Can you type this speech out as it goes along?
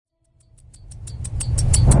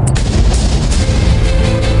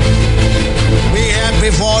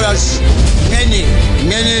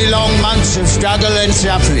struggle and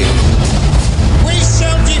suffering. We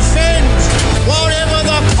shall defend whatever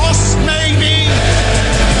the cost may be.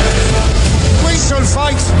 We shall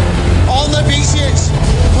fight on the beaches.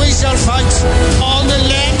 We shall fight on the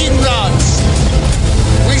landing grounds.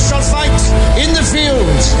 We shall fight in the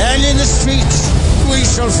fields and in the streets. We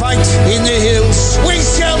shall fight in the hills. We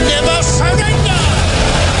shall never surrender.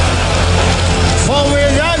 For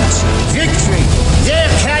without victory,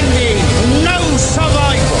 there can be no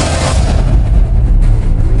survival.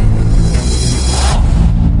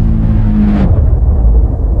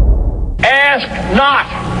 Ask not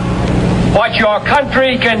what your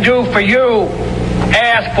country can do for you.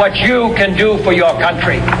 Ask what you can do for your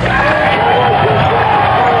country.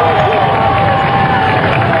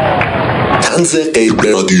 طنز غیر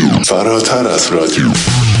رادیو، فراتر از رادیو.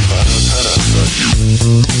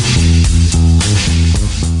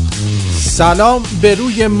 سلام به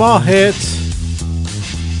روی ماهت،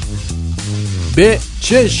 به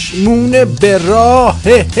چشمون به راه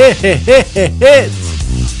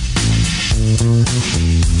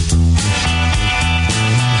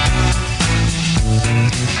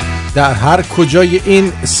در هر کجای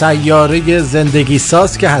این سیاره زندگی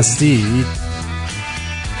ساز که هستید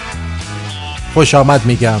خوش آمد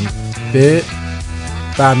میگم به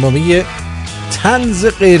برنامه طنز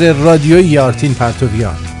غیر رادیویی آرتین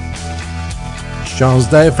پرتویان.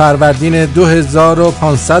 16 فروردین 2577،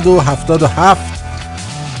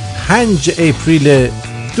 5 اپریل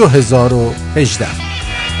 2018.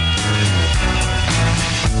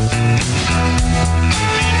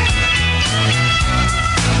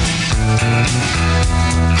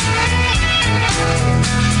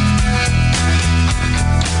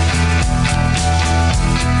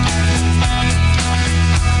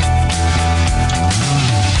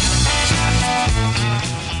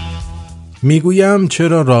 میگویم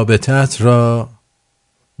چرا رابطت را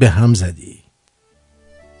به هم زدی؟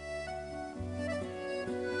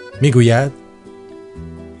 میگوید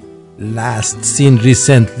last seen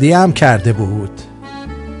recently هم کرده بود.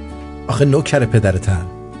 آخه نوکر پدرتم،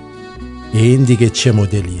 این دیگه چه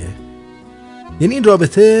مدلیه؟ یعنی این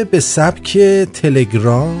رابطه به سبک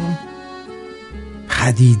تلگرام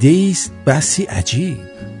پدیده است بسی عجیب.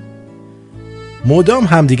 مدام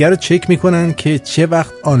همدیگر رو چک میکنن که چه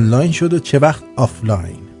وقت آنلاین شد و چه وقت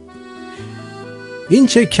آفلاین. این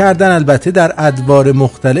چک کردن البته در ادوار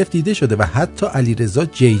مختلف دیده شده و حتی علیرضا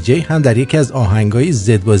جی جی هم در یکی از آهنگای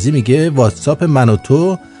زدبازی میگه واتساپ من و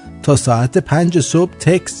تو تا ساعت 5 صبح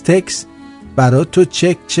تکس برای تو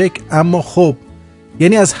چک. اما خب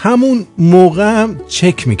یعنی از همون موقع هم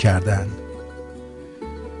چک میکردن.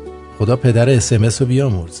 خدا پدر اسمس رو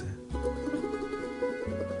بیامرزه.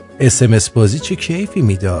 اسمس بازی چه کیفی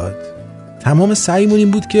میداد. تمام سعیمون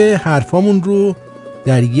این بود که حرفامون رو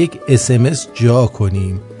در یک اسمس جا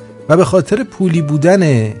کنیم و به خاطر پولی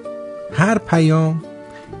بودن هر پیام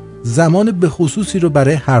زمان به خصوصی رو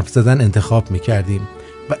برای حرف زدن انتخاب میکردیم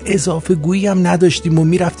و اضافه گویی هم نداشتیم و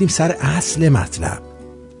میرفتیم سر اصل مطلب.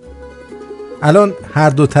 الان هر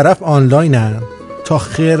دو طرف آنلاینن، تا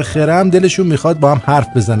خرخرم دلشون میخواد با هم حرف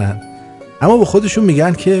بزنن، اما با خودشون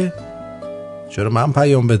میگن که چرا من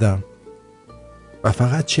پیام بدم؟ و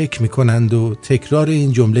فقط چک میکنند و تکرار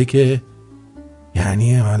این جمله که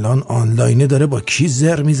یعنی الان آنلاینه داره با کی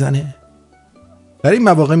زر میزنه. در این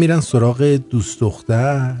مواقع میرن سراغ دوست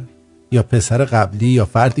دختر یا پسر قبلی یا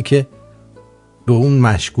فردی که به اون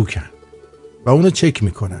مشکوکن و اونو چک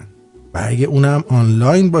میکنن و اگه اونم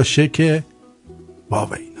آنلاین باشه که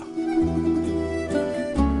بابا اینا.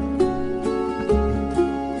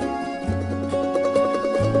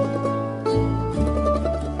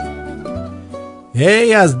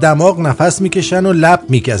 هی از دماغ نفس میکشن و لب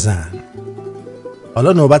میگزن.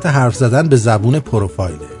 حالا نوبت حرف زدن به زبون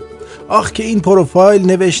پروفایله. آخ که این پروفایل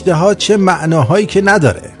نوشته ها چه معناهایی که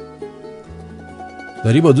نداره.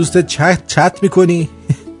 داری با دوستت چت میکنی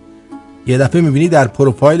یه دفعه میبینی در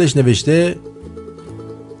پروفایلش نوشته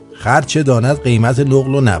خرچه داند قیمت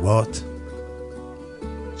نقل و نبات.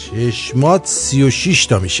 چشمات 36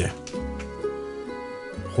 تا میشه.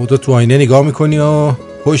 خودت تو آینه نگاه میکنی و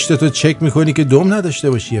پشتتو چک میکنی که دم نداشته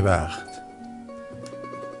باشی. یه وقت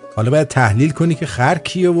حالا باید تحلیل کنی که خر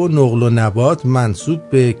کیه و نقل و نبات منسوب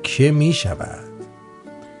به که میشود.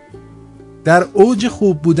 در اوج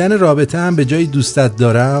خوب بودن رابطه هم به جای دوستت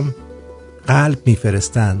دارم قلب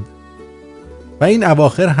میفرستند و این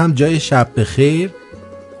اواخر هم جای شب بخیر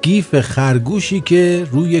گیف خرگوشی که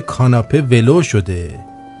روی کاناپه ولو شده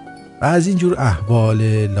و از اینجور احوال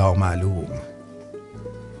لامعلوم.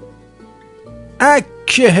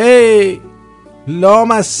 اکه هی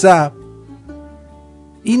لامصب،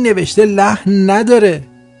 این نوشته لحن نداره،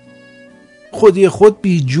 خودی خود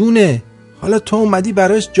بی جونه. حالا تو اومدی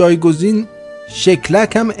براش جایگزین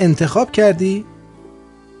شکلک هم انتخاب کردی؟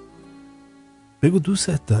 بگو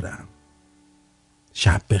دوستت دارم،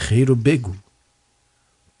 شب بخیر رو بگو.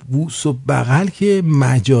 بوس و بغل که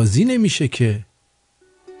مجازی نمیشه که.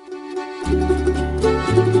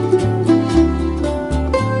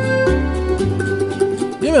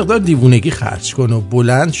 یه مقدار دیوونگی خرج کن و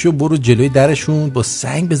بلند شو برو جلوی درشون با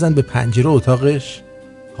سنگ بزن به پنجره اتاقش،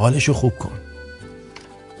 حالشو خوب کن.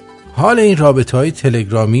 حال این رابطه‌های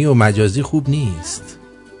تلگرامی و مجازی خوب نیست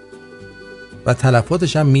و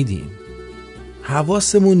تلفاتش هم میدیم.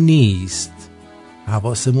 حواسمون نیست،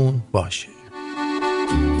 حواسمون باشه.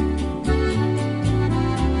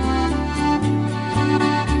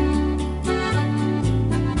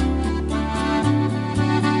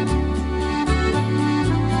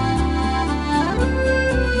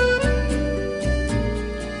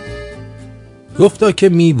 گفتا که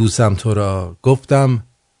میبوسم تو را، گفتم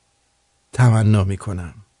تمنا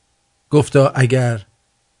میکنم. گفتا اگر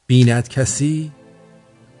بیند کسی،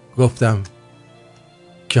 گفتم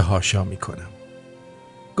که هاشا میکنم.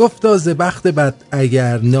 گفتا ز بخت بد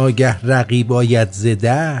اگر ناگه رقیب آید ز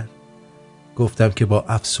در، گفتم که با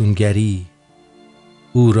افسونگری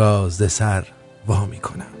او را ز سر وا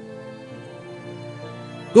میکنم.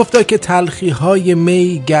 گفتا که تلخی های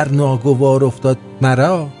می گر ناگوار افتاد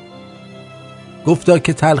مرا، گفتا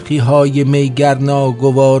که تلخی های می گر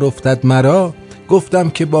ناگوار افتاد مرا، گفتم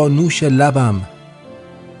که با نوش لبم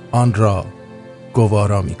آن را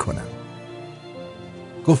گوارا میکنم.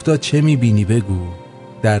 گفتا چه میبینی بگو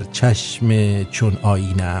در چشم چون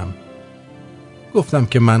آینه‌ام، گفتم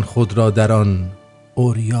که من خود را در آن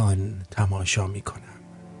عریان تماشا میکنم.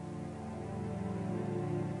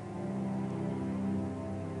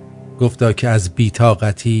 گفتا که از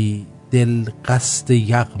بی‌طاقتی دل قصد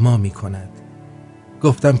یغما میکند،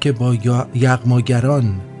 گفتم که با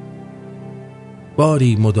یغماگران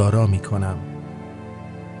باری مدارا میکنم.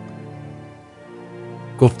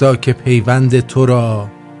 گفتا که پیوند تو را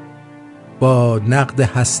با نقد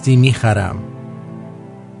هستی میخرم،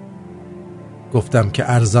 گفتم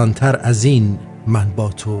که ارزانتر از این من با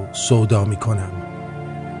تو سودا میکنم.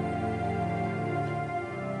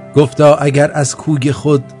 گفتا اگر از کوی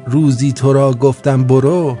خود روزی تو را گفتم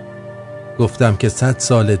برو، گفتم که 100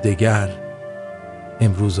 سال دیگر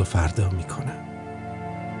امروز و فردا میکنم.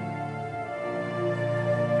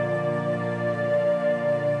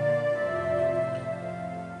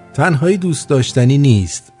 تنهایی دوست داشتنی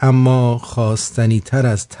نیست، اما خواستنی تر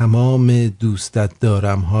از تمام دوستت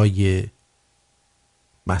دارم های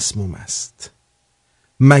مسموم است.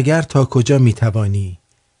 مگر تا کجا میتوانی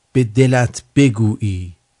به دلت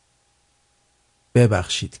بگویی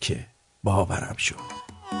ببخشید که باورم شد.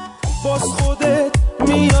 باز خودت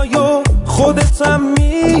میای و خودتم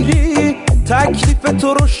میری، تکلیف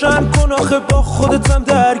تو روشن کن آخه با خودتم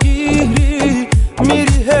درگیری.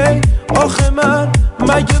 میری هی آخه من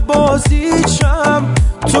مگه بازیچم،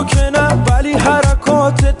 تو که نه ولی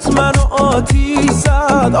حرکاتت منو آتیش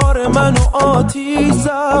زد، آره منو آتیش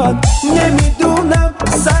زد. نمیدونم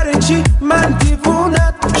سر چی من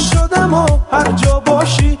دیوونت شدم و هر جا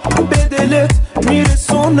باشی به دلت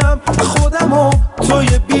میرسونم خودم و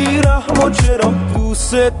توی بیرحم و چرا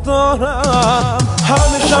دوست دارم.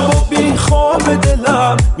 همه شب و بی خواب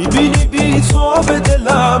دلم میبینی بی تاب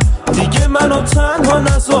دلم، دیگه منو تنها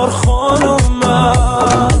نذار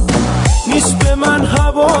خانومم. نیست به من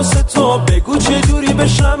حواس تو، بگو چه جوری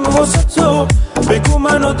بشم واسه تو، بگو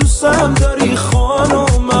منو دوستم داری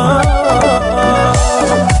خانومم.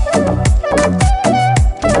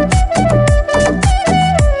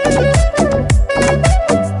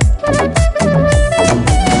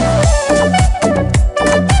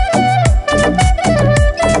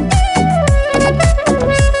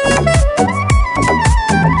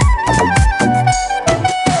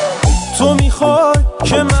 تو میخوای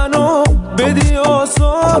که منو بدی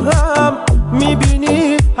آزارم،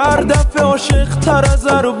 میبینی هر دفعه عاشق تر از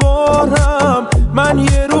اربارم. من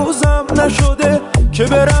یه روزم نشده که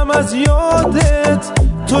برم از یادت،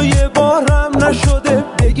 تو یه بارم نشده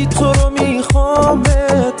بگی تو رو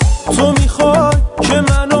میخوامت. تو میخوای که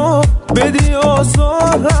منو بدی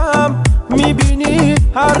آزارم، میبینی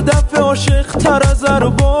هر دفعه عاشق تر از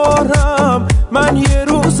اربارم. من یه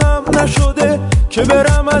روزم نشده که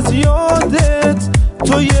برم از یادت،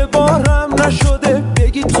 تو یه بارم نشده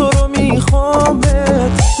بگی تو رو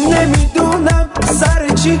میخوامت. نمیدونم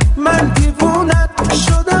سر چی من دیوونت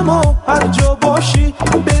شدم و هر جا باشی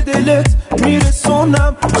به دلت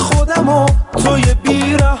میرسونم خودم و توی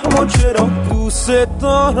بیرحم و چرا دوست دوست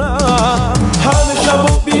دارم. همه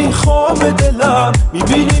شبا بی خواب دلم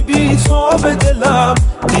میبینی بی تاب دلم،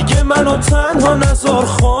 دیگه منو تنها نذار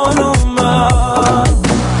خانومم.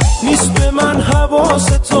 نیست به من حواس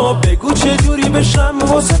تو، بگو چجوری بشم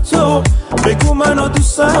واسه تو، بگو منو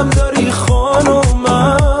دوستم داری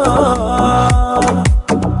خانومم.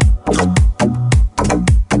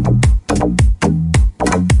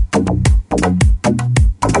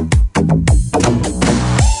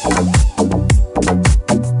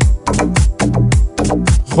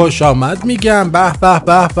 خوش آمد میگم. به به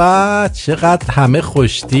به به، چقدر همه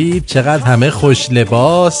خوشتیپ، چقدر همه خوش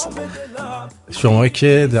لباس. شما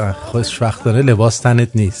که خوشبختانه لباس تنت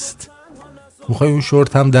نیست، میخوای اون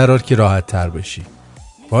شورت هم درار که راحت تر بشی.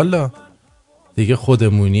 والا دیگه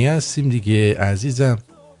خودمونی هستیم دیگه عزیزم.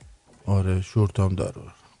 آره شورت هم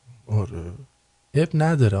درار، آره اب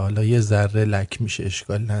نداره، حالا یه ذره لک میشه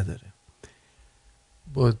اشکال نداره.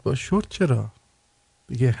 با شورت چرا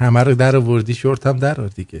دیگه همه رو در آوردی، شورت هم درار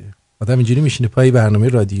دیگه. آدم اینجوری میشینه پای برنامه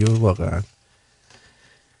رادیو. واقعا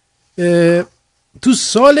تو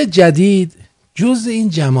سال جدید جز این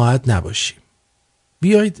جماعت نباشیم.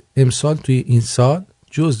 بیایید امسال توی این سال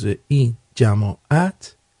جز این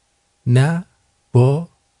جماعت نباشیم.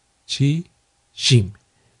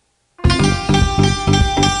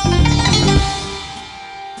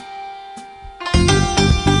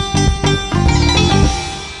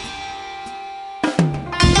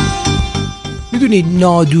 میدونی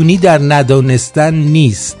نادونی در ندانستن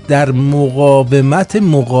نیست، در مقاومت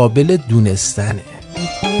مقابل دونستنه.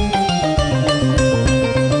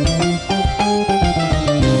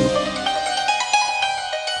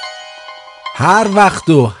 هر وقت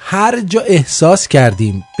و هر جا احساس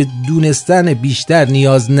کردیم به دونستن بیشتر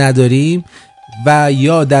نیاز نداریم و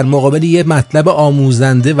یا در مقابل یه مطلب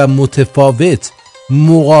آموزنده و متفاوت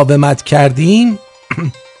مقاومت کردیم،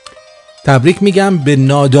 تبریک میگم، به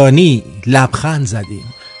نادانی لبخند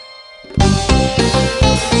زدیم.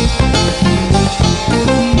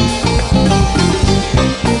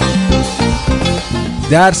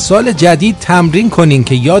 در سال جدید تمرین کنین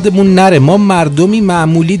که یادمون نره ما مردمی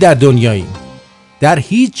معمولی در دنیاییم. در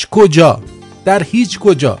هیچ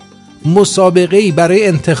کجا مسابقه‌ای برای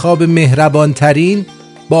انتخاب مهربانترین،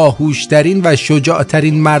 باهوشترین و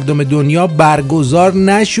شجاعترین مردم دنیا برگزار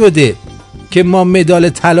نشده که ما مدال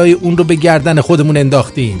طلای اون رو به گردن خودمون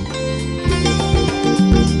انداختیم.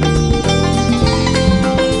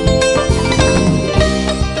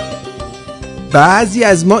 بعضی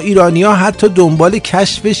از ما ایرانی‌ها حتی دنبال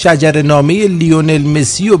کشف شجره نامه لیونل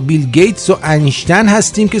مسی و بیل گیتس و اینشتین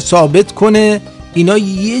هستیم که ثابت کنه اینا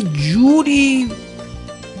یه جوری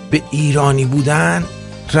به ایرانی بودن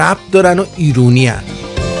ربط دارن و ایرونی هن.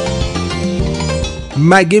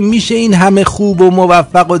 مگه میشه این همه خوب و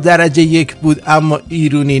موفق و درجه یک بود اما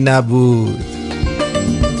ایرونی نبود؟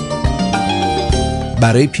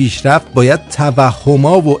 برای پیشرفت باید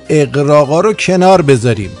توهم‌ها و اغراق‌ها رو کنار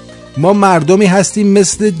بذاریم. ما مردمی هستیم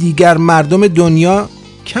مثل دیگر مردم دنیا،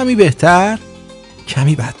 کمی بهتر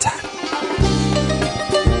کمی بدتر.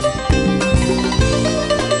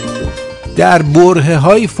 در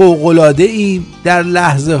برهه‌های فوق‌العاده ایم، در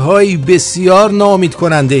لحظه‌های بسیار ناامید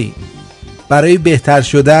کننده ایم. برای بهتر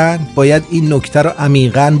شدن باید این نکته رو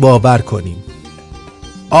عمیقاً باور کنیم.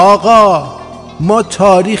 آقا ما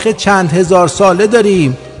تاریخ چند هزار ساله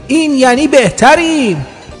داریم، این یعنی بهتریم.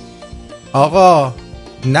 آقا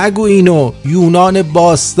نگو اینو. یونان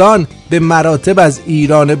باستان به مراتب از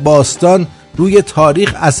ایران باستان روی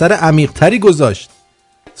تاریخ اثر عمیق‌تری گذاشت.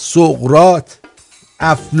 سقراط،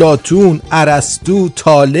 افلاطون، ارسطو،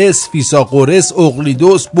 تالس، فیثاغورس،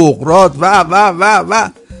 اقلیدس، بقراط و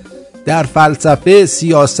در فلسفه،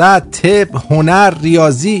 سیاست، طب، هنر،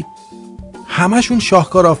 ریاضی همشون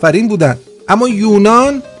شاهکار آفرین بودن. اما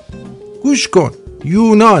یونان، گوش کن،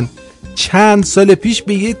 یونان چند سال پیش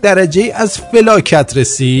به یک درجه از فلاکت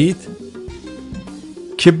رسید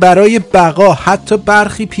که برای بقا حتی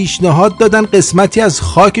برخی پیشنهاد دادن قسمتی از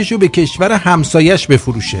خاکشو به کشور همسایش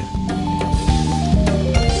بفروشه.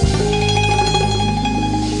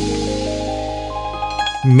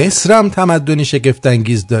 مصر هم تمدنی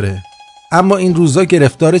شگفت‌انگیز داره، اما این روزا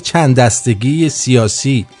گرفتار چند دستگی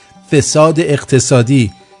سیاسی، فساد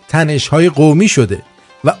اقتصادی، تنش‌های قومی شده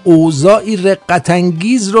و اوضاعی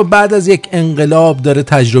رقت‌انگیز رو بعد از یک انقلاب داره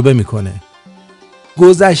تجربه میکنه.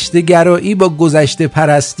 گذشته گرایی با گذشته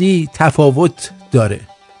پرستی تفاوت داره.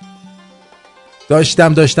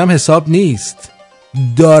 داشتم حساب نیست،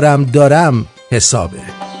 دارم حسابه.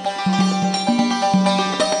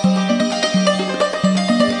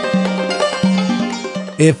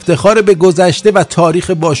 افتخار به گذشته و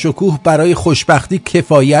تاریخ باشکوه برای خوشبختی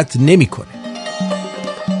کفایت نمیکنه.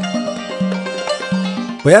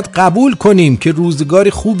 باید قبول کنیم که روزگاری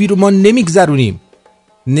خوبی رو ما نمیگذرونیم.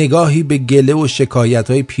 نگاهی به گله و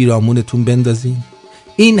شکایت‌های پیرامونتون بندازین.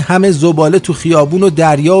 این همه زباله تو خیابون و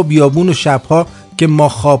دریا و بیابون و شبها که ما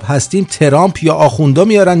خواب هستیم ترامپ یا آخوندا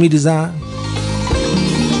میارن میریزن.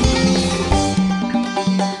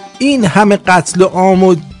 این همه قتل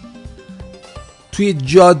عام توی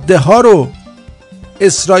جاده ها رو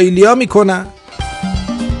اسرائیلیا میکنن.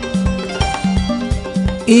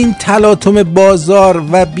 این تلاطم بازار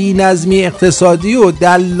و بی‌نظمی اقتصادی و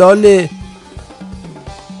دلال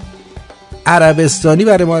عربستانی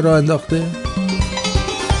برای ما راه انداخته.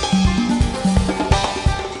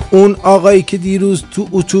 اون آقایی که دیروز تو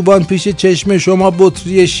اتوبان پیش چشم شما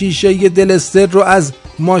بطری شیشه ی دلستر رو از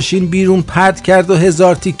ماشین بیرون پرت کرد و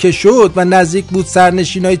 1000 تیکه شد و نزدیک بود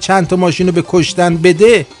سرنشینای چند تا ماشین رو به کشتن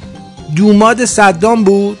بده، دوماد صدام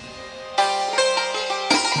بود؟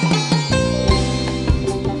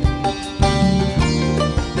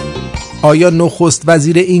 آیا نخست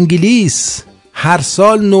وزیر انگلیس هر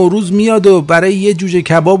سال نوروز میاد و برای یه جوجه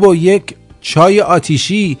کباب و یک چای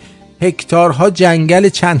آتیشی هکتارها جنگل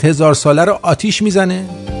چند هزار ساله رو آتیش میزنه؟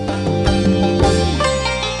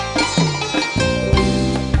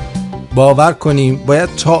 باور کنیم باید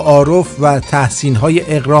تعارف و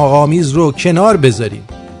تحسین‌های اغراق‌آمیز رو کنار بذاریم.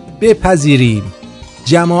 بپذیریم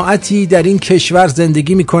جماعتی در این کشور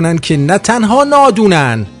زندگی میکنن که نه تنها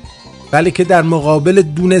نادونن بلکه در مقابل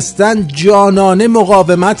دونستن جانانه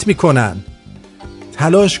مقاومت میکنن.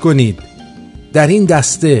 تلاش کنید در این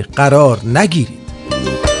دسته قرار نگیرید.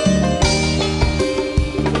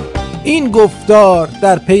 این گفتار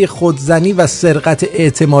در پی خودزنی و سرقت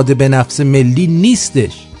اعتماد به نفس ملی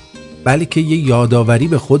نیستش، بلکه یه یادآوری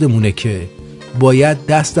به خودمونه که باید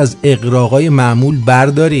دست از اغراقای معمول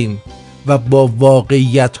برداریم و با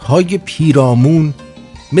واقعیت‌های پیرامون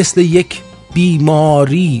مثل یک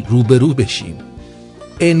بیماری روبرو بشیم.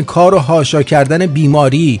 انکار و حاشا کردن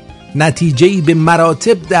بیماری نتیجه‌ای به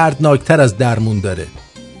مراتب دردناکتر از درمون داره.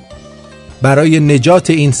 برای نجات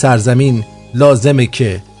این سرزمین لازمه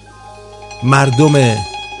که مردم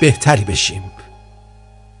بهتری بشیم.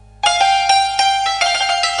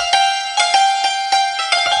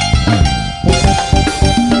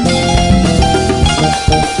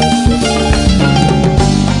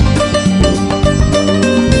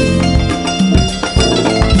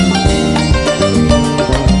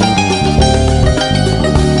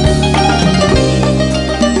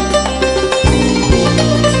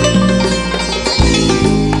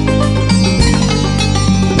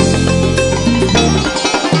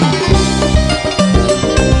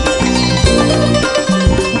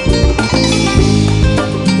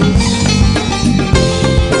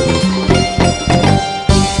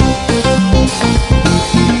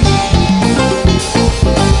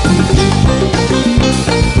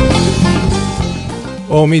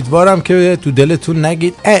 امیدوارم که تو دلتون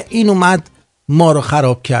نگید این اومد ما رو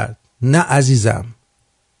خراب کرد. نه عزیزم،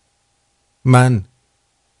 من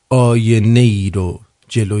آینه ای رو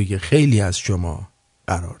جلوی خیلی از شما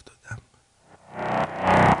قرار دادم.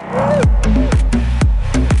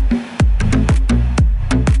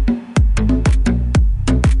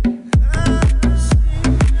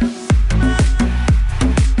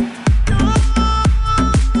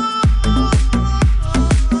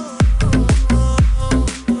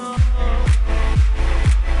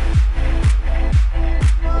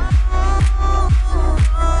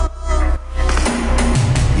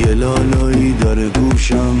 لالایی در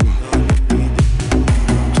گوشم،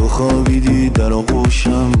 تو خوابیدی در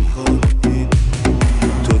آغوشم،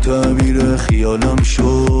 تو تعبیر خیالم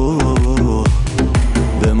شو،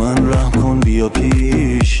 به من رحم کن بیا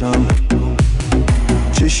پیشم.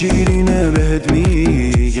 چه شیرینه بهت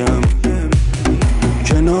میگم،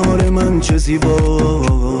 کنار من چه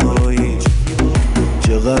زیبایی،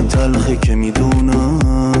 چقدر تلخه که میدونم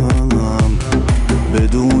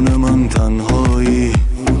بدون من تنهایی.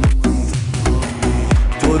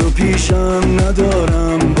 تو رو پیشم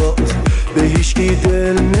ندارم باز، به هیچکی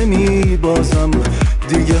دل نمی بازم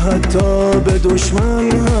دیگه، حتی به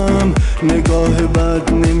دشمن هم نگاه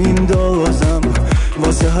بد نمیندازم.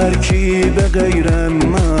 واسه هر کی به غیر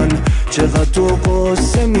من چقدر تو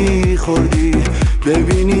قصه میخوردی،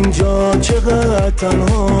 ببین اینجا چقدر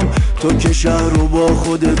تنهام، تو که شهر رو با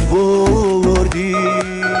خودت بردی.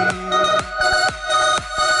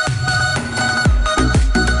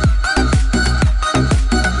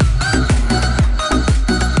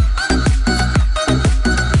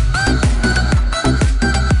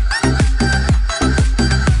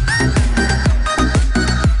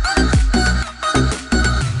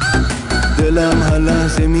 دلم هر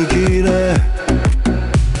لحظه میگیره،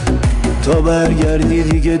 تا برگردی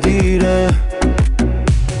دیگه دیره.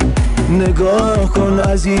 نگاه کن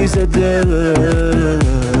عزیز دل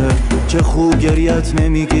چه خوب گریت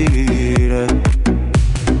نمیگیره،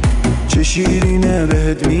 چه شیرینه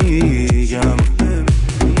بهت میگم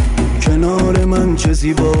کنار من چه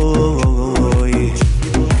زیبایی،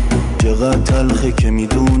 چقدر تلخه که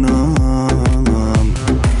میدونم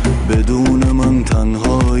بدون من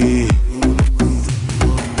تنهایی،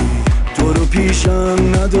 تو رو پیشم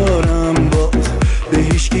ندارم باز به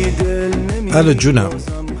هیچکی دل نمیدم. الو جونم.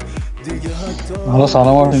 حالا سلام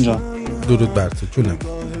آرتین جان. درود بر تو جونم.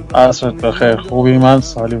 عصرت بخیر. خوبی؟ من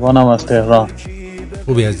سالیوانم از تهران.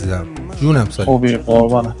 خوبی عزیزم؟ جونم سالیوان. خوبی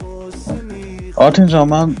قربانم. آرتین جان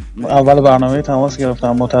من اول برنامه تماس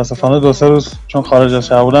گرفتم، متاسفانه 2-3 روز چون خارج از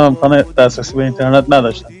شهر بودم امکان دسترسی به اینترنت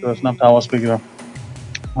نداشتم که بتونم تماس بگیرم.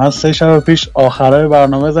 من 3 شب پیش آخرای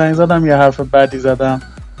برنامه زنگ زدم، یه حرف بعدی زدم.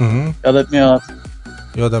 یادت میاد؟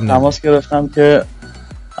 یادم نمیاد. تماس گرفتم که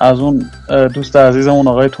از اون دوست عزیزمون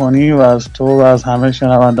آقای تونی و از تو و از همه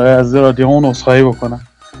شنونده‌های عزیز رادیو اون عذرخواهی بکنم.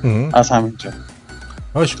 از همینجا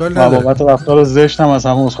اشکال نداره. بابت رفتار زشتم از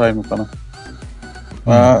همه عذرخواهی میکنم.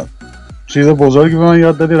 و چیز بزرگی به من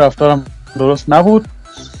یاد دادی، رفتارم درست نبود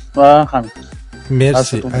و همین.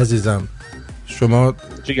 مرسی عزیزم. شما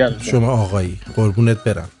آقایی، قربونت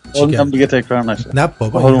برم. چیکار دیگه تکرار نشه. نه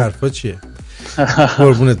بابا این حرفا چیه؟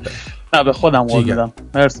 قربونت برم. نه به خودم قول میدم.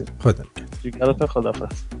 مرسی. خودم. جیگرت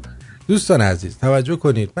خدافظ. دوستان عزیز توجه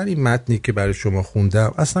کنید، من این متنی که برای شما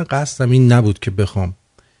خوندم اصلا قصدم این نبود که بخوام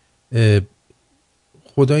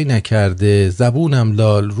خدایی نکرده زبونم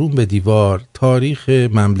لال روم به دیوار تاریخ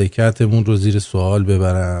مملکتمون رو زیر سوال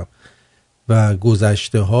ببرم و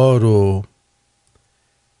گذشته ها رو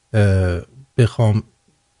بخوام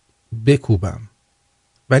بکوبم،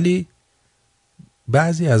 ولی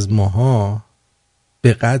بعضی از ماها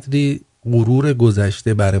به قدری غرور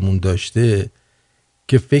گذشته برمون داشته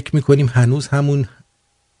که فکر میکنیم هنوز همون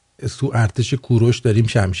سو ارتش کوروش داریم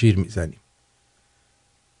شمشیر میزنیم.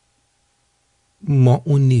 ما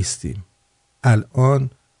اون نیستیم. الان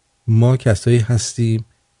ما کسایی هستیم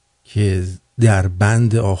که در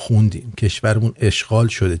بند آخوندیم، کشورمون اشغال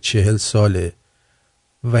شده 40 ساله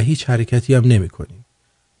و هیچ حرکتی هم نمی کنیم.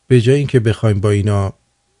 به جای اینکه بخوایم با اینا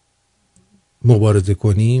مبارزه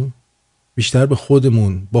کنیم بیشتر با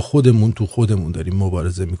خودمون تو خودمون داریم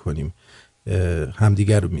مبارزه میکنیم،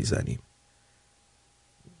 همدیگر رو میزنیم.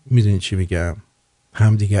 میدونی چی میگم؟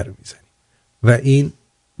 همدیگر رو میزنیم و این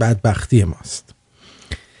بدبختی ماست.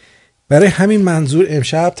 برای همین منظور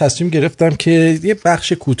امشب تصمیم گرفتم که یه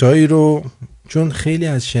بخش کوتاهی رو، چون خیلی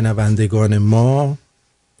از شنوندگان ما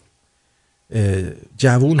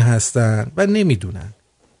جوون هستن و نمیدونن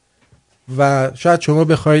و شاید شما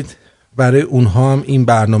بخواید برای اونها هم این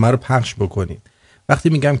برنامه رو پخش بکنید. وقتی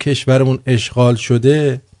میگم کشورمون اشغال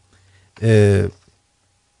شده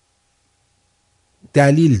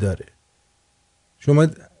دلیل داره. شما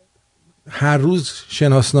هر روز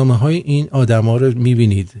شناسنامه های این آدم ها رو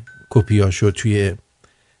میبینید، کپیاشو توی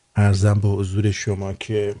ارزم به حضور شما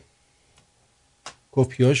که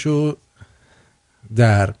کپیاشو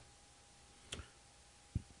در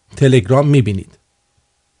تلگرام میبینید،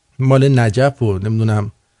 مال نجف و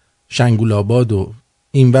نمیدونم شنگولاباد و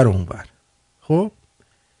اینور و اونور. خب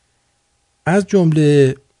از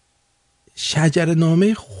جمله شجره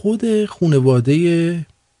نامه خود خانواده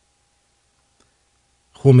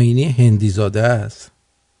خمینی هندی زاده است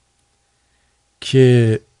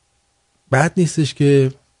که بد نیستش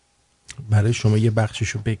که برای شما یه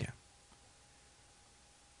بخششو بگم.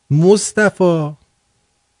 مصطفی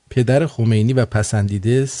پدر خمینی و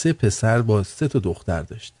پسندیده 3 پسر با 3 تا دختر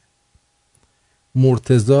داشته.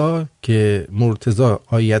 مرتضی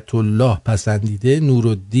آیت الله پسندیده،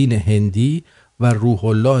 نورالدین هندی و روح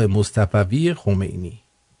الله مصطفوی خمینی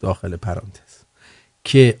داخل پرانتز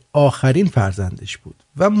که آخرین فرزندش بود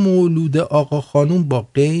و مولود آقا خانوم با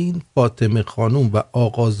قین، فاطمه خانوم و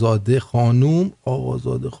آقازاده خانوم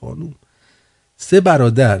 3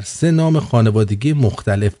 برادر 3 نام خانوادگی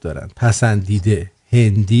مختلف دارند: پسندیده،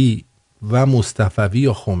 هندی و مصطفوی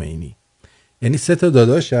یا خمینی. یعنی 3 تا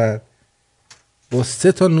داداشن با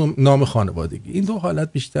 3 تا نام خانوادگی. این 2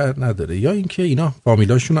 حالت بیشتر نداره، یا اینکه اینا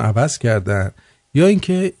فامیلاشون رو عوض کردن یا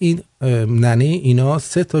اینکه این ننه اینا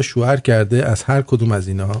 3 تا شوهر کرده، از هر کدوم از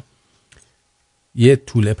اینا یه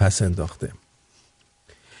توله پس انداخته.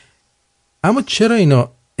 اما چرا اینا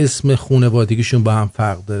اسم خانوادگیشون با هم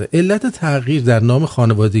فرق داره؟ علت تغییر در نام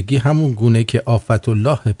خانوادگی همون گونه که آفت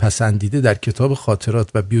الله پسندیده در کتاب خاطرات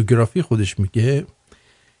و بیوگرافی خودش میگه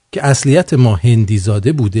که اصلیت ما هندی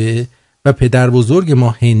زاده بوده و پدر بزرگ ما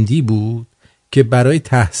هندی بود که برای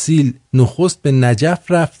تحصیل نخست به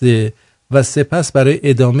نجف رفته و سپس برای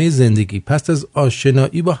ادامه زندگی پس از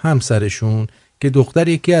آشنایی با همسرشون که دختر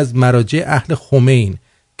یکی از مراجع اهل خمین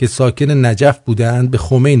که ساکن نجف بودند به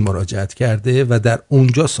خمین مراجعت کرده و در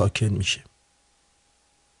اونجا ساکن میشه.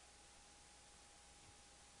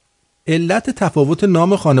 علت تفاوت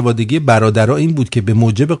نام خانوادگی برادرها این بود که به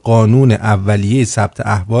موجب قانون اولیه ثبت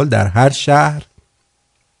احوال در هر شهر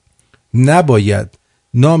نباید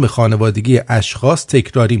نام خانوادگی اشخاص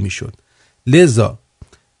تکراری میشد. لذا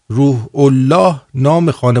روح الله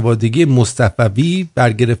نام خانوادگی مصطفوی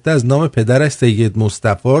برگرفته از نام پدرش سید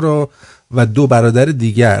مصطفی را و دو برادر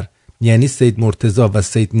دیگر یعنی سید مرتضی و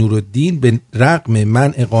سید نورالدین به رغم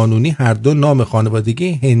منع قانونی هر دو نام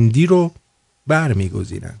خانوادگی هندی رو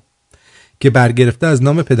برمیگزینند که برگرفته از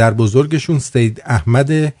نام پدر بزرگشون سید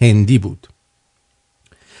احمد هندی بود.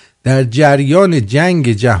 در جریان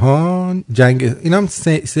جنگ جهان اینم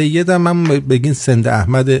سیدم هم بگین سند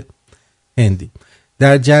احمد هندی.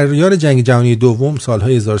 در جریان جنگ جهانی دوم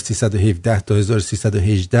سالهای 1317 تا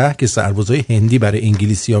 1318 که سربازای هندی برای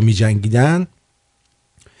انگلیسی‌ها می‌جنگیدن،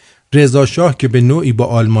 رضا شاه که به نوعی با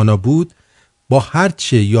آلمانا بود با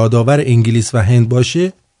هرچه یادآور انگلیس و هند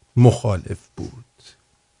باشه مخالف بود.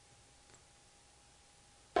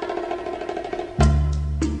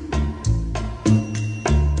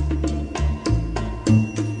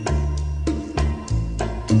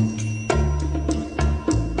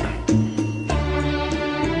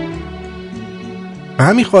 به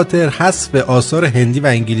همین خاطر حذف آثار هندی و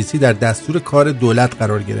انگلیسی در دستور کار دولت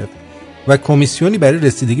قرار گرفت و کمیسیونی برای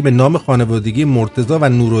رسیدگی به نام خانوادگی مرتضی و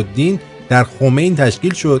نورالدین در خمین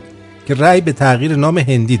تشکیل شد که رأی به تغییر نام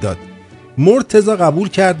هندی داد. مرتضی قبول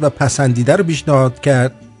کرد و پسندیده رو پیشنهاد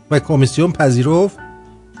کرد و کمیسیون پذیرفت،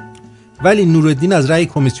 ولی نورالدین از رأی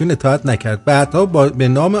کمیسیون اطاعت نکرد. بعدها به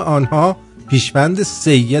نام آنها پیشوند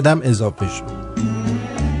سید هم اضافه شد.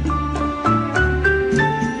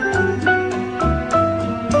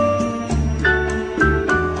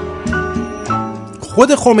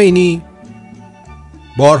 خود خمینی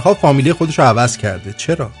بارها فامیلی خودش رو عوض کرده.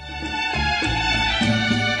 چرا؟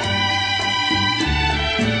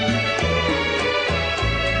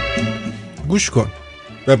 گوش کن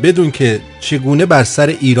و بدون که چگونه بر سر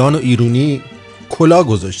ایران و ایرانی کلاه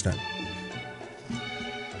گذاشتن.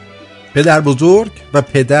 پدر بزرگ و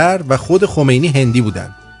پدر و خود خمینی هندی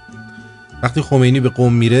بودن. وقتی خمینی به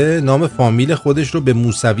قم میره نام فامیل خودش رو به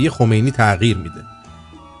موسوی خمینی تغییر میده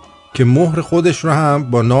که مهر خودش رو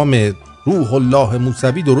هم با نام روح الله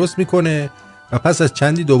موسوی درست میکنه و پس از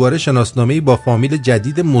چندی دوباره شناسنامه‌ای با فامیل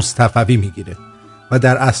جدید مصطفوی میگیره و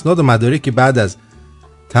در اسناد و مدارک که بعد از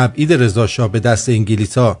تبعید رضا شاه به دست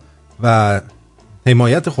انگلیس‌ها و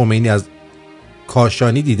حمایت خمینی از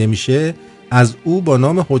کاشانی دیده میشه، از او با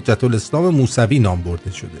نام حجت الاسلام موسوی نام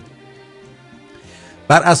برده شده.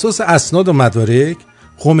 بر اساس اسناد و مدارک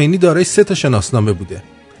خمینی دارای 3 شناسنامه بوده.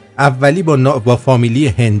 اولی با فامیلی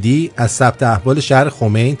هندی از ثبت احوال شهر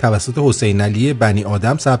خمین توسط حسین علی بنی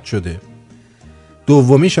آدم ثبت شده.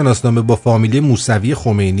 دومی شناسنامه با فامیلی موسوی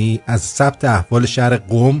خمینی از ثبت احوال شهر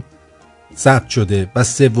قم ثبت شده و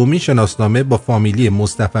سومی شناسنامه با فامیلی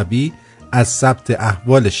مصطفوی از ثبت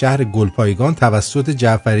احوال شهر گلپایگان توسط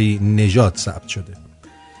جعفری نژاد ثبت شده.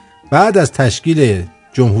 بعد از تشکیل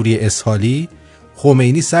جمهوری اسحالی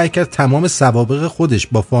خمینی سعی کرد تمام سوابق خودش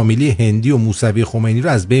با فامیلی هندی و موسوی خمینی رو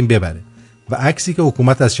از بین ببره و عکسی که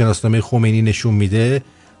حکومت از شناسنامه خمینی نشون میده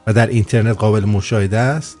و در اینترنت قابل مشاهده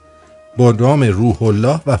است با نام روح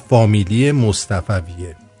الله و فامیلی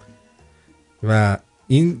مصطفویه و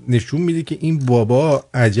این نشون میده که این بابا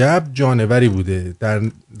عجب جانوری بوده. در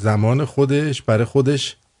زمان خودش برای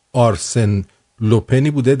خودش آرسن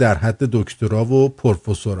لوپنی بوده در حد دکترا و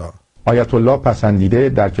پروفسورا. آیت الله پسندیده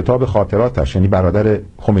در کتاب خاطراتش، یعنی برادر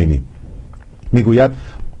خمینی، میگوید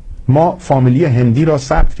ما فامیلی هندی را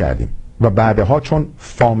ثبت کردیم و بعدها چون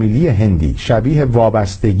فامیلی هندی شبیه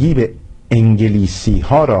وابستگی به انگلیسی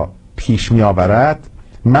ها را پیش می آورد،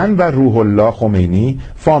 من و روح الله خمینی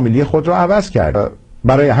فامیلی خود را عوض کرد.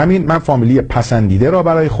 برای همین من فامیلی پسندیده را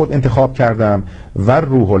برای خود انتخاب کردم و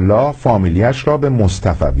روح الله فامیلیش را به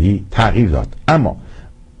مصطفوی تغییر داد. اما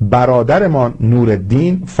برادرمان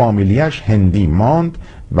نورالدین فامیلیش هندی ماند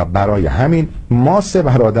و برای همین ما 3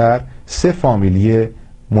 برادر 3 فامیلی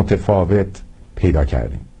متفاوت پیدا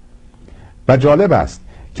کردیم. و جالب است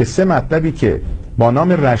که 3 مطلبی که با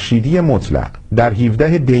نام رشیدی مطلق در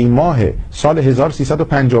 17 دی ماه سال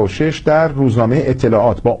 1356 در روزنامه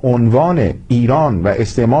اطلاعات با عنوان ایران و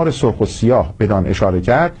استعمار سرخ و سیاه بدان اشاره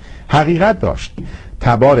کرد حقیقت داشت.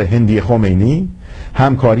 تبار هندی خمینی،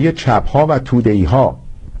 همکاری چپ‌ها و توده‌ای‌ها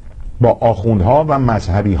با آخوندها و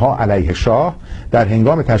مذهبی‌ها علیه شاه در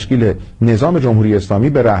هنگام تشکیل نظام جمهوری اسلامی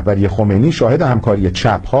به رهبری خمینی شاهد همکاری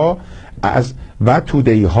چپ‌ها و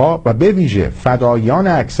توده‌ای‌ها و به ویژه فدایان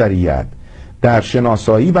اکثریت در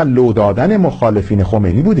شناسایی و لو دادن مخالفین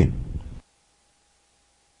خمینی بودیم.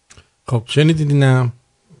 خب شنیدینم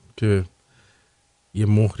که یه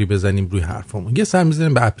مهری بزنیم روی حرفمون. یه سر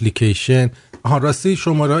میزنیم به اپلیکیشن. راستی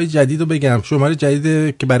شماره‌های جدید رو بگم. شماره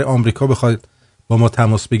جدید که برای آمریکا بخواد با ما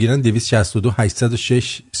تماس بگیرن 262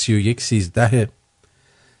 806 31 13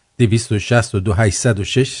 262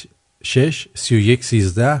 806 31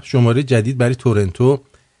 13. شماره جدید برای تورنتو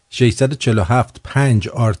 647 5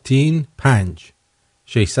 آرتین 5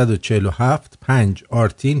 647 5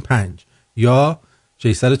 آرتین 5 یا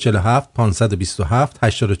 647 527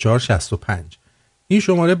 84 65. این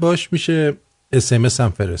شماره باش میشه SMS هم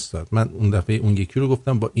فرستاد. من اون دفعه اون یکی رو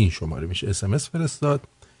گفتم، با این شماره میشه SMS فرستاد.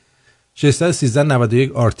 613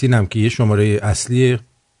 91 آرتین هم که یه شماره اصلی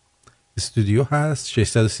استودیو هست،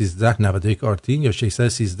 613 91 آرتین یا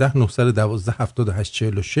 613 912 78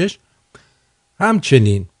 46.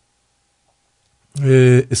 همچنین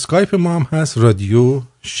اسکایپ ما هم هست، رادیو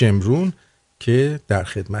شمرون، که در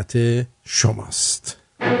خدمت شماست.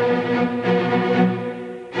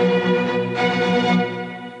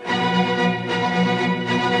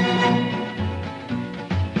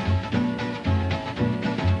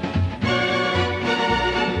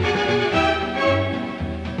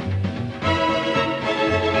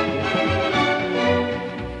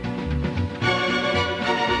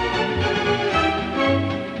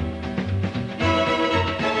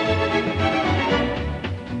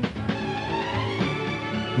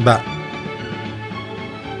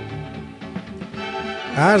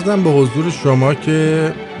 عرضم به حضور شما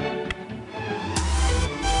که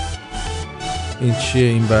این چیه؟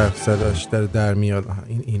 این برق صداش در میاد.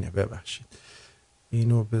 اینه، ببخشید.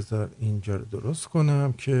 اینو بذار اینجا رو درست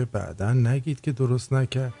کنم که بعداً نگید که درست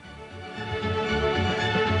نکرد.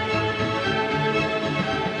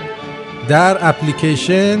 در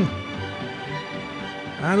اپلیکیشن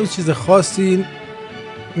هنوز چیز خاصی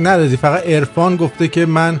ندادی، فقط عرفان گفته که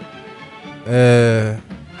من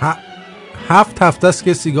 7 هفته است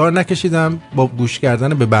که سیگار نکشیدم با گوش کردن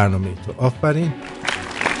به برنامه تو. آفرین.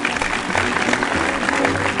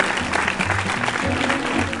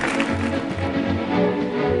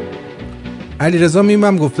 علیرضا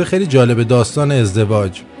میمم گفته خیلی جالب داستان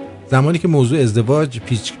ازدواج. زمانی که موضوع ازدواج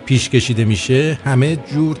پیش کشیده میشه همه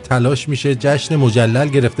جور تلاش میشه جشن مجلل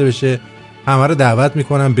گرفته بشه، همه رو دعوت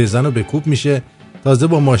میکنن، بزن و بکوب میشه، تازه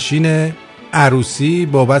با ماشین عروسی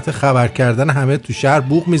بابت خبر کردن همه تو شهر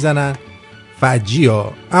بوق میزنن. فجیعا.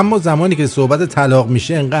 اما زمانی که صحبت طلاق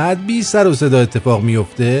میشه انقدر بی سر و صدا اتفاق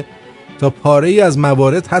میفته تا پاره ای از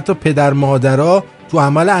موارد حتی پدر مادرها تو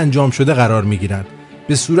عمل انجام شده قرار میگیرن،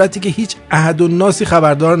 به صورتی که هیچ احد و ناسی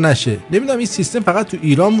خبردار نشه. نمیدونم این سیستم فقط تو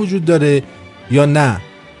ایران وجود داره یا نه.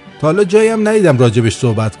 تا حالا جایی هم ندیدم راجبش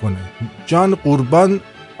صحبت کنه. جان قربان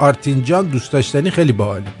آرتین جان، دوست داشتنی، خیلی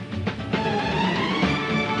باحالی.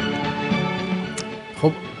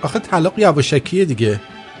 خب آخه طلاق یواشکیه دیگه،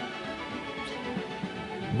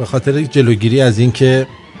 به خاطر جلوگیری از این که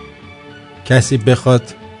کسی بخواد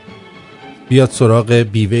بیاد سراغ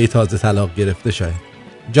بیوه تازه طلاق گرفته. شاید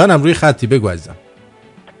جانم روی خطی، بگو عزیزم.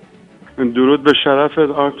 درود به شرفت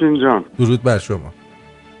آرتین جان. درود بر شما.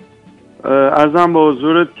 عرضم به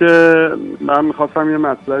حضورت که من میخواستم یه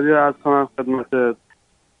مطلبی عرض کنم خدمتت.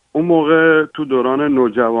 اون موقع تو دوران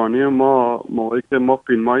نوجوانی ما، موقعی که ما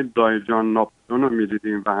فیلم‌های دایجان ناپلون رو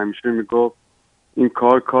می‌دیدیم و همیشه میگفت این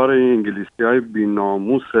کار این انگلیسی‌های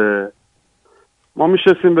بی‌ناموسه، ما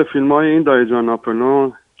میشستیم به فیلم‌های این دایجان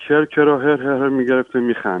ناپلون کرکر و هر میگرفتیم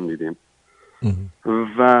میخندیدیم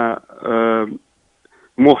و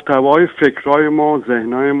محتوای فکرای ما،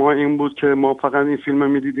 ذهنای ما این بود که ما فقط این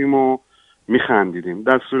فیلم میدیدیم و میخندیدیم،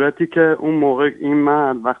 در صورتی که اون موقع این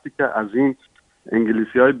مرد وقتی که از این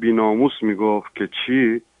انگلیسی‌های بی‌ناموس میگفت که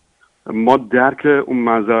چی، ما درک اون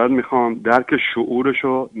معذرت میخوام درک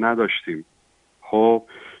شعورشو نداشتیم. خب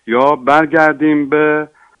یا برگردیم به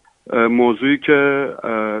موضوعی که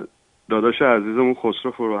داداش عزیزمون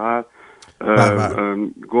خسرو فروهر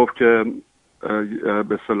گفت که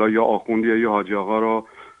به اصطلاح یا آخوندی یا حاجی آقا رو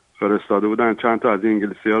فرستاده بودن، چند تا از این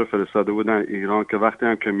انگلیسی‌ها رو فرستاده بودن ایران که وقتی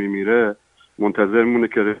هم که میمیره منتظر مونه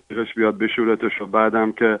که رفیقش بیاد بشورتش و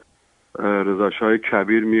بعدم که رضاشاه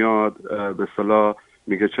کبیر میاد به اصطلاح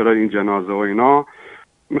میگه چرا این جنازه و اینا.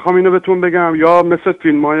 میخوام اینو بهتون بگم، یا مثل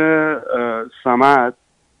فیلم‌های صمد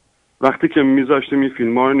وقتی که میذاشتیم این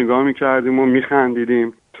فیلم‌ها رو نگاه میکردیم و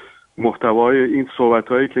میخندیدیم، محتوای این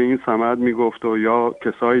صحبت‌هایی که این صمد میگفت و یا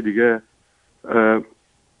کسای دیگه،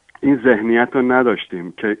 این ذهنیت رو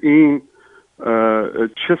نداشتیم که این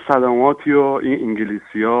چه صدماتی رو این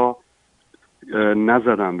انگلیسی‌ها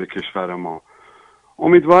نزدن به کشور ما.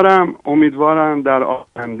 امیدوارم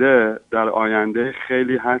در آینده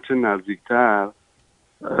خیلی هرچه نزدیکتر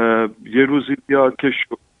یه روزی بیاد که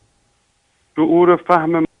شعور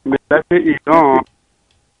فهم ملت ایران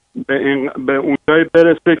به اونجایی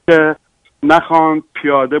برسه که نخوان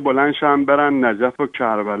پیاده بلندشن برن نجف و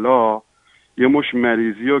کربلا یه مش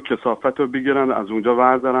مریضی و کثافت رو بگیرن از اونجا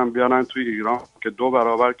وردارن بیارن توی ایران که 2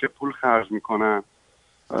 برابر که پول خرج میکنن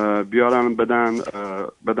بیارن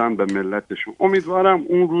بدن به ملتشون. امیدوارم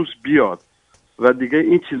اون روز بیاد و دیگه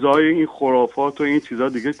این چیزهای این خرافات و این چیزها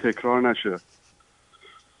دیگه تکرار نشه.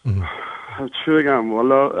 چی بگم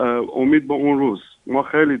والا امید به اون روز ما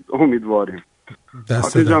خیلی امیدواریم.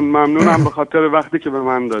 آتی جان ممنونم به خاطر وقتی که به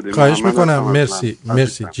من دادیم. خواهش میکنم.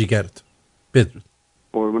 مرسی جیگرت. بدرود.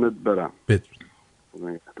 قربونت برم. بدرود.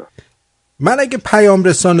 من اگه پیام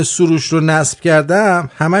رسان سروش رو نصب کردم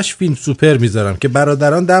همش فیلم سوپر میذارم که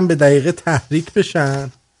برادران دم به دقیقه تحریک بشن،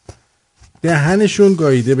 دهنشون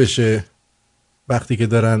گاییده بشه وقتی که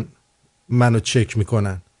دارن منو چک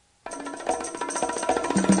میکنن.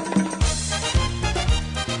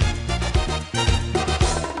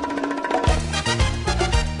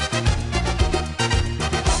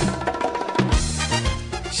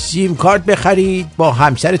 سیم کارت بخرید، با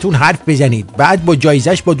همسرتون حرف بزنید، بعد با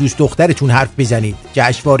جایزش با دوست دخترتون حرف بزنید.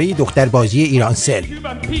 جشنواره دختربازی ایرانسل.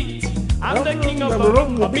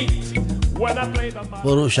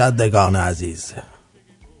 فروشندگان عزیز،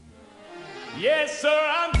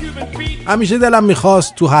 همیشه دلم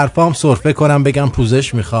میخواست تو حرفام سرفه کنم، بگم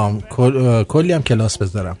پوزش میخوام، کلی هم کلاس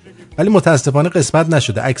بذارم، ولی متاسفانه قسمت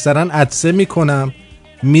نشده. اکثرا عطسه میکنم،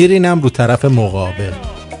 میرینم رو طرف مقابل.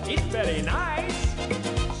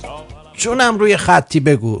 جونم روی خطی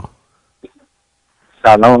بگو.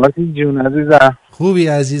 سلام آقای جون عزیزم. خوبی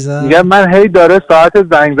عزیزم؟ میگم من هی داره ساعت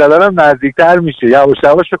زنگ زدنم نزدیکتر میشه، یواش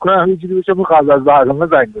یواش کنم یه جوری بشه قبل از برنامه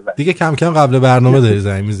زنگ بزنم. دیگه کم کم قبل برنامه داری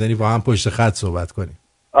زنگ میزنی، با هم پشت خط صحبت کنیم.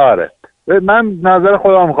 آره من نظر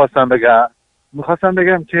خودم میخواستم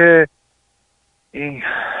بگم که این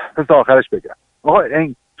پس آخرش بگم آقا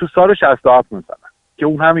این تو سال 67 مثلا که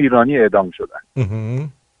اون هم ایرانی اعدام شدن،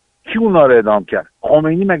 کی اونا رو اعدام کرد؟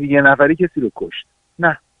 خمینی مگه یه نفری کسی رو کشت؟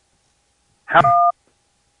 نه، هم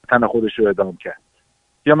تن خودش رو اعدام کرد.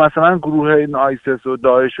 یا مثلا گروه این آیسیس و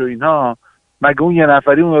داعش و اینها مگه اون یه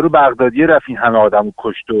نفری اون رو بغدادی رفت این همه آدم رو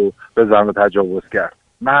کشت و به زن رو تجاوز کرد؟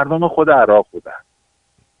 مردم خود عراق بودن.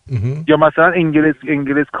 یا مثلا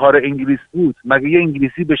انگلیس کار انگلیس بود، مگه یه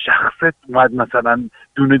انگلیسی به شخصت اومد مثلا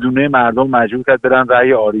دونه دونه مردم مجبور کرد برن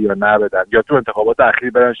رأی آری یا نه بدن یا تو انتخابات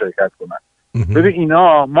اخیر برن شرکت کنن؟ ببین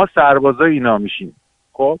اینا ما سربازای اینا میشیم.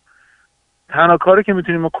 خب تنها کاری که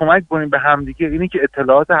میتونیم ما کمک کنیم به همدیگه اینه که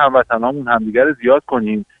اطلاعات هموطنامون همدیگه رو زیاد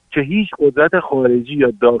کنیم که هیچ قدرت خارجی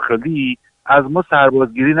یا داخلی از ما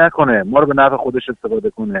سربازگیری نکنه، ما رو به نفع خودش استفاده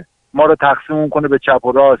کنه، ما رو تقسیم کنه به چپ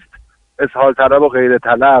و راست، اسهال طلب و غیر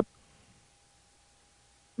طلب،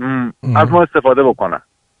 از ما استفاده بکنن.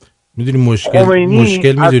 میدونی مشکل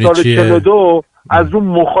میدونی از چیه؟ 42 از اون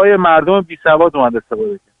مخای مردم بی سواد اومد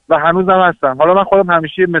استفاده کرد و هنوزم هستن. حالا من خودم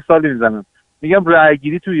همیشه مثالی میزنم، میگم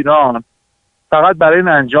رأیگیری تو ایران فقط برای این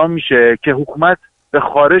انجام میشه که حکومت به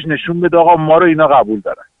خارج نشون بده آقا ما رو اینا قبول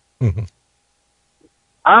دارن.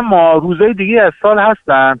 اما روزهای دیگه از سال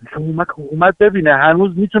هستن که حکومت ببینه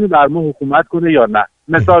هنوز میتونه بر ما حکومت کنه یا نه.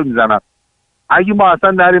 مثال میزنم، اگه ما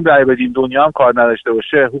اصلا نریم رأی بدیم دنیا هم کار نداشته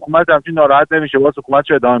باشه حکومت همچین ناراحت نمیشه، واسه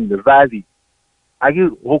حکومتش ادامه میده. ولی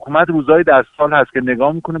اگه حکومت روزهای در سال هست که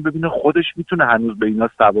نگاه میکنه ببینه خودش میتونه هنوز به اینا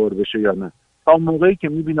سوار بشه یا نه، تا موقعی که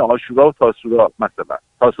میبینه عاشورا و تاسوعا مثلا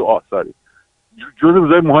جز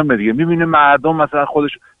روزهای مهمه دیگه، میبینه مردم مثلا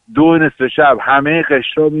خودش 2 نصف شب همه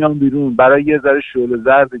قشرا میان بیرون برای یه ذره شعله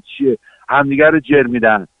زرد چیه همدیگه رو جر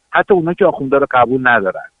میدن، حتی اونا که آخونده رو قبول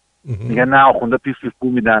ندارن میگن نه آخونده پیف بو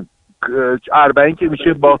میدن، اربعین که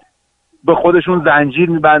میشه با به خودشون زنجیر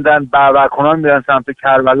میبندن، برکنان میرن سمت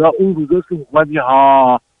کربلا. اون روزاست که حکومت میگه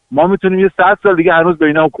ها ما میتونیم یه 100 سال دیگه هنوز به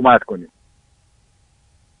اینا حکومت کنیم.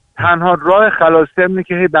 تنها راه خلاصی اینه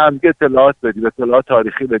که به هم اطلاعات بدی، اطلاعات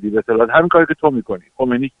تاریخی بدی، اطلاعات همین کاری که تو میکنی.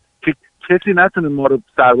 خمینی که کسی نتونه ما رو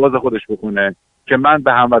سرباز خودش بکنه که من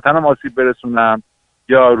به هموطنم آسیب برسونم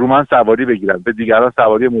یا رو من سواری بگیرم به دیگران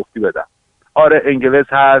سواری مفتی بدم. آره انگلیس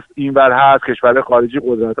هست، اینور هست، کشور خارجی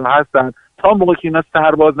قدرت‌ها هستن، تا موقعی که اینا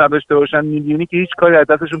سرباز نداشته باشن میلیونی که هیچ کاری از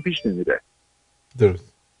دستشون پیش نمیره.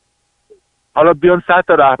 درست. حالا بیان 100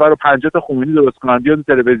 تا رهبر و 50 تا خمینی درست کنن، بیان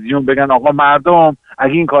تلویزیون بگن آقا مردم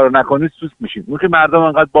اگه این کارو نکنید سوسک میشین. اون که مردم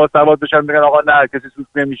انقدر باسواد بشن بگن آقا نه کسی سوسک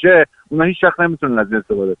نمیشه، اونا هیچ وقت نمیتونن از این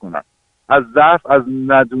استفاده کنن. از ضعف، از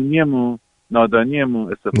ندونیمون،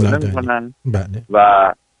 نادانیمون استفاده میکنن. بله.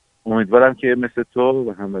 و امیدوارم که مثل تو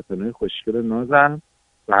و هموطنای خوشگل نازم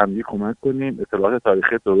و همدیگه کمک کنیم، اطلاعات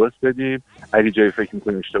تاریخی درست بدیم، اگه جایی فکر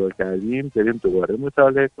میکنیم اشتباه کردیم بریم دوباره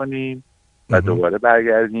مطالعه کنیم و دوباره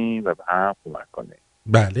برگردیم و به هم کمک کنیم.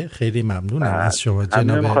 بله خیلی ممنونم از شما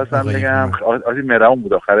جناب می‌خواستم آقای بگم آقای مهربون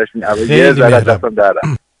بود آخرش یه ذره دستم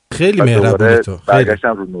درم. خیلی مهربونی تو،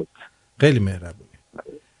 برگشتم رو نوت. خیلی مهربونی.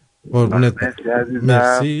 قربونت.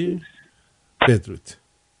 مرسی. بدرود.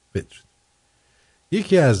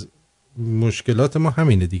 یکی از مشکلات ما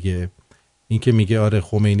همینه دیگه، این که میگه آره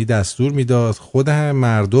خمینی دستور میداد، خود هم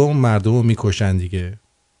مردم رو میکشن دیگه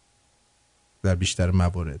در بیشتر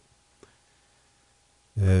موارد.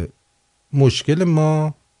 مشکل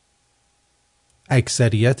ما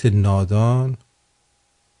اکثریت نادان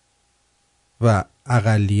و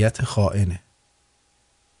اقلیت خائنه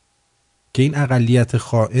که این اقلیت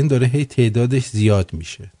خائن داره هی تعدادش زیاد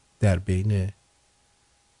میشه در بین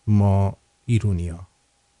ما ایرونیا،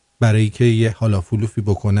 برای که یه حالافولوفی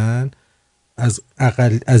بکنن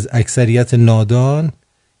از اکثریت نادان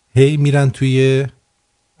هی میرن توی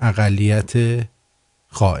اقلیت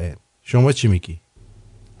خائن. شما چی میگی؟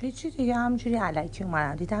 هیچی دیگه، همونجوری الکی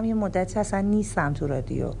اومدم دیدم یه مدتی اصلا نیستم تو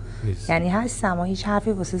رادیو، یعنی هستم و هیچ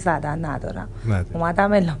حرفی واسه زدن ندارم.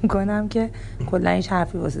 اومدم اعلام کنم که کلا هیچ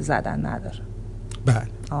حرفی واسه زدن ندارم. بله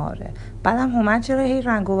آره. بعدم هومن چرا هی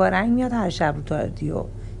رنگ و رنگ میاد هر شب رو رادیو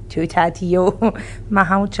توی تعطیه و من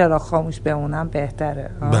همون چراغ خاموش بمونم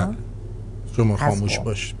بهتره. بله شما خاموش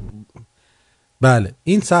باش. بله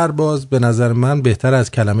این سرباز به نظر من بهتر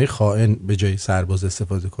از کلمه خائن به جای سرباز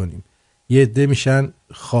استفاده کنیم. یه عده میشن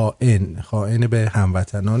خائن به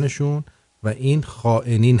هموطنانشون و این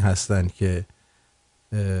خائنین هستن که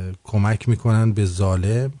کمک میکنن به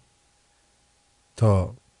ظالم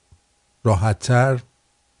تا راحت‌تر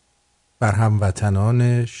بر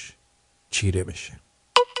هموطنانش چیره بشه.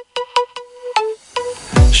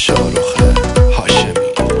 شاروخ هاشمی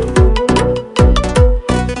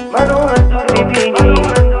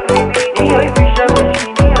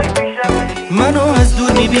منو از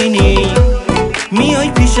دور میبینی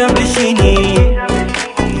میای پیشم بشینی،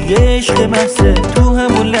 یه عشق محصه تو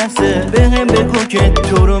همون لحظه به هم بگو که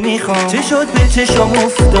تو رو میخوام. چشات به چشام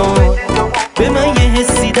افتاد به من یه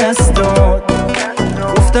حسی دست داد،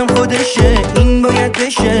 گفتم خودشه این باید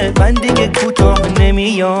بشه، من دیگه کوتاه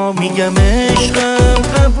نمیام. میگم عشقم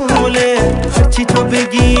قبوله هرچی تو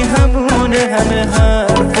بگی همونه، همه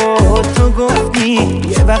حرفا تو گفتی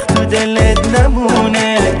یه وقت تو دلت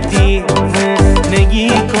نمونه. دیوونگی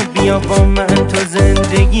کن بیا با من تو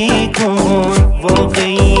زندگی کن،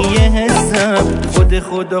 واقعی حسم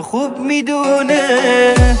خدا خوب میدونه.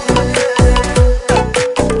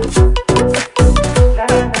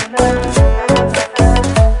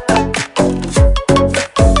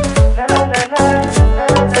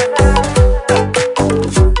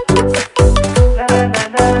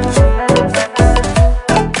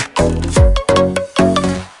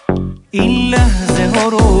 این لحظه ها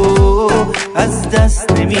رو از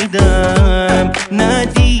دست نمیدم، نه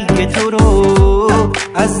دیگه تو رو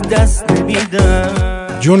از دست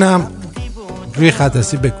نمیدم. جونم روی خط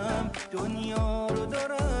هستی بگو.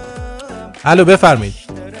 الو بفرمایید.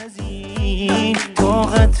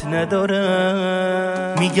 طاقت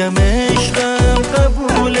ندارم میگم عشقم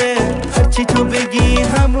قبوله هرچی تو بگی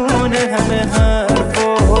همونه، همه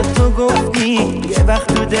حرفا تو گفتی یه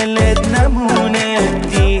وقت تو دلت نمونه.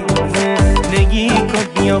 دیوونگی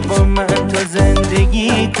کن بیا با من تو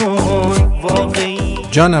زندگی کن، واقعی.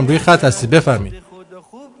 جانم روی خط هستی بفرمایید.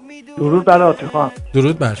 درود بر آتی خان.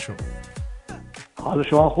 درود بر شما. حال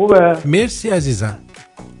شما خوبه؟ مرسی عزیزم.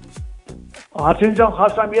 آرتین جان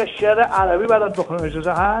خواستم یه شعر عربی برات بخونم،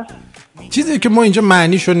 اجازه هست؟ چیزی که ما اینجا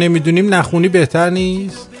معنیشو نمیدونیم نخونی بهتر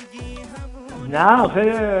نیست؟ نه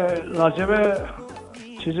خیلی راجب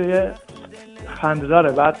چیزی خنده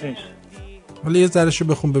داره، بد نیست. حالا یه ذرهشو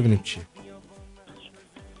بخون ببینیم چی.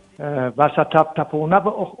 وسط تپ تپونه به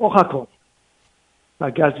اخکم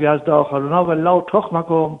و گزی از داخلونا و لا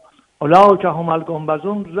تخمکم اولا که هم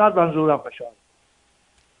الگنبزون زر بنزورم بشار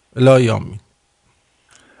لا یامین.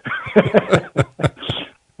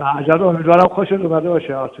 عجب، امیدوارم خوشت اومده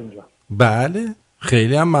باشه آرتین جان. بله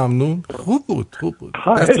خیلی هم ممنون. خوب بود.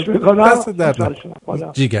 خواهش میکنم. دست در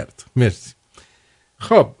جیگرت. مرسی.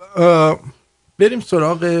 خب بریم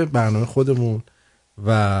سراغ برنامه خودمون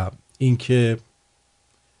و اینکه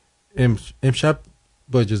امشب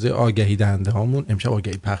با اجازه آگهی دهنده هامون امشب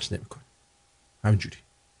آگهی پخش نمی‌کنیم. همینجوری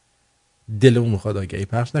دلمون میخواد آگهی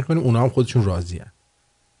پخش نکنیم، اونا هم خودشون راضی‌ان.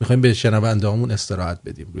 میخوایم به شنونده هامون استراحت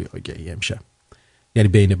بدیم روی آگهی امشب، یعنی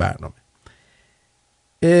بین برنامه.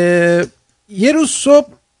 یه روز صبح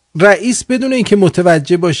رئیس بدون اینکه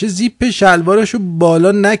متوجه باشه زیپ شلوارشو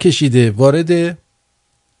بالا نکشیده وارد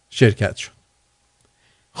شرکت شد.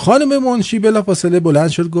 خانم منشی بلافاصله بلند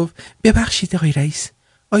شد گفت ببخشید آقای رئیس،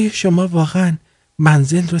 آیا شما واقعا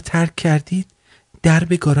منزل رو ترک کردید؟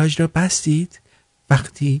 درب گاراژ رو بستید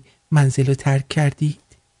وقتی منزل رو ترک کردید؟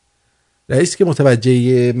 رئیس که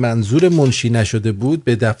متوجه منظور منشی نشده بود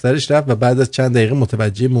به دفترش رفت و بعد از چند دقیقه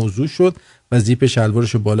متوجه موضوع شد و زیپ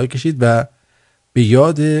شلوارش رو بالا کشید و به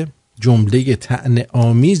یاد جمله طعنه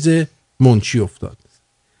آمیز منشی افتاد.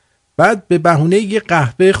 بعد به بهونه یه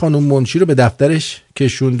قهوه خانم منشی رو به دفترش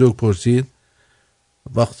کشوند و پرسید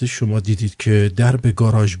وقتی شما دیدید که درب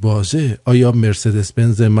گاراژ بازه آیا مرسدس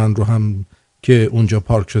بنز من رو هم که اونجا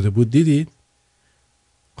پارک شده بود دیدید؟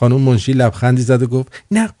 خانم منشی لبخندی زد و گفت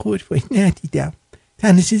نه قربانی ندیدم.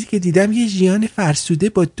 تنها چیزی که دیدم یه ژیان فرسوده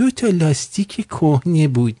با 2 تا لاستیک کهنه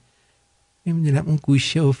بود. نمیدونم اون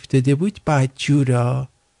گوشه افتاده بود بدجورا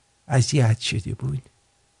اذیت شده بود.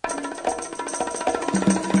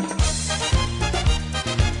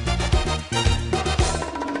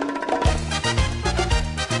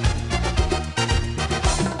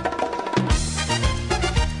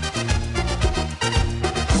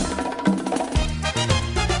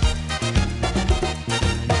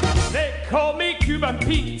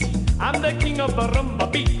 I'm the king of the rumba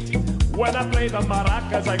beat. When I play the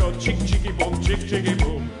maracas, I go chick chicky boom, chick chicky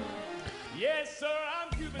boom. Yes sir, I'm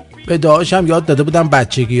Cuban Pete. به داشم یاد داده بودم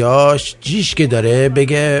بچگیاش جیش که داره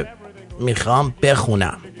بگه میخوام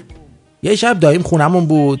بخونم. یه شب داییم خونمون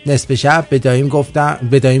بود. نصف شب به داییم گفت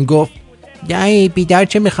دایی بیدار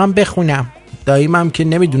چه میخوام بخونم. داییمم که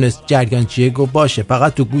نمیدونست جریان چیه گفت باشه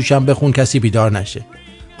فقط تو گوشم بخون کسی بیدار نشه.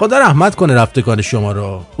 خدا رحمت کنه رفتگان شما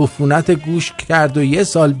رو. عفونت گوش کرد و 1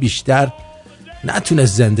 سال بیشتر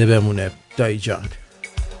نتونست زنده بمونه دایی جان.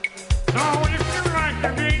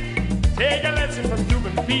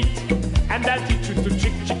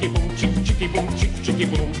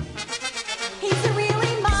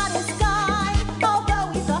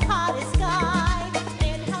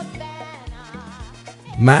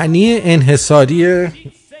 معنی انحصاری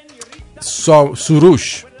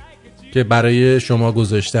سروش که برای شما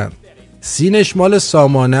گذاشتن، سینش مال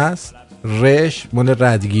سامانه است، رش مال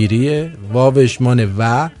ردگیریه، واوش مال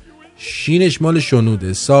و، شینش مال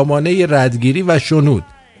شنوده. سامانه ردگیری و شنود،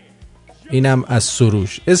 اینم از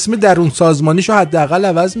سروش. اسم درون سازمانیشو حداقل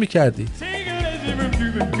عوض میکردی.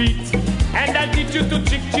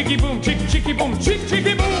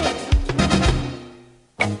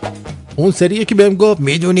 اون سریه که بهم گفت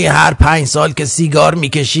میدونی هر 5 سال که سیگار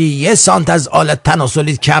میکشی 1 سانت از آلت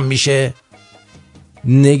تناسلیت کم میشه.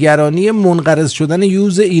 نگرانی منقرض شدن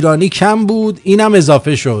یوز ایرانی کم بود، اینم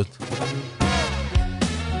اضافه شد.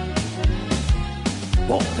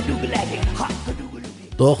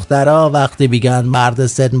 دخترها وقتی میگن مرد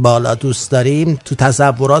سن بالا دوست داریم تو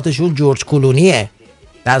تصوراتشون جورج کلونیه،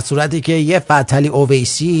 در صورتی که یه فتحعلی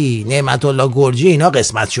اویسی، نعمت الله گرجی اینا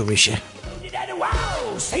قسمتشو میشه.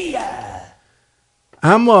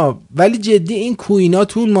 اما ولی جدی این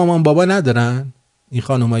کویناتون مامان بابا ندارن؟ این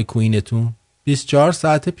خانمای کوینتون 24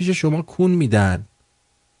 ساعته پیش شما کون میدن.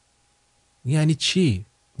 یعنی چی؟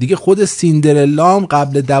 دیگه خود سیندرلا هم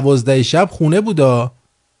قبل 12 شب خونه بودا.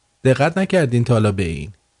 دقت نکردین تا حالا به این؟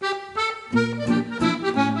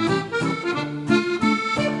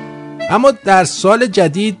 اما در سال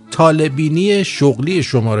جدید طالبینی شغلی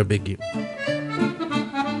شما رو بگیم.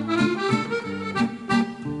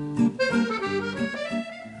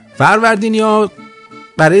 فروردینیا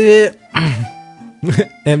برای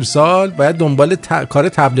امسال باید دنبال کار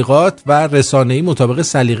تبلیغات و رسانه‌ای مطابق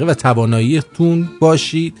سلیقه و تواناییتون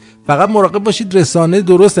باشید. فقط مراقب باشید رسانه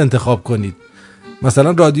درست انتخاب کنید.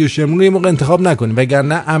 مثلا رادیو شمرون رو یه موقع انتخاب نکنید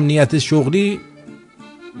وگرنه امنیت شغلی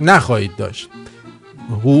نخواهید داشت،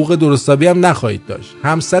 حقوق درستابی هم نخواهید داشت.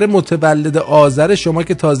 همسر متولد آذر شما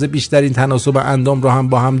که تازه بیشترین تناسب اندام رو هم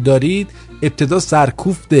با هم دارید، ابتدا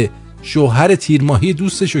سرکوفت شوهر تیرماهی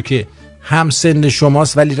دوستشو که هم سن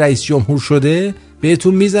شماست ولی رئیس جمهور شده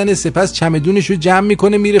بهتون میزنه، سپس چمدونشو جمع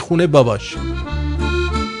میکنه میره خونه باباش.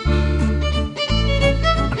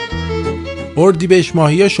 اردیبهشت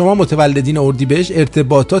ماهی ها شما متولدین اردیبهشت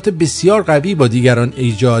ارتباطات بسیار قوی با دیگران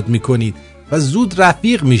ایجاد میکنید و زود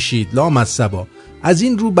رفیق میشید. لامصبا از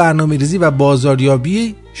این رو برنامه‌ریزی و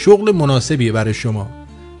بازاریابی شغل مناسبیه برای شما.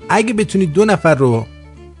 اگه بتونید 2 نفر رو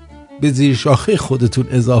به زیر شاخه خودتون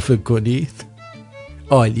اضافه کنید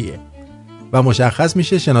عالیه و مشخص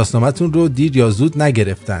میشه شناسنامه‌تون رو دیر یا زود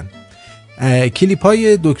نگرفتن. کلیپ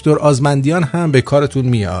های دکتر آزمندیان هم به کارتون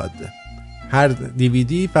میاد. هر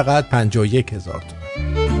دیویدی فقط 51,000 تومان.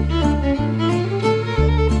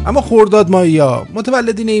 اما خرداد ماهیا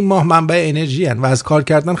متولدین این ماه منبع انرژی هن و از کار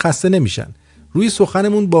کردن خسته نمیشن. روی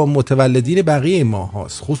سخنمون با متولدین بقیه ماه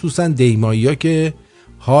هاست، خصوصا دی ماهیا که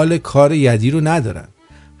حال کار یدی رو ندارن.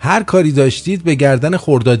 هر کاری داشتید به گردن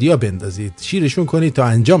خردادیا بندازید، شیرشون کنید تا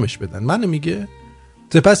انجامش بدن. منو میگه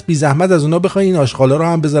سپس بی زحمت از اونا بخواین این آشغالا رو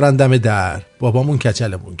هم بذارن دم در. بابامون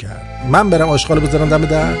کچلمون کرد. من برم آشغال بذارم دم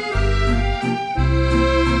در؟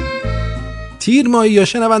 تیر ماهی یا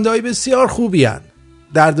شنونده های بسیار خوبی هن.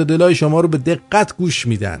 درد و دلای شما رو به دقت گوش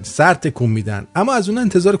میدن، سر تکون میدن، اما از اونا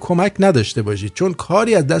انتظار کمک نداشته باشید چون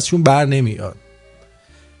کاری از دستشون بر نمیاد.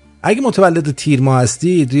 اگه متولد تیر ماه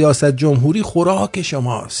هستید، ریاست جمهوری خوراک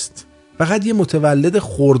شماست. فقط یه متولد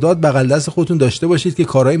خرداد بغل دست خودتون داشته باشید که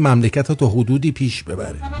کارهای مملکت ها تا حدودی پیش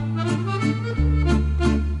ببره.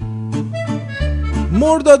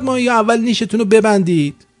 مرداد ماهی اول نیشتون رو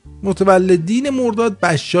ببندید. متولدین مرداد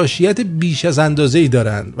بشاشیت بیش از اندازه‌ای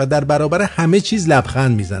دارن و در برابر همه چیز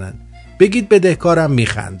لبخند میزنن. بگید بدهکارم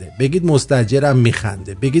میخنده، بگید مستاجرم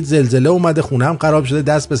میخنده، بگید زلزله اومده خونم خراب شده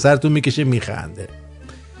دست به سرتون میکشه میخنده،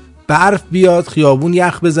 برف بیاد خیابون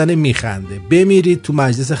یخ بزنه میخنده، بمیرید تو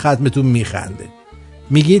مجلس ختمتون میخنده،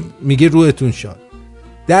 میگه روحتون شاد.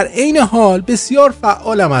 در عین حال بسیار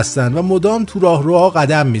فعالم هستن و مدام تو راهروها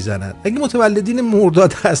قدم میزنن. اگه متولدین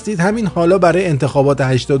مرداد هستید همین حالا برای انتخابات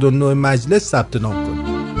 89 مجلس ثبت نام کنید.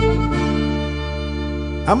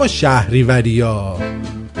 اما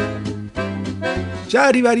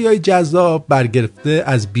شهریوریای جذاب برگرفته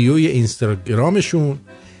از بیوی اینستاگرامشون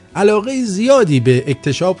علاقه زیادی به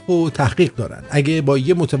اکتشاف و تحقیق دارن. اگه با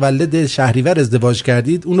یه متولد شهریور ازدواج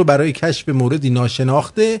کردید، اونو برای کشف موردی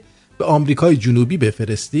ناشناخته به آمریکای جنوبی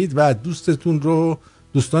بفرستید و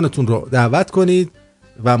دوستانتون رو دعوت کنید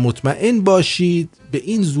و مطمئن باشید به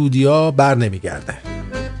این زودی‌ها بر نمیگرده.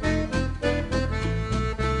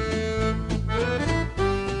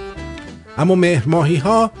 اما مهرماهی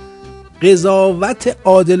ها قضاوت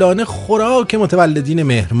عادلانه خوراک متولدین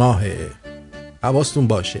مهرماهه. حواستون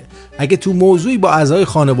باشه اگه تو موضوعی با اعضای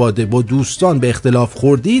خانواده با دوستان به اختلاف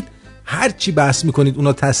خوردید، هر چی بحث میکنید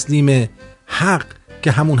اونا تسلیم حق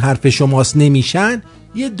که همون حرف شماست نمیشن،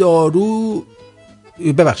 یه داور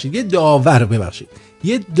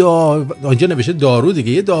آنجا نوشته دارو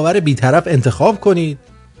دیگه، یه داور بیطرف انتخاب کنید.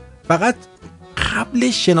 فقط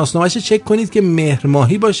قبلش شناسنامه‌اش چک کنید که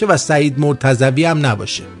مهرماهی باشه و سعید مرتضوی هم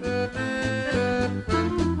نباشه.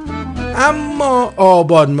 اما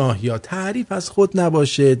آبان ماهی ها تعریف از خود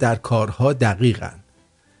نباشه، در کارها دقیقن،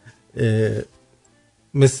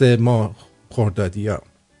 مثل ما خردادی ها،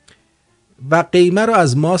 و قیمه رو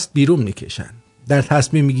از ماست بیرون میکشن. در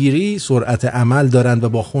تصمیم گیری سرعت عمل دارن و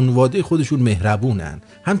با خانواده خودشون مهربونن.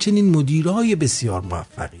 همچنین مدیرای بسیار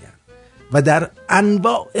موفقی هن و در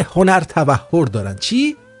انواع هنر تبحر دارن.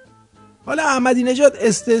 چی؟ حالا احمدی نژاد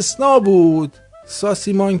استثناء بود،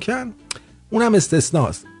 ساسی مانکن اونم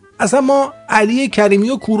استثناست. اصلا ما علی کریمی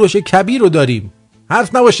و کوروش کبیر رو داریم،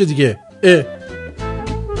 حرف نباشه دیگه.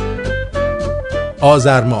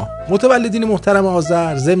 آذر ماه، متولدین محترم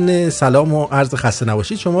آذر، ضمن سلام و عرض خسته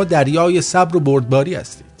نباشید، شما دریای صبر و بردباری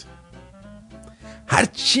هستید. هر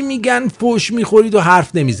چی میگن فوش میخورید و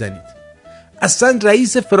حرف نمیزنید. اصلا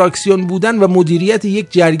رئیس فراکسیون بودن و مدیریت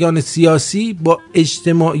یک جریان سیاسی با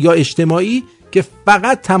اجتماعی که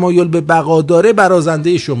فقط تمایل به بقا داره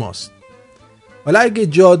برازنده شماست. حالا اگه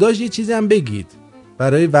جا داشت یه چیزی هم بگید،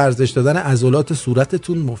 برای ورزش دادن عضلات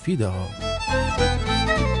صورتتون مفیده ها.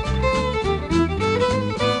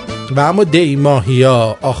 و اما دی ماهی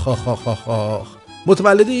ها، آخ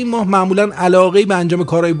متولد این ماه معمولا علاقه‌ای به انجام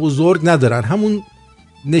کارهای بزرگ ندارن. همون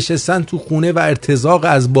نشستن تو خونه و ارتزاق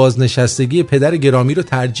از بازنشستگی پدر گرامی رو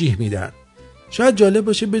ترجیح میدن. شاید جالب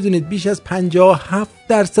باشه بدونید بیش از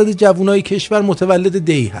 57% جوانای کشور متولد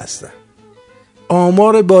دی هستن.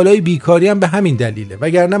 آمار بالای بیکاری هم به همین دلیله،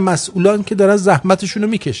 وگرنه مسئولان که دارن زحمتشون رو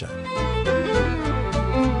میکشن.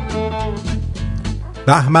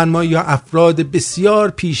 بهمن ماه یا افراد بسیار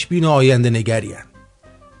پیشبین و آینده نگرین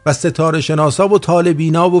و ستاره شناسا و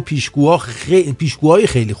طالبینا و پیشگوهای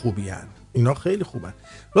خیلی خوبی هن. اینا خیلی خوبن.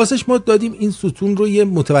 راستش ما دادیم این ستون رو یه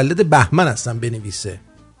متولد بهمن هستن بنویسه،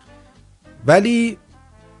 ولی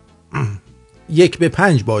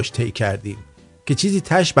 1/5 باش طی کردیم که چیزی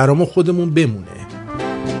تش برامون خودمون بمونه.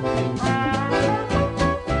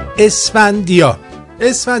 اسفندیا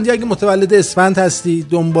اگه متولد اسفند هستی،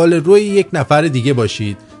 دنبال روی یک نفر دیگه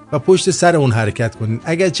باشید و پشت سر اون حرکت کنید.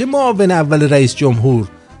 اگرچه معاون اول رئیس جمهور،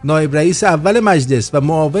 نایب رئیس اول مجلس و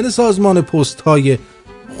معاون سازمان پست های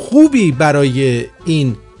خوبی برای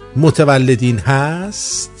این متولدین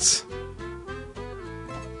هست،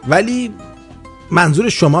 ولی منظور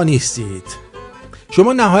شما نیستید.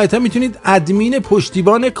 شما نهایتا میتونید ادمین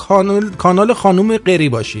پشتیبان کانال خانم قری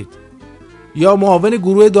باشید یا معاون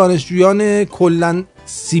گروه دانشجویان کلن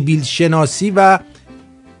سیبیل شناسی و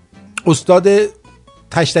استاد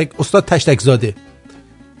تشتک زاده.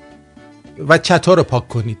 و چتا رو پاک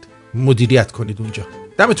کنید، مدیریت کنید اونجا.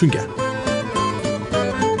 دمتون گرم.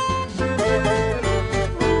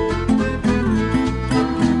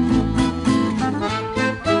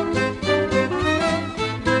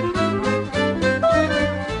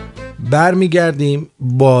 برمیگردیم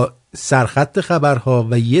با سرخط خبرها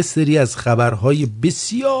و یه سری از خبرهای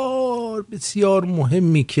بسیار بسیار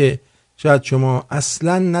مهمی که شاید شما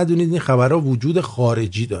اصلا ندونید این خبرها وجود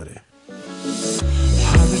خارجی داره.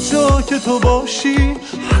 هر جا که تو باشی،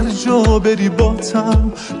 هر جا بری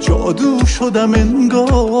باتم، جادو شدم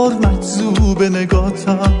انگار مجذوب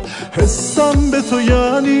نگاتم. حسم به تو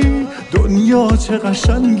یعنی دنیا چه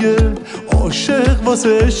قشنگه، عاشق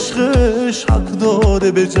واسه عشقش حق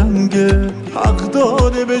داره به جنگه، حق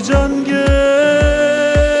داره به جنگه.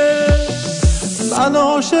 من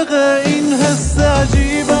عاشق این حس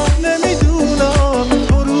عجیبم، نمیدونم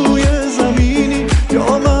تو روی زمینی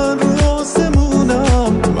یا من رو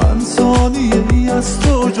آسمونم. من ثانیه ای از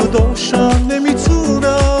تو جداشم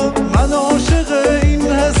نمیتونم. من عاشق این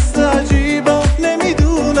حس عجیبم،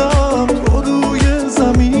 نمیدونم تو روی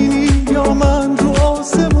زمینی یا من رو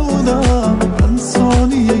آسمونم. من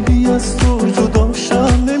ثانیه ای از تو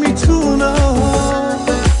جداشم نمیتونم.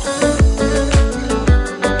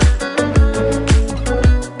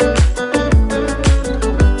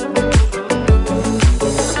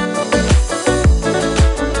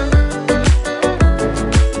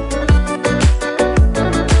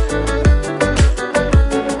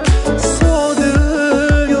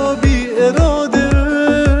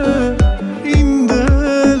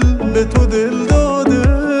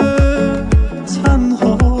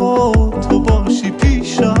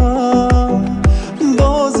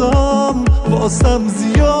 واسم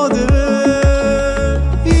زیاده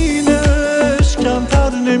اینش کمتر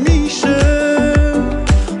نمیشه.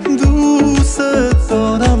 دوست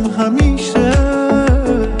دارم همیشه،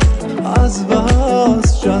 از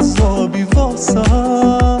بس جذابی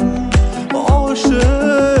واسم،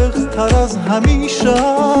 عاشق تر از همیشه.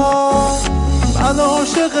 من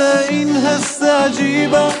عاشق این حس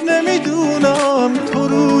عجیبم، نمیدونم تو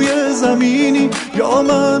روی زمینی یا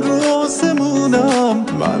من رو آسمونم.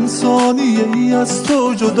 من ثانیه ای از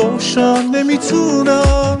تو جداشم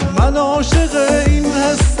نمیتونم. من عاشق این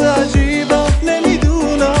حس عجیبم،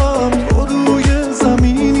 نمیدونم تو روی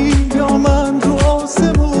زمینی یا من رو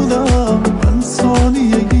آسمونم. من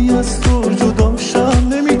ثانیه ای از تو جداشم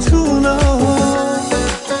نمیتونم.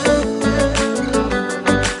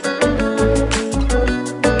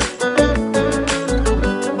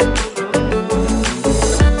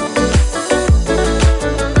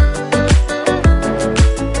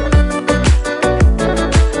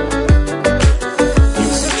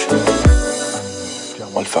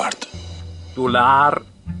 دلار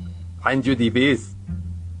 5200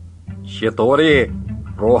 چطوری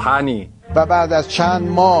روحانی؟ و بعد از چند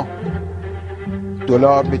ماه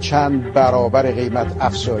دلار به چند برابر قیمت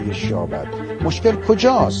افزایش یابد. مشکل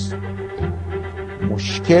کجاست؟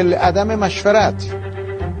 مشکل عدم مشورت،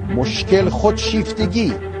 مشکل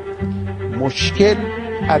خودشیفتگی، مشکل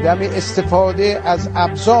عدم استفاده از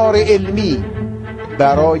ابزار علمی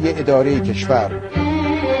برای اداره کشور،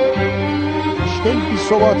 مشکل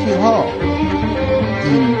بی‌ثباتی ها.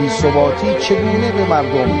 این بی‌ثباتی چگونه به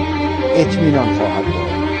مردم اطمینان خواهد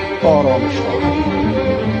داد، آرامش خواهد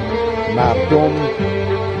داد؟ مردم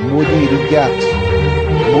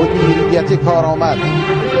مدیریت کارآمد،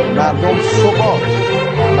 مردم ثبات،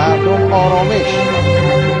 مردم آرامش،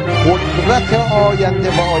 قدرت آینده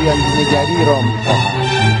و آینده‌نگری را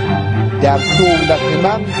می‌خواهند. در دولت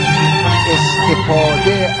من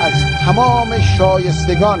استفاده از تمام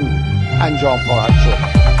شایستگان انجام خواهد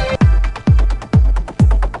شد.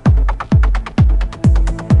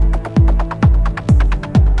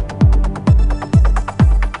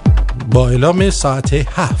 با اعلام ساعت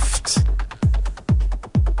 7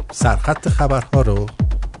 سرخط خبرها رو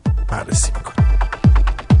بررسی میکنیم.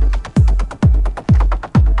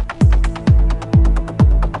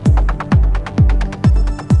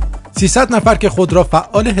 300 نفر که خود را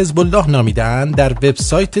فعال حزب الله نامیدند در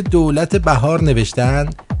وبسایت دولت بهار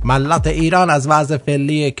نوشتند ملت ایران از وضع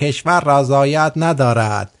فعلی کشور رضایت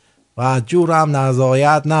ندارد و جور هم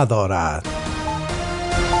رضایت ندارد.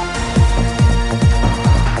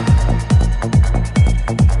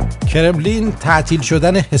 کرملین تعطیل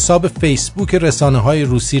شدن حساب فیسبوک رسانه‌های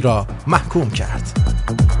روسی را محکوم کرد.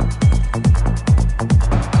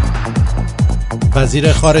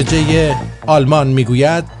 وزیر خارجه آلمان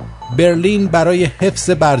میگوید برلین برای حفظ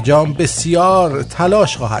برجام بسیار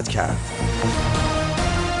تلاش خواهد کرد.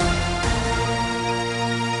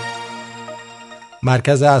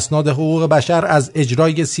 مرکز اسناد حقوق بشر از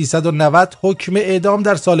اجرای 390 حکم اعدام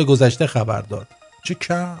در سال گذشته خبر داد. چه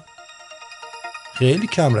کم، خیلی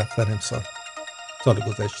کم رفتن امسال، سال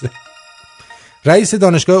گذشته. رئیس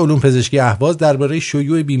دانشگاه علوم پزشکی اهواز درباره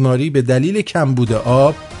شیوع بیماری به دلیل کمبود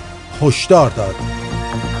آب هشدار داد.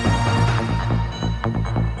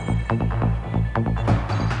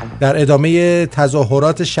 در ادامه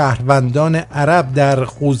تظاهرات شهروندان عرب در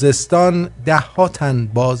خوزستان 10 تن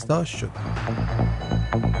بازداشت شد.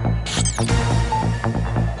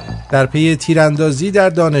 در پی تیراندازی در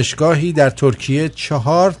دانشگاهی در ترکیه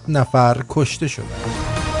 4 نفر کشته شدند.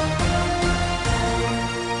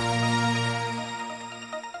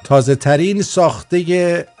 تازه ترین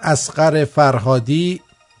ساخته اصغر فرهادی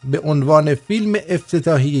به عنوان فیلم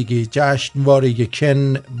افتتاحیه جشنواره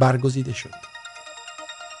کن برگزیده شد.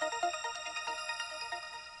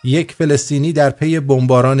 یک فلسطینی در پی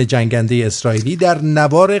بمباران جنگنده اسرائیلی در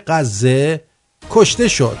نوار غزه کشته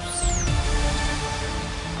شد.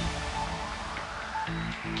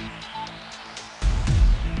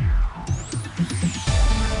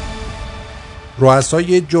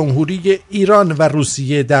 رؤسای جمهوری ایران و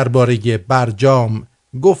روسیه درباره برجام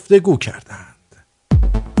گفتگو کردند.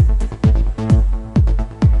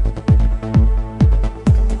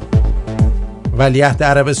 ولیعهد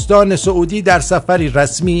عربستان سعودی در سفری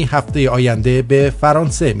رسمی هفته آینده به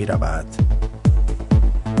فرانسه می رود.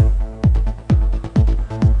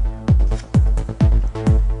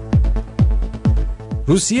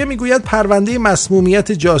 روسیه می گوید پرونده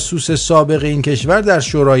مسمومیت جاسوس سابق این کشور در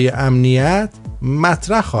شورای امنیت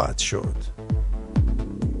مطرح خواهد شد.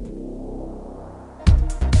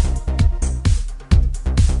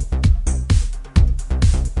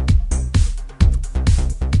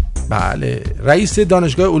 بله، رئیس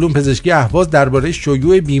دانشگاه علوم پزشکی اهواز درباره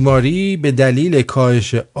شیوع بیماری به دلیل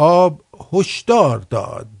کاهش آب هشدار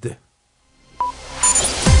داد.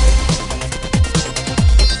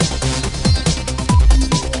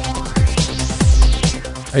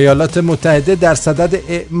 ایالات متحده در صدد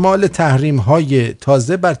اعمال تحریم‌های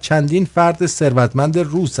تازه بر چندین فرد ثروتمند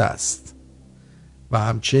روس است و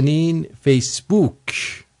همچنین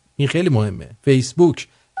فیسبوک، این خیلی مهمه، فیسبوک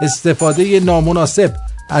استفاده نامناسب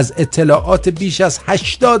از اطلاعات بیش از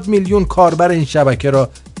 80 میلیون کاربر این شبکه را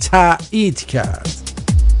تایید کرد.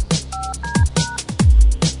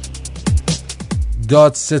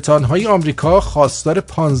 دادستان‌های آمریکا خواستار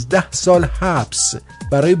 15 سال حبس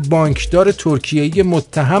برای بانکدار ترکیه‌ای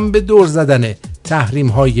متهم به دور زدن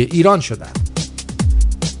تحریم‌های ایران شدند.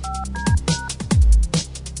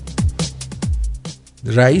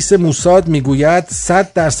 رئیس موساد میگوید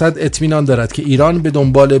 100% اطمینان دارد که ایران به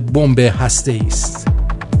دنبال بمب هسته‌ای است.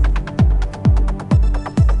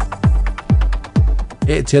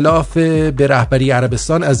 ائتلاف به رهبری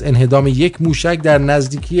عربستان از انهدام یک موشک در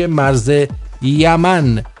نزدیکی مرز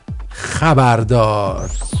یمن خبردار.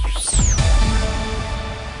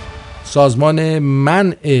 سازمان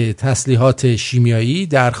منع تسلیحات شیمیایی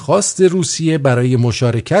درخواست روسیه برای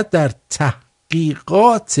مشارکت در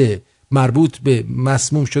تحقیقات مربوط به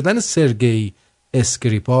مسموم شدن سرگئی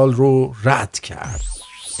اسکریپال رو رد کرد.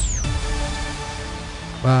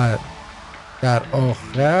 و در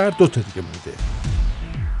آخر 2 تا دیگه مونده.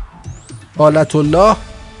 آلت الله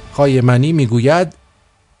خایمنی میگوید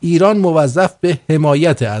ایران موظف به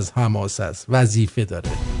حمایت از حماس است، وظیفه داره.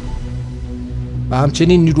 و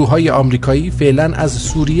همچنین نیروهای آمریکایی فعلا از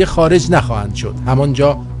سوریه خارج نخواهند شد،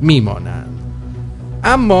 همانجا میمانند.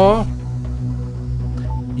 اما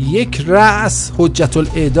یک رأس حجت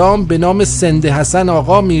الاعدام به نام سند حسن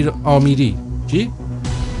آقا آمیری، چی؟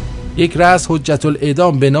 یک رأس حجت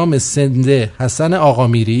الاعدام به نام سند حسن آقا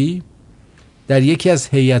میری در یکی از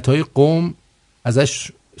هیئت‌های قم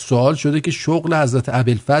ازش سوال شده که شغل حضرت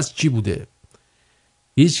ابوالفضل چی بوده.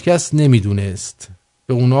 هیچ کس نمیدونست.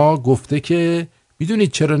 به اونا گفته که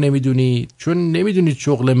میدونید چرا نمیدونید؟ چون نمیدونید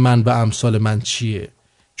شغل من و امثال من چیه.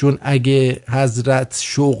 چون اگه حضرت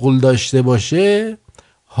شغل داشته باشه،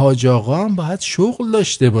 حاج آقا هم باید شغل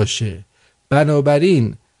داشته باشه.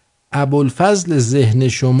 بنابراین ابوالفضل ذهن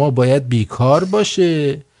شما باید بیکار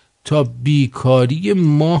باشه تا بیکاری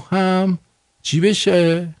ما هم چی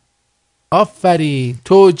بشه؟ آفرین،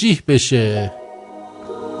 توجیه بشه.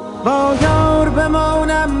 با یار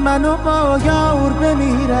بمانم منو با یار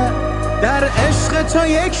بمیرم، در عشق تو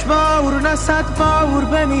یک بار نه 100 بار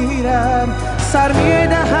بمیرم، سر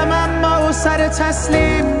میدهم اما سر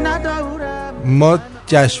تسلیم ندارم. ما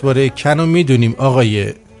جشنواره کنو میدونیم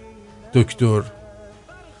آقای دکتر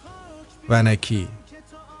ونکی.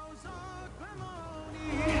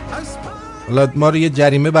 حالا ما رو یه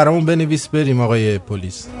جریمه برامون بنویس بریم آقای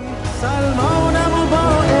پلیس. سلمانم و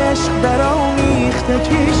با عشق در آمیخته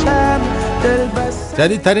کشم، دل بس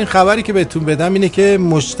جدیدترین خبری که بهتون بدم اینه که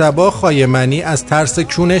مجتبی خایمنی از ترس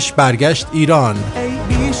کونش برگشت ایران. ای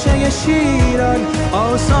بیشه شیران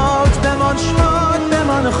آزاد بمان، شاد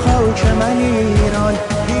بمان خاک من ایران.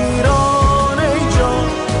 ایران ای جان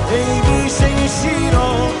ای بیشه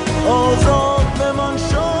شیران آزاد بمان،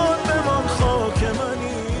 شاد بمان خاک من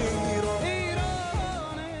ایران.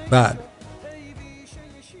 بله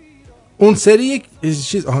اون سری یک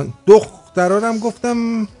چیز دخترانم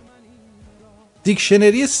گفتم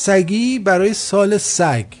دیکشنری سگی برای سال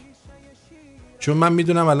سگ، چون من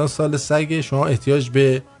میدونم الان سال سگ شما احتیاج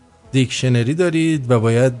به دیکشنری دارید و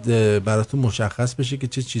باید براتون مشخص بشه که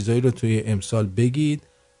چه چیزایی رو توی امسال بگید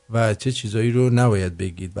و چه چیزایی رو نباید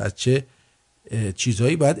بگید و چه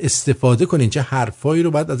چیزایی باید استفاده کنید، چه حرفایی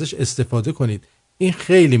رو باید ازش استفاده کنید. این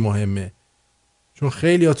خیلی مهمه، چون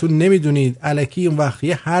خیلی هاتون نمیدونید الکی اون وقت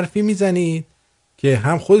یه حرفی میزنید که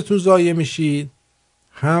هم خودتون ضایع میشید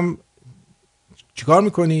هم چیکار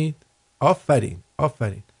میکنید؟ آفرین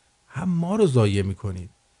هم ما رو ضایع میکنید.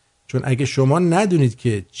 چون اگه شما ندونید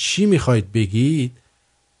که چی میخواید بگید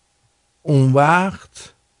اون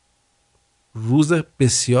وقت روز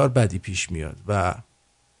بسیار بدی پیش میاد و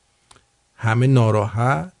همه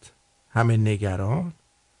ناراحت، همه نگران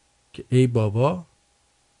که ای بابا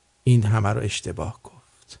این همه رو اشتباه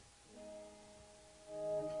گفت.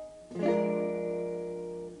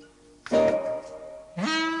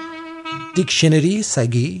 دیکشنری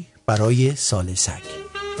سگی برای سال سگ.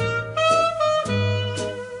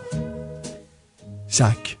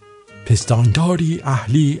 سگ پستانداری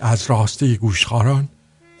اهلی از راسته گوشخواران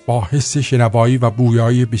با حس شنوایی و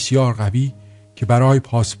بویایی بسیار قوی که برای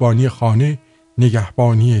پاسبانی خانه،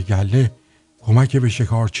 نگهبانی گله، کمک به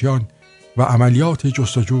شکارچیان و عملیات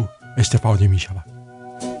جستجو استفاده می شود.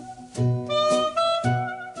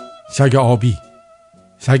 سگ آبی،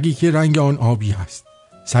 سگی که رنگ آن آبی است،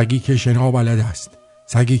 سگی که شنا بلد است،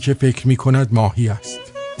 سگی که فکر می کند ماهی است.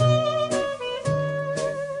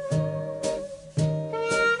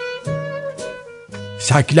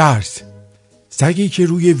 سگ لرز، سگی که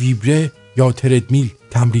روی ویبره یا تردمیل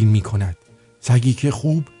تمرین می کند، سگی که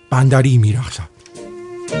خوب بندری می رقصد.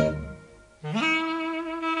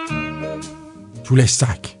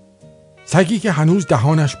 طولستک، سگی که هنوز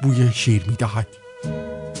دهانش بوی شیر می دهد.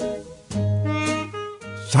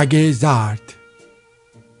 سگ زرد،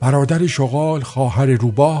 برادر شغال خواهر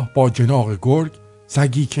روباه با جناق گرگ،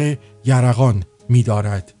 سگی که یرقان می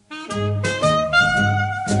دارد.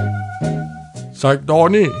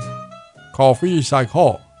 سگدانی، کافه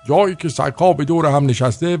سگها، جایی که سگها به دور هم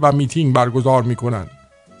نشسته و میتینگ برگزار می کنند،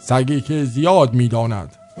 سگی که زیاد می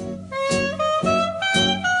داند.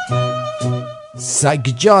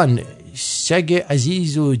 سگ جان، سگ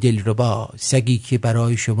عزیز و دلربا، سگی که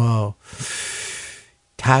برای شما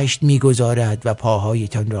تشت میگذارد و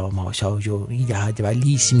پاهایتان را ماساژ میدهد و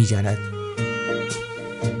لیس میزند.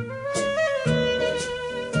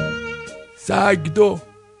 سگ دو،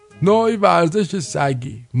 نوعی ورزش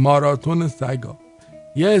سگی، ماراتون سگا.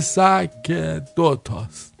 یه سگ که 2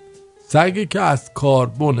 تاست، سگی که از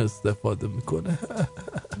کربن استفاده میکنه.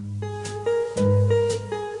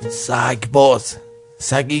 سگ باز،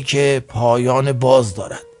 سگی که پایان باز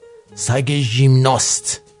دارد، سگ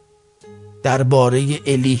ژیمناست درباره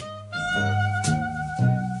الی.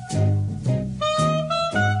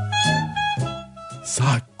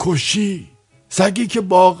 سگ کشی، سگی که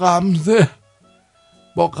با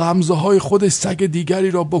غمزه های خودش سگ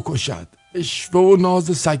دیگری را بکشد، اشوه و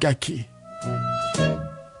ناز سگکی.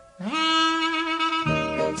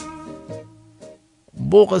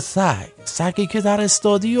 بوق سگ، سگی که در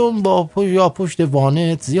استادیوم با پشت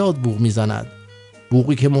وانت زیاد بوق میزند،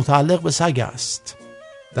 بوقی که متعلق به سگ است.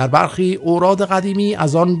 در برخی اوراد قدیمی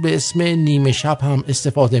از آن به اسم نیمه شب هم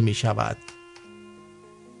استفاده می شود.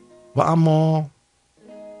 و اما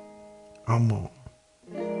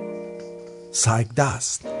سگ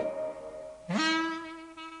دست،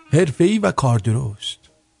 حرفه‌ای و کاردرست،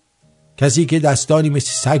 کسی که دستانی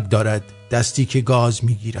مثل سگ دارد، دستی که گاز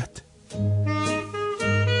می گیرد.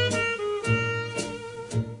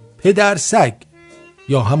 پدر سگ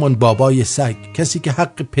یا همان بابای سگ، کسی که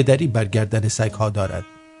حق پدری بر گردن سگ ها دارد،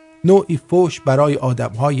 نوعی فوش برای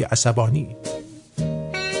آدم های عصبانی.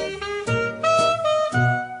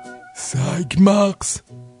 سگ مغز،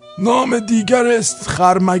 نام دیگر است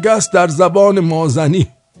خرمگس در زبان مازنی،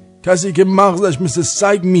 کسی که مغزش مثل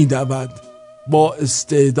سگ میدود، با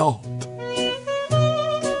استعداد.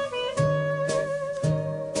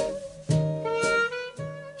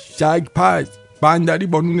 سگ پز، بندری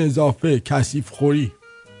با نون اضافه، کثیف خوری،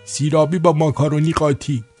 سیرابی با ماکارونی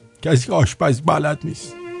قاطی، کسی آشپز بلد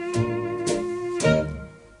نیست.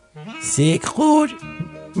 سگ خور،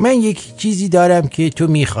 من یک چیزی دارم که تو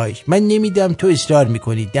میخوایش، من نمیدم تو اصرار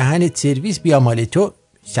میکنی، دهنت سرویس، بیا مال تو،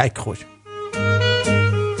 سگ خور.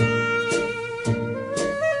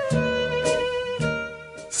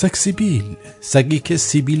 سکسیبیل، سگی که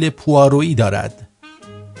سیبیل پوارویی دارد.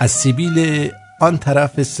 از سیبیل آن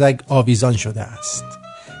طرف سگ آویزان شده است.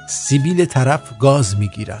 سیبیل طرف گاز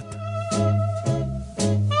میگیرد.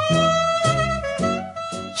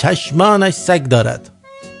 چشمانش سگ دارد.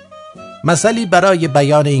 مثلی برای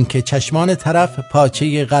بیان اینکه چشمان طرف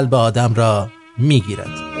پاچه قلب آدم را میگیرد.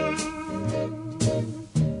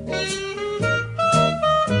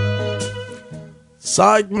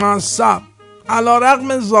 سگ مصب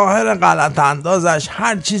علیرغم ظاهر غلط اندازش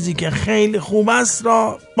هر چیزی که خیلی خوب است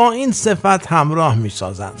را با این صفت همراه می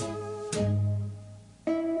سازند.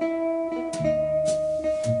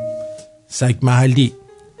 سگ محلی،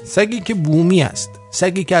 سگی که بومی است،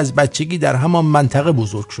 سگی که از بچگی در همان منطقه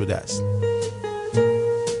بزرگ شده است.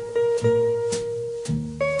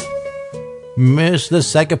 مثل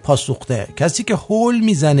سگ پاسوخته، کسی که هول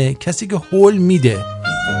میزنه، کسی که هول میده.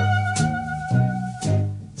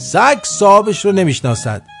 سگ صاحبش رو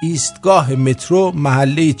نمیشناسد. ایستگاه مترو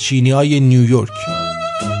محله چینی‌های نیویورک.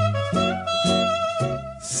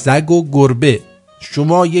 سگ و گربه،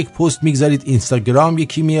 شما یک پست میگذارید اینستاگرام،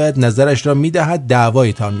 یکی میاد نظرش را میدهد،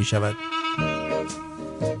 دعوایتان میشود.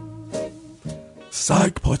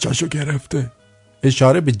 سگ پاچشو گرفته،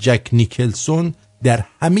 اشاره به جک نیکلسون در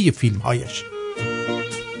همه فیلمهایش.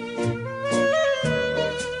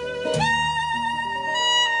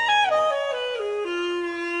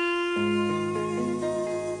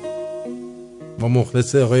 ما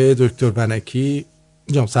مخلص آقای دکتر بنکی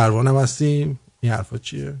جام سروانم هستیم. این حرفا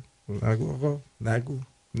چیه؟ نگو آقا،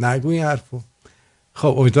 نگو این حرفا.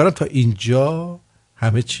 خب امیدوارم تا اینجا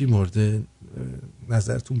همه چی مورد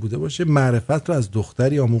نظرتون بوده باشه. معرفت رو از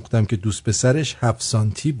دختری آموختم که دوست پسرش 7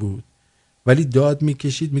 سانتی بود ولی داد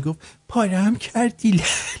میکشید، میگفت پارم کردی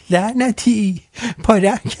لعنتی،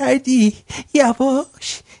 پارم کردی،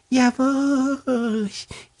 یواش یواش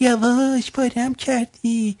یواش پارم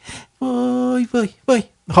کردی، وای وای وای.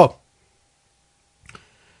 خب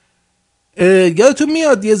یادتون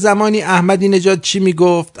میاد یه زمانی احمدی نژاد چی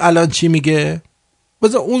میگفت، الان چی میگه؟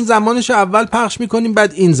 بذار اون زمانش رو اول پخش میکنیم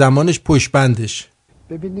بعد این زمانش پشت بندش.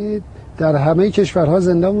 ببینید در همه کشورها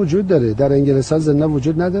زندان وجود داره، در انگلستان زندان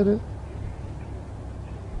وجود نداره؟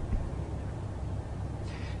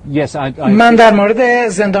 من در مورد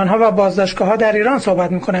زندان‌ها و بازداشتگاه‌ها در ایران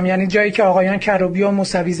صحبت می‌کنم، یعنی جایی که آقایان کروبی و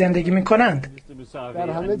موسوی زندگی می‌کنند. در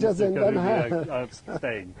همه جا زندان هست.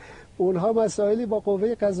 اونها مسائلی با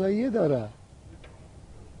قوه قضاییه دارن.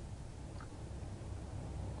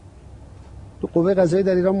 قوه قضاییه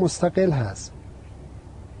در ایران مستقل هست.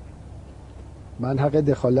 من حق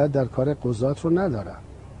دخالت در کار قضات رو ندارم.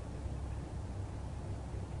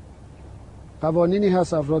 قوانینی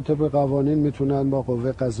هست، افراد طبق قوانین میتونن با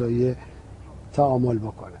قوه قضاییه تعامل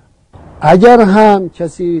بکنن. اگر هم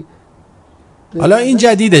کسی حالا این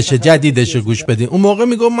جدیدشه گوش بدین. اون موقع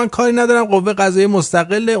میگم من کاری ندارم، قوه قضاییه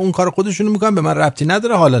مستقله، اون کار خودشونو میکنن، به من ربطی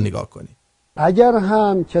نداره. حالا نگاه کنید، اگر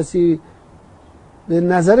هم کسی به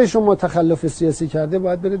نظر شما تخلف سیاسی کرده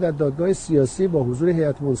باید بره در دادگاه سیاسی با حضور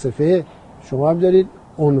هیئت منصفه. شما هم دارید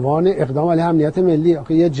عنوان اقدام علیه امنیت ملی.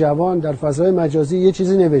 آخه یه جوان در فضای مجازی یه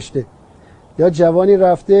چیزی نوشته، یا جوانی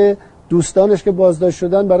رفته دوستانش که بازداشت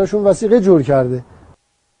شدن براشون وثیقه جور کرده.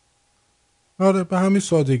 آره به همین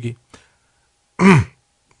سادگی.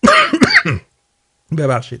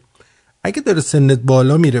 ببخشید اگه داره سنت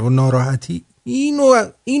بالا میره و ناراحتی،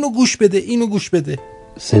 اینو گوش بده.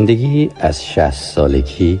 زندگی از 60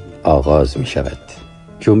 سالگی آغاز می شود.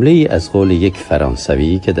 جمله ای از قول یک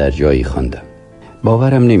فرانسوی که در جایی خواندم.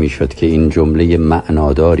 باورم نمی شد که این جمله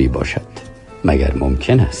معناداری باشد. مگر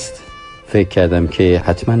ممکن است؟ فکر کردم که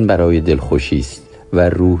حتما برای دلخوشی است و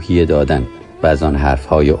روحیه دادن و از آن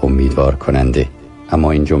حرفهای امیدوار کننده.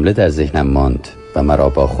 اما این جمله در ذهنم ماند و مرا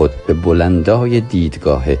با خود به بلندای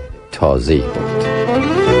دیدگاه تازه‌ای برد.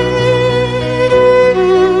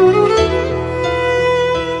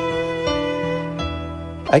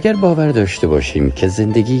 اگر باور داشته باشیم که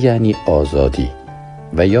زندگی یعنی آزادی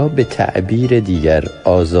و یا به تعبیر دیگر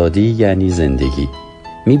آزادی یعنی زندگی،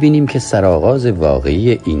 می‌بینیم که سرآغاز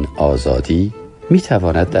واقعی این آزادی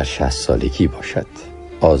می‌تواند در 60 سالگی باشد.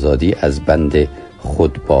 آزادی از بند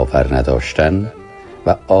خود باور نداشتن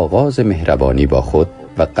و آغاز مهربانی با خود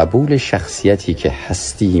و قبول شخصیتی که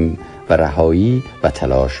هستیم و رهایی و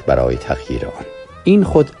تلاش برای تغییر آن. این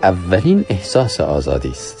خود اولین احساس آزادی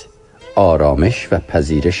است. آرامش و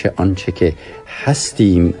پذیرش آنچه که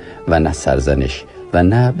هستیم و نه سرزنش و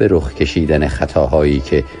نه به رخ کشیدن خطاهایی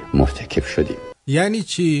که مرتکب شدیم. یعنی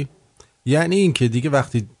چی؟ یعنی این که دیگه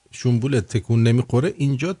وقتی شنبولت تکون نمیخوره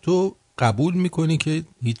اینجا تو قبول میکنی که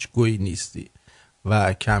هیچ گویی نیستی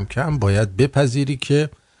و کم کم باید بپذیری که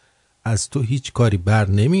از تو هیچ کاری بر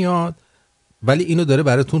نمیاد، ولی اینو داره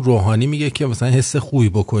براتون روحانی میگه که مثلا حس خوبی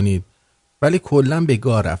بکنید، ولی کلا به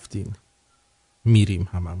گاه رفتین، میریم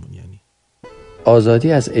هممون. یعنی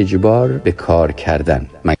آزادی از اجبار به کار کردن،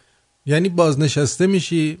 یعنی بازنشسته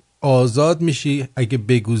میشی، آزاد میشی، اگه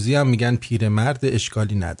بگوزی هم میگن پیرمرد،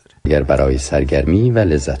 اشکالی نداره. مگر برای سرگرمی و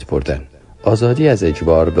لذت بردن. آزادی از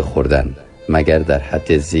اجبار به خوردن مگر در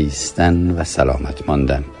حد زیستن و سلامت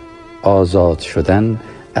ماندن. آزاد شدن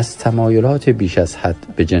از تمایلات بیش از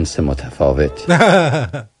حد به جنس متفاوت.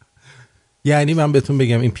 یعنی من بهتون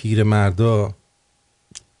بگم این پیرمردا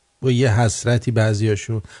با یه حسرتی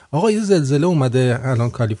بعضیاشون، آقا یه زلزله اومده الان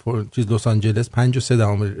کالیفرنیا لس آنجلس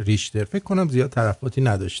 5.3 ریشتر، فکر کنم زیاد تلفاتی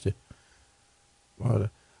نداشته.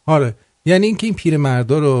 آره یعنی اینکه این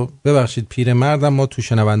پیرمردا رو، ببخشید پیرمردم ما تو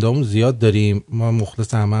شنوندهامون زیاد داریم، ما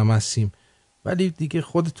مخلص هم هستیم، ولی دیگه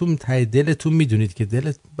خودتون ته دلتون میدونید که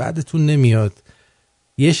دلت بعدتون نمیاد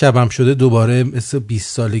یه شبم شده دوباره مثل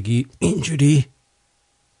 20 سالگی اینجوری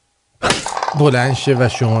بلند شه و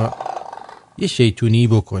شما یه شیطونی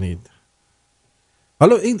بکنید.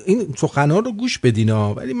 حالا این سخن‌ها رو گوش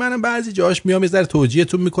بدینا، ولی منم بعضی جاهاش میام یه ذره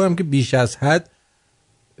توجیهتون میکنم که بیش از حد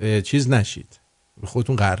چیز نشید، به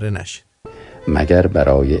خودتون غره نشید. مگر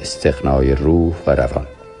برای استغنای روح و روان.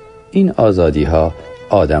 این آزادی ها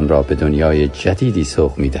آدم را به دنیای جدیدی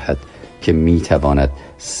سوق میدهد که میتواند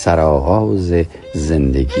سرآغاز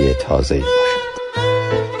زندگی تازه‌ای باشد.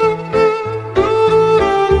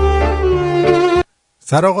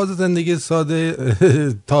 سرآغاز زندگی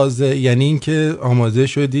تازه یعنی این که آماده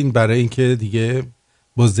شدین برای این که دیگه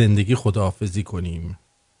با زندگی خداحافظی کنیم.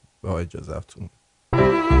 با اجازهتون.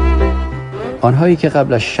 آنهایی که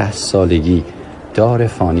قبل از 60 سالگی دار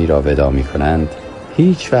فانی را ودا می کنند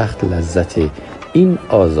هیچ وقت لذت این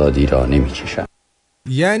آزادی را نمی چشند.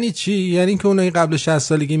 یعنی چی؟ یعنی که اونایی قبل 60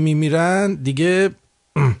 سالگی می میرن دیگه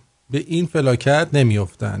به این فلاکت نمی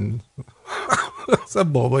افتن. اصلا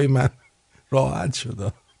بابای من راحت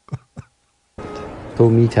شده. تو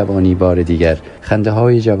می توانی بار دیگر خنده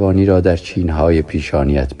های جوانی را در چین های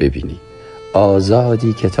پیشانیت ببینی.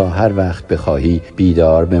 آزادی که تا هر وقت بخواهی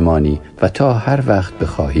بیدار بمانی و تا هر وقت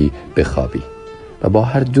بخواهی بخوابی و با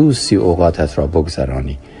هر دوستی اوقاتت را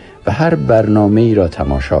بگذرانی و هر برنامه‌ای را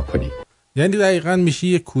تماشا کنی. یعنی دقیقاً میشی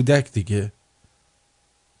یک کودک دیگه.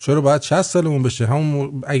 چرا باید 60 سالمون بشه؟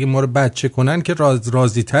 همون اگه ما رو بچه کنن که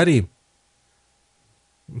راضی تریم.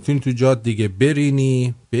 میتونی تو جاد دیگه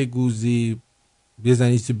برینی، بگوزی،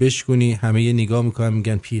 بزنی چیزی بشکنی، همه یه نگاه میکنن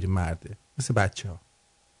میگن پیر مرده، مثل بچه ها.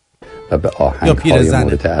 و به آهنگ‌های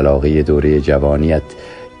مورد علاقه دوره جوانیت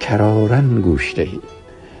کرارن گوش دهی.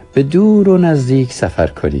 به دور و نزدیک سفر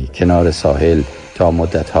کنی، کنار ساحل تا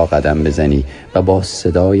مدتها قدم بزنی و با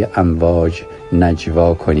صدای امواج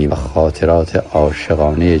نجوا کنی و خاطرات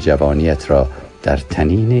عاشقانه جوانیت را در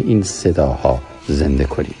تنین این صداها زنده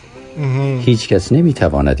کنی. هیچ کس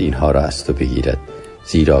نمیتواند اینها را از تو بگیرد،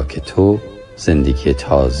 زیرا که تو زندگی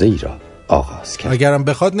تازه‌ای را آغاز کردی. اگرم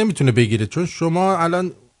بخواد نمیتونه بگیره، چون شما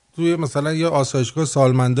الان توی مثلا یا آسایشگاه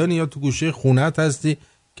سالمندانی یا تو گوشه خونه‌ت هستی،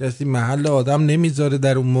 کسی محل آدم نمیذاره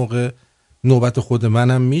در اون موقع. نوبت خود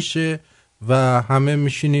منم میشه و همه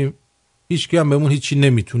میشینیم، هیچکی هم بهمون هیچی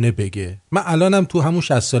نمیتونه بگه. من الانم تو همون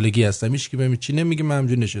 60 سالگی هستم، هیچکی بهم چی نمیگه، من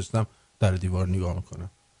همونجوری نشستم در دیوار نگاه میکنم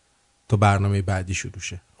تا برنامه بعدی شروع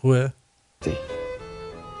شه. خوبه؟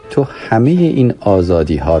 تو همه این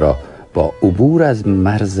آزادی ها را با عبور از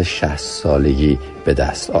مرز 60 سالگی به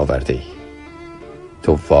دست آورده ای.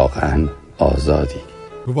 تو واقعا آزادی،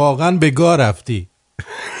 واقعا به گاه رفتی.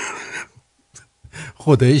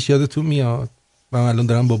 خدایش یادتون میاد من الان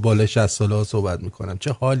دارم با بالای 60 ساله ها صحبت میکنم،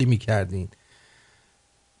 چه حالی میکردین؟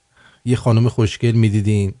 یه خانم خوشگل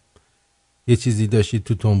میدیدین، یه چیزی داشتید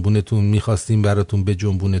تو تنبونتون میخواستین براتون به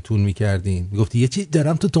جنبونتون میکردین، میگفتی یه چیز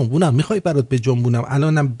دارم تو تنبونم میخوای برات به جنبونم،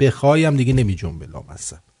 الانم بخوایم دیگه نمیجنبه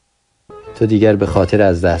لامصب. تو دیگر به خاطر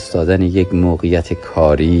از دست دادن یک موقعیت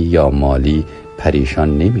کاری یا مالی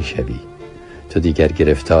پریشان نمیشوی. تو دیگر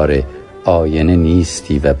گرفتار آینه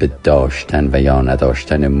نیستی و به داشتن و یا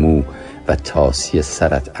نداشتن مو و تاسی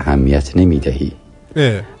سرت اهمیت نمیدهی.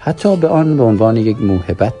 حتی به آن به عنوان یک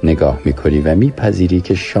موهبت نگاه میکنی و میپذیری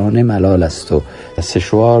که شانه ملال است و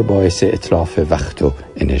سشوار باعث اتلاف وقت و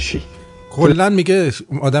انرژی. کلا میگه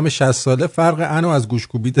آدم 60 ساله فرق انو از گوش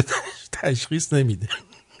کوبیده تشخیص نمیده.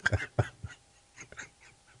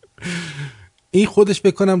 این خودش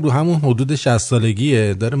بکنم رو همون حدود 60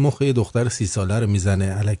 سالگیه، داره مخ یه دختر 30 ساله رو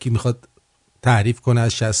میزنه، الکی میخواد تعریف کنه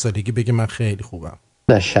از 60 سالگی، بگه من خیلی خوبم.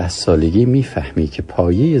 در 60 سالگی میفهمی که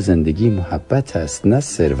پایه زندگی محبت است، نه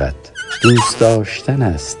ثروت. دوست داشتن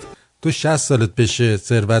است. تو 60 سالت بشه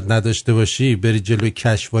ثروت نداشته باشی، بری جلوی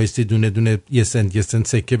کش وایسی دونه دونه یه سنت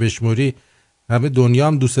سکه بشموری، همه دنیا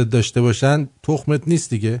هم دوست داشته باشن، تخمت نیست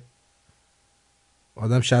دیگه.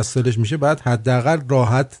 آدم 60 سالش میشه بعد حداقل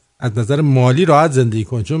راحت از نظر مالی راحت زندگی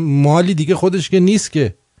کنه، چون مالی دیگه خودش که نیست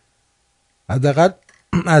که. حداقل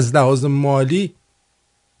از لحاظ مالی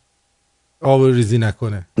آبروریزی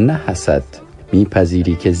نکنه. نه حسد.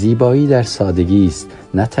 میپذیری که زیبایی در سادگی است،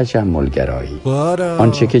 نه تجملگرایی.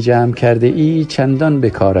 آنچه که جمع کرده ای چندان به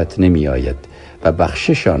کارت نمی آید و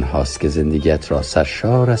بخشش آنهاست که زندگیت را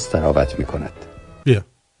سرشار از تراوت می کند. بیا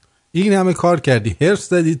این همه کار کردی، حرص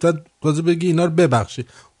زدی تا تازه بگی اینا رو ببخشی.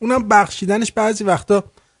 اونم بخشیدنش بعضی وقتا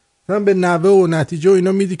به نوه و نتیجه و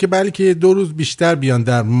اینا میدی که بلکه 2 روز بیشتر بیان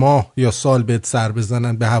در ماه یا سال بهت سر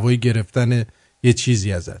بزنن به هوای گرفتن یه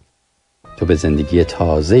چیزی ازت. تو به زندگی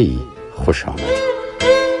تازه‌ای خوش آمدی.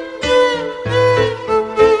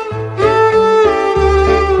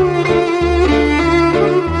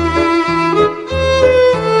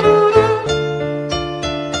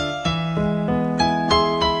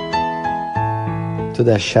 تو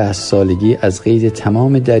در 60 سالگی از قید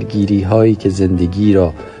تمام درگیری هایی که زندگی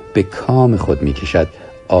را به کام خود می کشد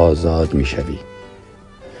آزاد می شوی.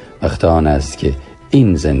 وقت آن است که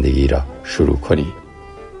این زندگی را شروع کنی.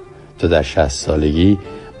 تو در 60 سالگی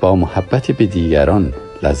با محبت به دیگران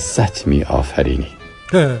لذت می آفرینی.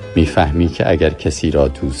 می فهمی که اگر کسی را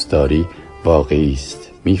دوست داری واقعی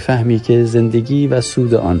است. می فهمی که زندگی و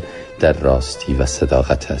سود آن در راستی و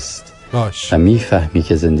صداقت است. و می فهمی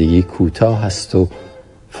که زندگی کوتاه است و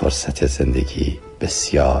فرصت زندگی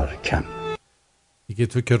بسیار کم. دیگه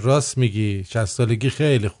تو که راست میگی، 60 سالگی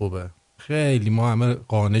خیلی خوبه. خیلی ما همه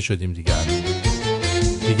قانع شدیم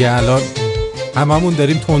دیگه الان هممون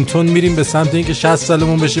داریم تون میریم به سمت اینکه 60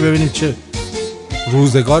 سالمون بشه ببینیم چه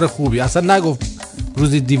روزگار خوبی. اصلا نگفت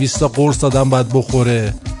روزی 200 تا قرص آدم باید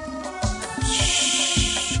بخوره.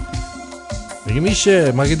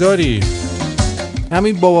 میشه مگه داری؟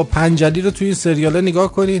 همین بابا پنجلی رو تو این سریاله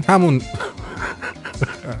نگاه کنین، همون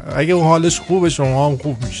اگه اون حالش خوبه شما هم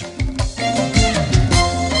خوب میشه.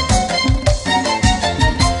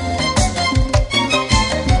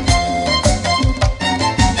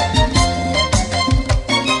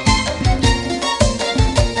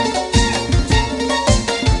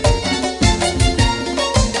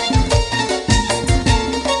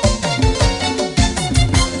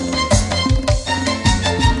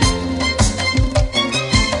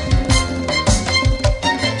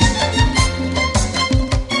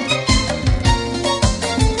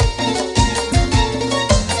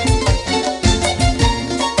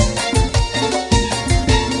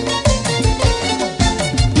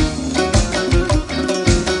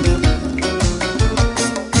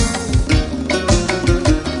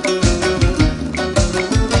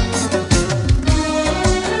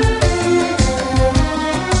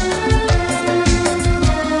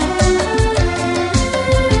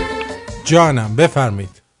 جانم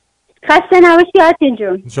بفرمید. خسته نباشی آتین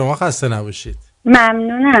جون. شما خسته نباشید.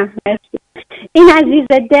 ممنونم. این عزیز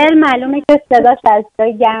دل معلومه که صداش از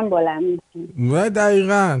جای گرم بلند میشه.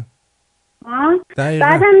 دقیقاً.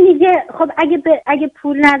 بعدم دیگه خب اگه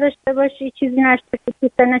پول نداشته باشی چیزی نشته که تو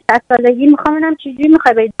سن 60 سالگی میخوام ببینم چجوری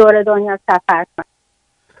میخوای بری دور دنیا سفر کنی.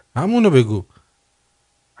 همونو بگو.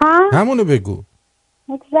 همونو بگو.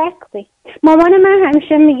 Exactly. مامان من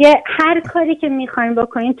همیشه میگه هر کاری که میخواین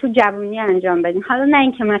بکنین تو جوونی انجام بدین. حالا نه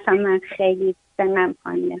اینکه مثلا من خیلی سنم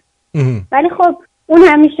پایینه، ولی خب اون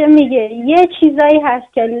همیشه میگه یه چیزایی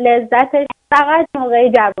هست که لذتش فقط موقع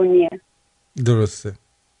جوونیه. درسته.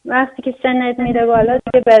 وقتی که سنت میره بالا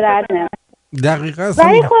دیگه به درد نمیخوره. دقیقاً.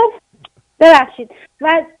 ولی خب ببخشید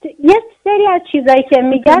و یه سری از چیزایی که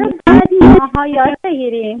میگه رو باید ماها یاد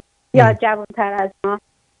بگیریم یا جوان‌تر از ما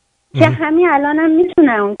که همین الانم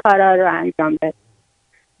میتونه اون کارا رو انجام بده.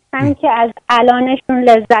 همین که از الانشون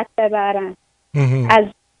لذت ببرن، از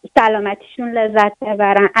سلامتیشون لذت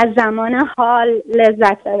ببرن، از زمان حال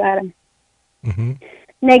لذت ببرن،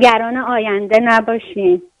 نگران آینده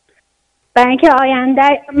نباشین. برای اینکه آینده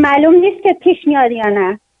معلوم نیست که پیش میاد یا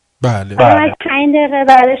نه. بله. از 5 دقیقه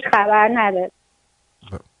بعدش خبر نداره.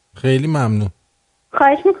 خیلی ممنون.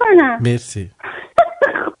 خواهش میکنم. مرسی.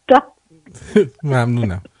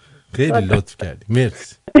 ممنونم. خیلی لطف کردی.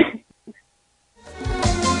 مرسی.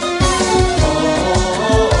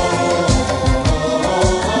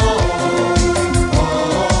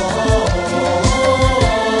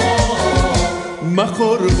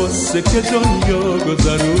 مخور واسه که دنیا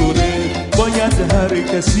گذروره، باید هر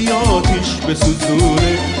کسی آتیش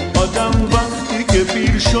بسوزونه. آدم وقتی که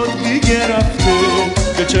پیر شد دیگه رفته،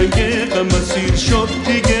 به چنگ غم اسیر شد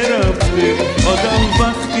دیگه رفته. آدم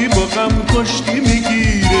وقتی با غم کشتی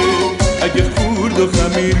میگیره، اگه خورد و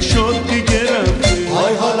خمیر شد دیگه رفته.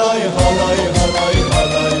 های حالای حالای حالای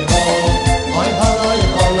حالای ها، های حالای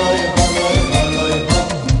حالای حالای حالای ها.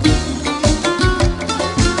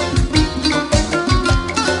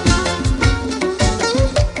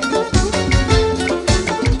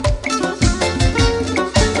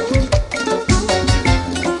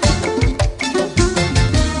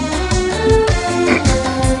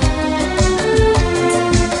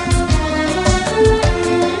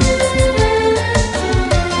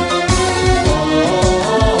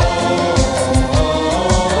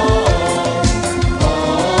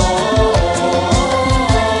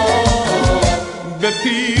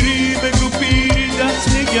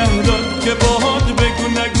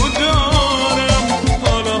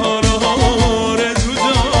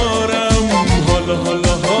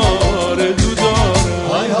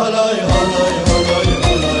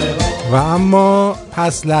 و اما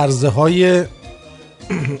پس لرزه های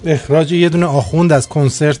اخراج یه دونه آخوند از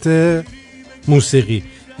کنسرت موسیقی،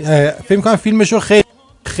 فکر کنم فیلمشو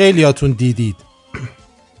خیلیاتون دیدید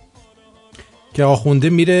که آخونده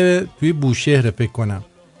میره توی بوشهر، فکر کنم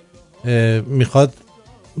میخواد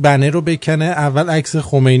بنر رو بکنه، اول عکس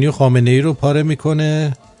خمینی و خامنه ای رو پاره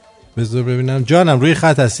میکنه. بذار ببینم جانم روی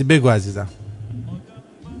خط هستی، بگو عزیزم.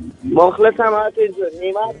 مخلصم آتی جون،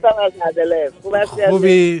 نیمه هستم از هدله.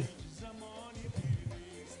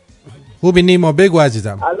 خوبی نیما، بگو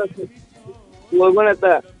عزیزم. قربونت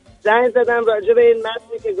برم. زنگ زدم راجع به این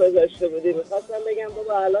متنی که گذاشته بودی، میخواستم بگم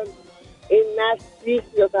بابا الان این نسل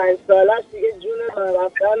 35 سالش دیگه جون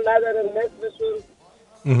رفتن نداره، نصفشون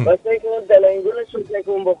واسه اینکه اون دلنگونشون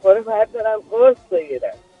تکون بخوره باید برن قرص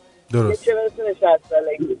بگیرن. درست. چه برسونه 60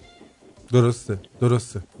 سالگی.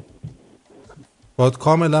 درسته باید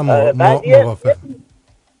کاملا موافق.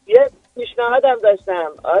 یه پیشنهادم داشتم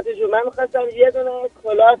آتی جون، من میخواستم یه دونه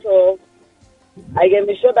کلاتو اگه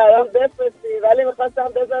میشه برام بفرستی، ولی میخواستم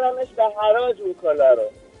بذارمش به حراج اون کلا رو.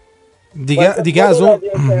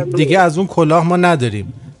 دیگه از اون کلاه ما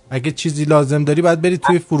نداریم. اگه چیزی لازم داری باید بری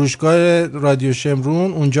توی فروشگاه رادیو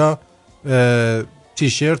شمرون، اونجا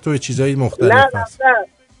تیشرت و چیزای مختلف هست.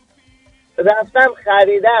 رفتم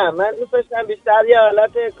خریدم. من دوست داشتم بیشتر یه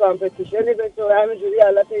حالت کامپتیشنی بشه و همینجوری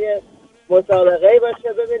حالت یه مسابقه‌ای باشه،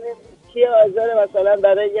 ببینیم کی حاضره مثلا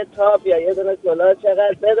برای یه تاپ یا یه دونه کلاه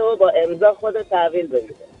چقدر بده و با امضا خود تحویل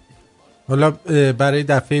بگیره. حالا برای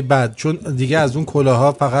دفعه بعد، چون دیگه از اون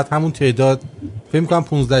کلاها فقط همون تعداد فکر کنم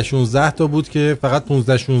 15-16 تا بود که فقط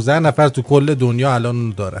 15-16 نفر تو کل دنیا الان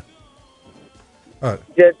اون دارن. آره.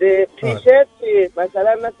 جدی تیشرت چی؟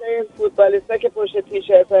 مثلا مثل این فوتبالیستا که پشت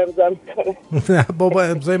تیشرت امضا میکنه. نه بابا،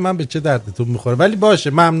 امضای من به چه دردتون میخوره، ولی باشه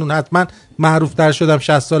ممنون، حتما معروف تر شدم،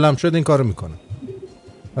 60 سالم شد این کارو میکنم.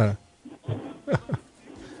 آره.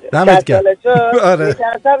 دمت گرم. آره.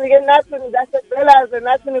 میترسم دیگه نتونی دستت بلرزه،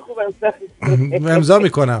 نتونی خوب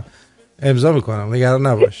امضا میکنم نگران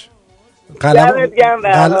نباش.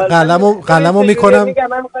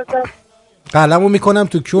 قلمو میکنم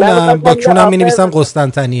تو کونم، با کونم مینویسم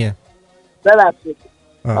قسطنطنیه. ببخشید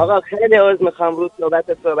آقا خیلی عذر میخوام رو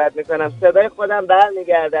صحبت میکنم، صدای خودم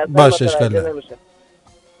برمیگرده باشه اشکال نمیشه.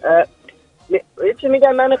 چی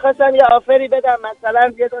میگم، من میخواستم یه آفری بدم،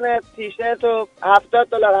 مثلا یه دونه تیشرت و $70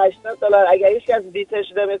 $80 اگر هیچ کس بیتش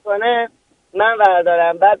نمیکنه من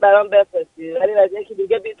بردارم، بعد برام بفرستی، ولی از یکی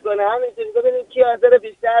دیگه بیت کنه همینجوری ببینیم کی حاضر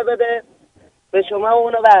بیشتر بده به شما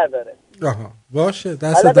اونو برداره. آها باشه،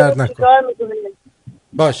 دست درد نکن.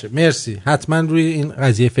 باشه مرسی، حتما روی این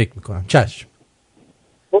قضیه فکر میکنم. چشم.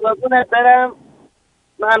 قربونت برم،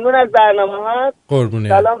 ممنون از برنامه‌هات. قربونه.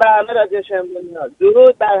 سلام به همه رادیو شمرونی‌ها.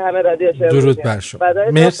 درود بر همه رادیو شمرونی‌ها. درود بر شما.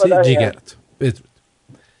 مرسی جیگرت. بدرود.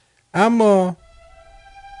 اما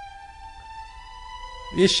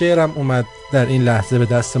یه شعرم اومد در این لحظه به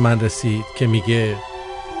دست من رسید که میگه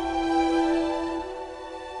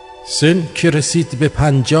سن که رسید به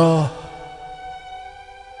 50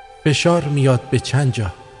 فشار میاد به چند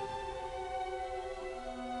جا.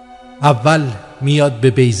 اول میاد به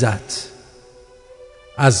بیضت،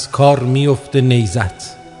 از کار میفته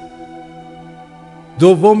نیزت.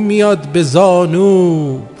 دوم میاد به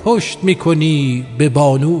زانو، پشت میکنی به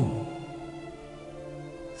بانو.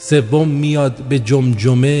 سوم میاد به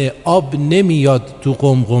جمجمه، آب نمیاد تو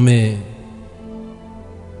قمقمه.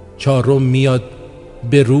 چهارم میاد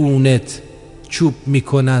به رونت، چوب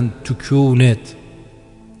میکنن تو کونت.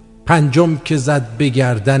 پنجم که زد به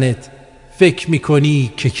گردنت، فکر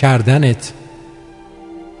میکنی که کردنت.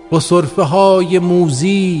 با صرفه های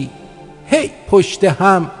موزی هی پشت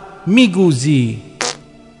هم میگوزی.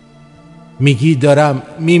 میگی دارم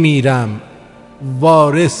میمیرم،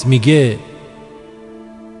 وارث میگه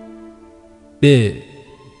به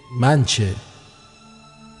من چه؟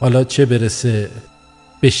 حالا چه برسه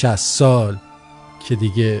به 60 سال که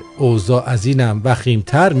دیگه اوضاع از اینم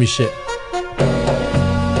وخیمتر میشه.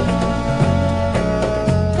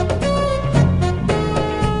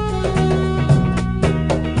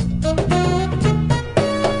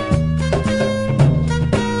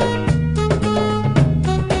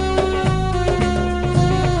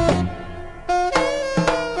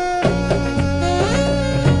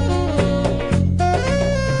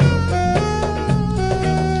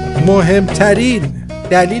 مهمترین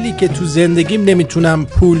دلیلی که تو زندگیم نمیتونم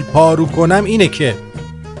پول پارو کنم اینه که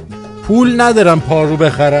پول ندارم پارو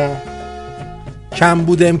بخرم.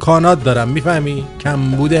 کمبود امکانات دارم، میفهمی؟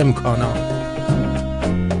 کمبود امکانات.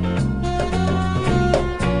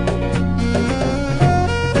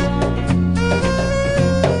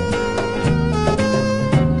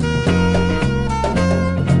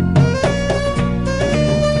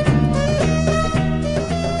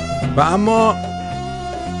 و اما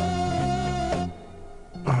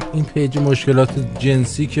این پیج مشکلات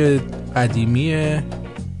جنسی که قدیمیه،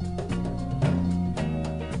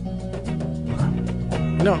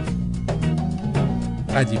 نه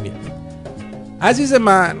قدیمیه. عزیز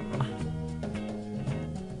من،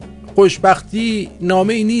 خوشبختی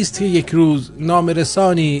نامه ای نیست که یک روز نامه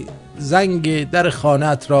رسانی زنگ در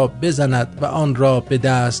خانه‌ات را بزند و آن را به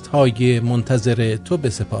دست‌های منتظر تو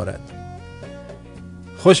بسپارد.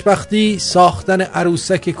 خوشبختی ساختن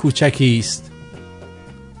عروسک کوچکی است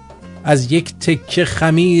از یک تکه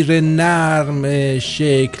خمیر نرم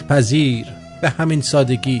شکل پذیر. به همین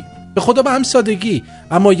سادگی، به خدا به همین سادگی.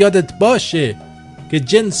 اما یادت باشه که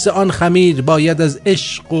جنس آن خمیر باید از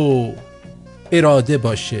عشق و اراده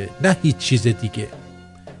باشه، نه هیچ چیز دیگه.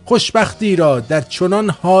 خوشبختی را در چنان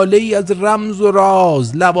حاله‌ای از رمز و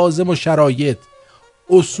راز، لوازم و شرایط،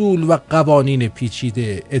 اصول و قوانین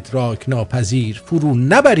پیچیده ادراک ناپذیر فرو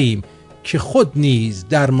نبریم که خود نیز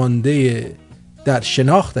درمانده در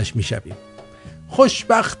شناختش میشویم.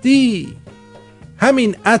 خوشبختی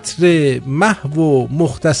همین عطر محو و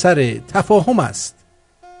مختصر تفاهم است.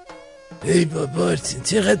 ای بابا ارتین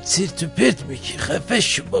چقدر چیرت و پرت میگی، خفه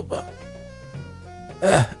شو بابا.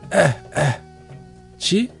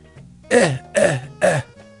 چی؟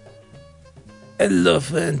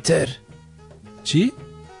 الله انتر. چی؟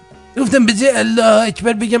 گفتم به جای الله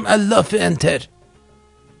اکبر بگم الله انتر.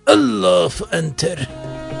 الله انتر.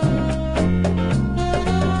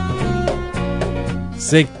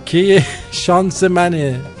 سکه شانس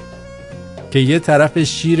منه که یه طرف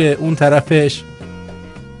شیره، اون طرفش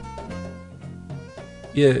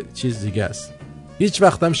یه چیز دیگه است. هیچ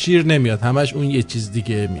وقتم شیر نمیاد، همش اون یه چیز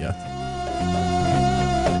دیگه میاد.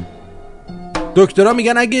 دکترها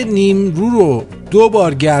میگن اگه نیمرو رو 2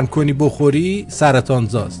 بار گرم کنی بخوری سرطان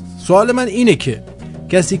زاست. سوال من اینه که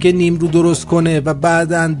کسی که نیمرو درست کنه و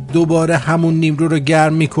بعداً دوباره همون نیمرو رو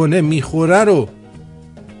گرم میکنه میخوره رو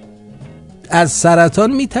از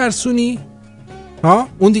سرطان میترسونی؟ ها؟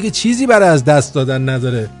 اون دیگه چیزی برای از دست دادن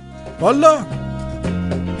نداره. والا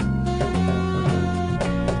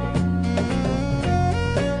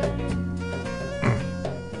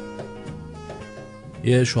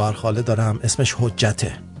یه شوهر خاله دارم اسمش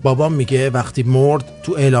حجته. بابام میگه وقتی مرد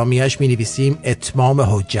تو اعلامیه‌اش مینویسیم اتمام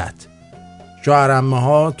حجت. شوهر عمه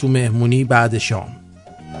ها تو مهمونی بعد شام.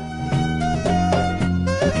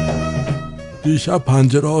 دیشب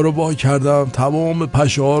پنجره ها رو وا کردم، تمام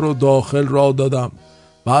پشه ها رو داخل راه دادم،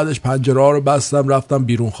 بعدش پنجره ها رو بستم رفتم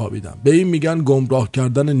بیرون خوابیدم. به این میگن گمراه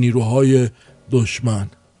کردن نیروهای دشمن.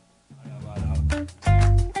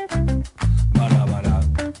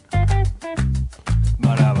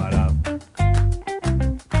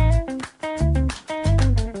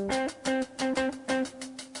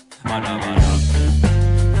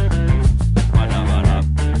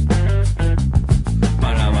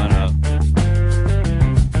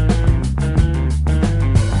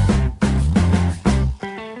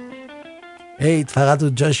 فقط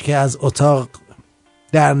اونجاش که از اتاق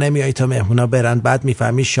در نمیای تا مهمونا برن، بعد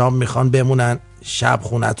میفهمی شام میخوان بمونن شب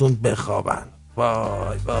خونتون بخوابن.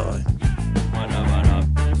 وای وای.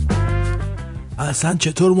 اصلا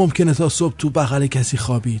چطور ممکنه تا صبح تو بغل کسی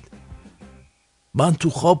خوابید؟ من تو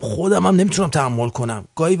خواب خودم هم نمیتونم تحمل کنم.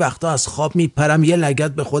 گاهی وقتا از خواب میپرم یه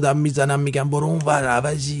لگد به خودم میزنم میگم برو اون ور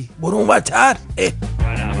عوضی، برو اون ورتر.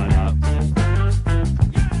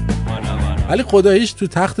 ولی خداییش تو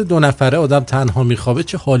تخت 2 نفره آدم تنها میخوابه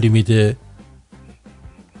چه حالی میده.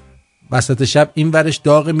 وسط شب این ورش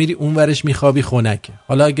داغه میری اون ورش میخوابی خنک.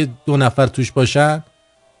 حالا اگه 2 نفر توش باشن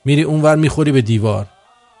میری اون ور میخوری به دیوار،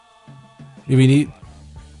 میبینی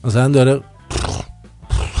مثلا داره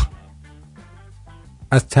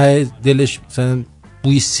از ته دلش مثلا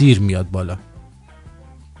بوی سیر میاد بالا،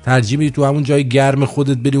 ترجیح میدی تو همون جای گرم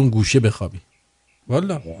خودت بری اون گوشه بخوابی.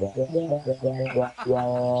 والا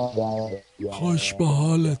خوش به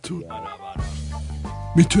حالتون.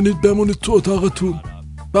 میتونید بمونید تو اتاقتون،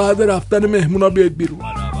 بعد رفتن مهمونا بیاید بیرون.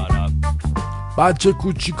 بچه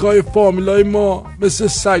کوچیکای فامیلای ما مثل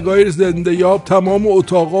سگای زنده یاب تمام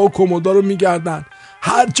اتاقا و کمودا رو میگردن،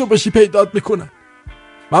 هر جا باشی پیدات میکنن.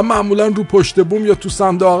 من معمولا رو پشت بوم یا تو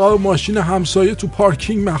صندوق و ماشین همسایه تو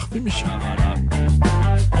پارکینگ مخفی میشم.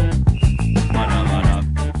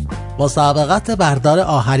 مسابقات بردار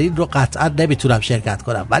آهنین رو قطعا نمیتونم شرکت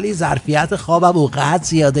کنم، ولی ظرفیت خوابم اونقدر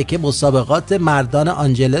زیاده که مسابقات مردان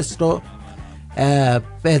آنجلس رو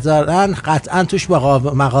بذارن قطعا توش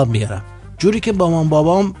مقام میارم. جوری که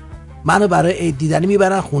بابام منو برای عید دیدنی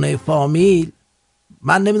میبرن خونه فامیل.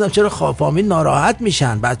 من نمیدونم چرا فامیل ناراحت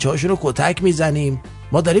میشن، بچه هاشون رو کتک میزنیم.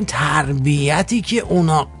 ما داریم تربیتی که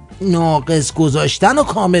اونا ناقص گذاشتن رو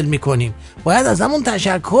کامل میکنیم، باید از همون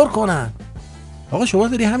تشکر کنن. آقا شما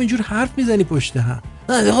داری همینجور حرف میزنی پشت هم.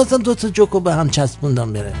 نه خواستم دو تا جوکو به هم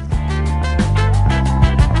چسبوندم بره.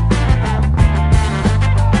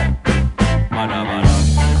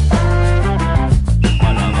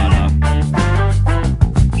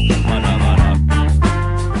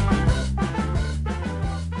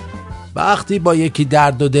 وقتی با یکی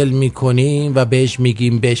درد و دل میکنیم و بهش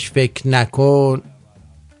میگیم بهش فکر نکن،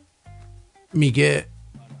 میگه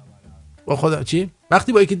با خدا چی؟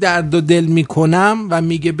 وقتی با یکی درد و دل میکنم و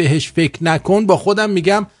میگه بهش فکر نکن، با خودم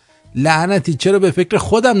میگم لعنتی چرا به فکر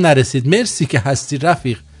خودم نرسید، مرسی که هستی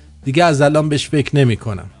رفیق، دیگه از الان بهش فکر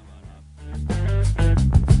نمیکنم.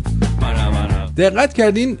 دقت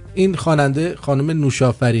کردین این خواننده خانم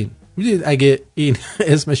نوشافرین، میدونید اگه این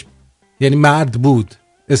اسمش یعنی مرد بود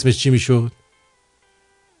اسمش چی میشد؟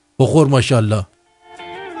 بخور ماشاءالله.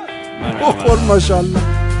 بخور ماشاءالله.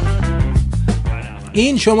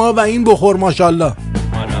 این شما و این بخور ماشاءالله.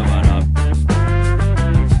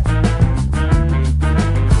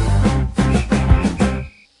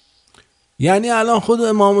 یعنی الان خود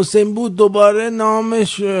امام حسین بود دوباره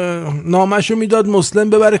نامشو میداد مسلم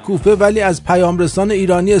ببره کوفه، ولی از پیام رسان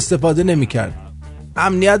ایرانی استفاده نمیکرد.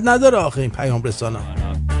 امنیت نداره آخه این پیام رسانا.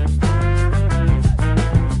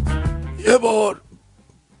 یه بار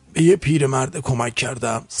به یه پیرمرد کمک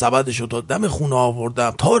کردم، سبدشو تا دم خونه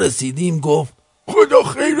آوردم، تا رسیدیم گفت خدا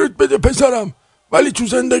خیرت بده پسرم، ولی تو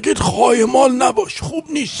زندگیت خایمال نباش، خوب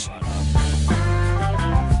نیست.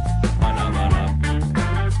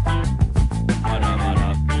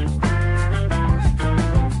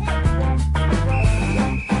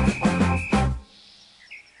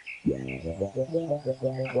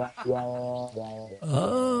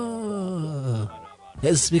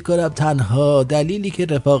 حس میکنم تنها دلیلی که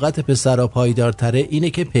رفاقت پسرها پایدارتره اینه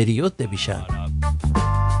که پریود نمیشن.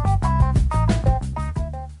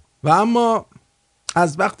 و اما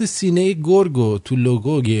از وقت سینه گرگو تو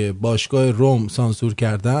لوگوی باشگاه روم سانسور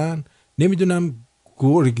کردن، نمیدونم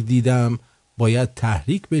گرگ دیدم باید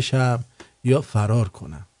تحریک بشم یا فرار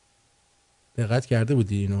کنم. دقت کرده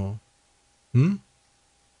بودی اینو؟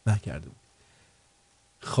 نکرده بود.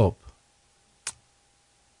 خب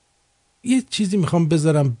یه چیزی میخوام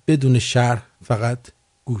بذارم بدون شرح، فقط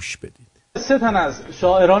گوش بدید. 3 تن از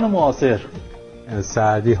شاعران معاصر،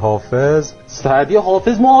 سعدی حافظ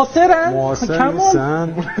معاصرن؟ معاصر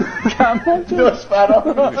نیستن. کمان جاش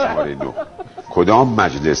شماره 9. کدام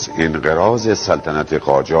مجلس انقراض سلطنت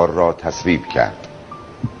قاجار را تصویب کرد؟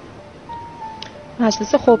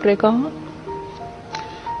 مجلس خبرگان.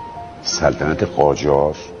 سلطنت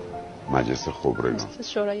قاجار، مجلس خبرگان، مجلس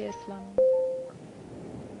شورای اسلامی.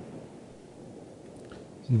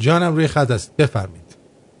 جانم روی خط است، بفرمید.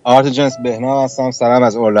 آرت جنس بهنام هستم، سلام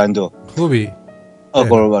از اورلندو. خوبی؟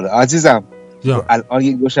 قربان عزیزم. الان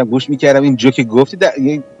یه گوش میکردم این جوکی گفتی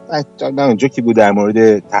یه جوکی بود در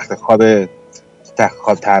مورد تخت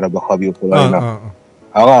خواب تعرب خوابی و فلان.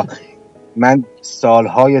 آقا من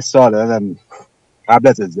سالهای سال قبل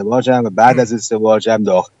از ازدواجم و بعد از ازدواجم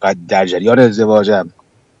در جریان ازدواجم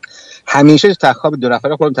همیشه تخت خواب 2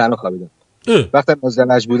 نفره خودم تنها خوابیدم. وقتی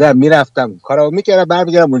مزدوج بودم میرفتم کارو میکردم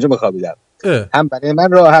برمیگردم اونجا میخوابیدم. هم برای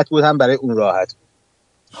من راحت بود هم برای اون راحت بود.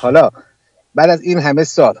 حالا بعد از این همه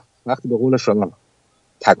سال وقتی به قول شما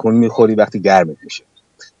تکون میخوری، وقتی گرمت میشه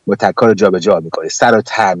با تکا رو جابجا میکنی، سر و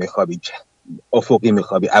ته میخوابی، افقی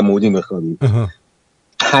میخوابی، عمودی میخوابی،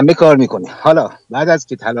 همه کار میکنی. حالا بعد از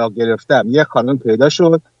که طلاق گرفتم یه خانم پیدا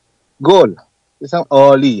شد گل مثلا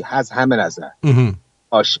عالی از همه نظر،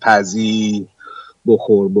 آشپزی،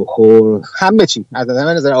 بخور همه چی از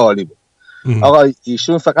همه نظر عالی بود. آقا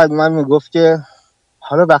ایشون فقط من میگفت که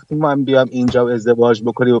حالا وقتی ما هم بیام اینجا ازدواج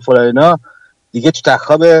بکنیم و فلان اینا، دیگه تو تخت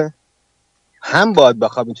خواب هم باید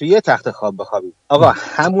بخوابیم، تو یه تخت خواب بخوابیم. آقا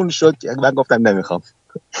همون شد. من گفتم نمیخوام.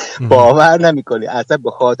 باور نمیکنی اصلا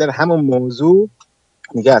به خاطر همون موضوع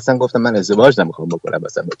دیگه اصلا گفتم من ازدواج نمیخوام بکنم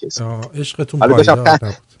مثلا با کسی. عشقتون پایدار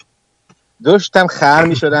نبود. داشتم خر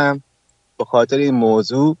میشدم به خاطر این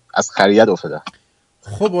موضوع از خریت افتادم.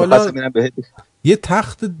 خب حالا یه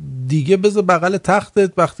تخت دیگه بذار بغل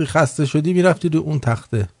تختت، وقتی خسته شدی میرفتی رو اون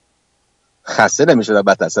تخته. خسته نمیشدم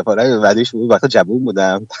بعد از سفاره ودیش بود، وقتی جوون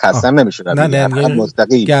بودم خستم نمیشدم. نه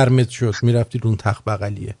مستقیم گرمت شد میرفتی رو اون تخت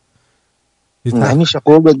بغلیه. نمیشه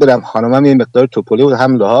قربت برم، خانمم یه مقدار توپلی بود،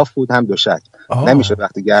 هم لحاف بود هم دوشک. نمیشه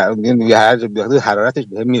وقتی گرم هر حرارتش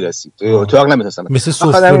بهم میرسید تو اتاق نمیتونستم. مثل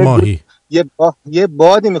سفره ماهی یه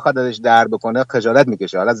بادی میخواد ازش در بکنه خجالت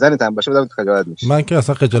میکشه. حالا زنت هم باشه بودم خجالت میکشه. من که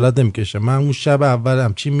اصلا خجالت نمیکشه. من اون شب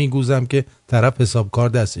اولم چی میگوزم که طرف حسابکار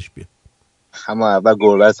دستش بیاد. همه اول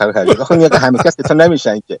گربه سر خجالت. آخه میگه همه کس که تو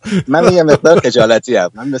نمیشن که. من یه مقدار خجالتی ام.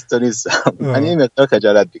 من مثل تو نیستم. من یه مقدار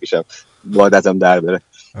خجالت میکشم. عادتم در بره.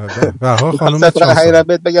 بها خانم چهار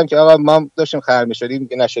بگم که آقا ما داشتیم خر می‌شدیم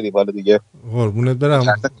که نشدیم. حالا دیگه قربونت برم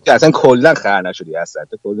اصلا کلا خر نشدی اصلا.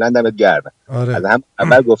 کلا دمت گرمه. آره. از هم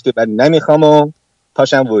اول گفتی بعد نمیخوام و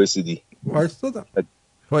پاشم وایسیدی.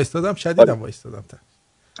 وایستادم شدیدم وایستادم.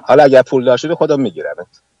 حالا اگه پول داشتی خودم میگیرمت.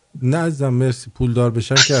 نه عزیزم مرسی. پولدار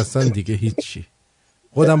بشم که اصلا دیگه هیچی.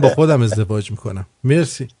 خودم با خودم ازدواج میکنم.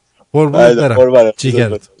 مرسی. قربونت برم.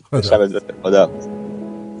 جیگرت. خدا.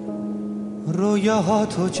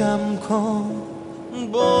 رویاهاتو جمع کن،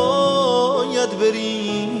 باید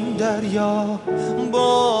بریم دریا،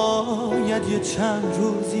 باید یه چند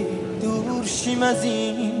روزی دور شیم از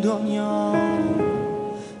این دنیا.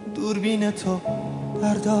 دوربین تو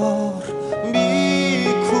بردار بی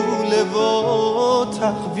کوله و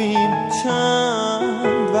تقویم،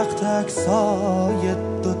 چند وقت عکسای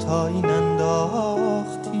دوتایی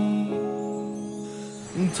ننداختیم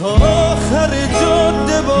تا آخر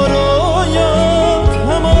جاده باراید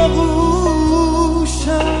هماغوشم.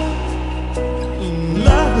 این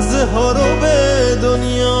لحظه ها رو به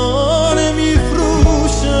دنیا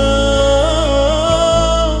نمیفروشم.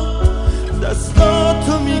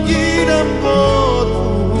 دستاتو میگیرم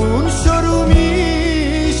بارون شروع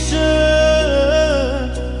میشه،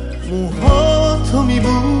 موهاتو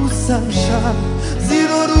میبوسم شب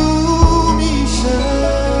زیر و رو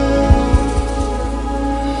میشه.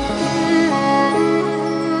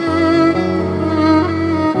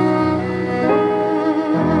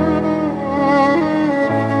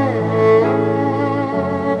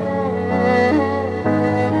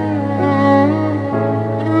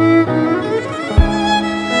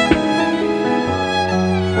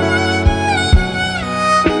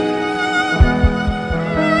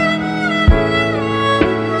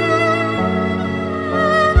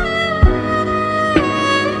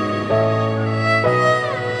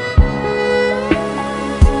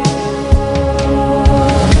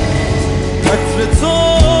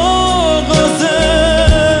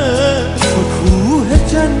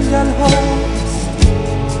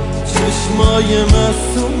 چشمای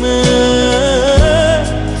معصومه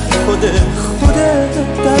خود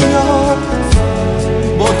دریاست،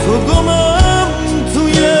 با تو گمم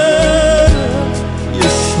توی یه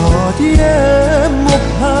شادی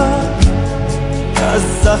مبهم. از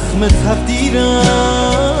زخم تقدیرم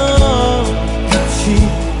چی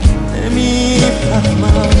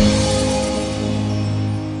نمیفهمم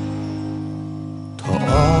تا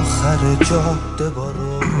آخر جاده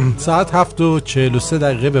بارو. ساعت 7:43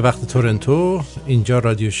 به وقت تورنتو. اینجا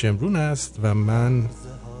رادیو شمرون است و من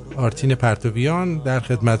آرتین پرتویان در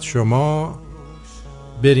خدمت شما.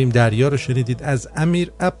 بریم دریا رو شنیدید از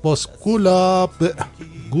امیر عباس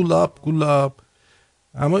گلاب.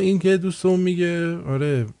 اما این که دوستم میگه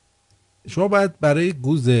آره شما باید برای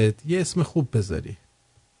گوزت یه اسم خوب بذاری.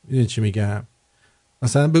 میدونی چی میگم؟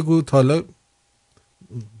 مثلا بگو تالا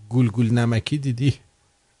گلگل نمکی دیدی؟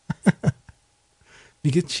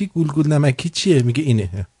 میگه چی گلگل نمکی چیه؟ میگه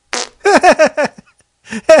اینه.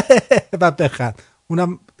 بعد بخند.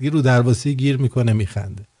 اونم دیگه رو درواسی گیر میکنه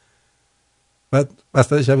میخنده. بعد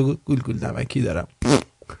وسط شب بگو گلگل نمکی دارم.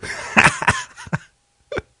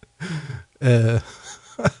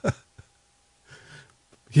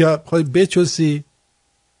 یا خواهی بچوسی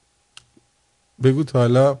بگو تا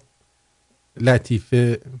حالا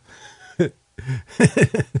لطیفه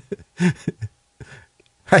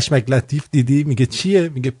حشمک لطیف دیدی؟ میگه چیه؟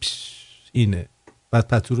 میگه اینه. بعد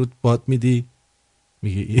پتو رو باد میدی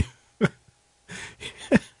میگه این.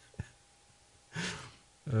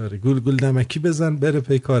 آره گل نمکی بزن بره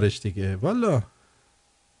پی کارش دیگه. والا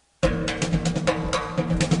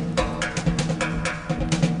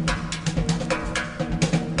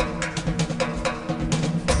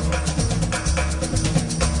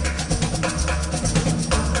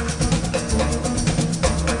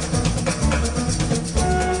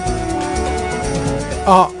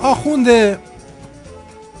آخونده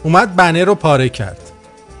اومد بنر رو پاره کرد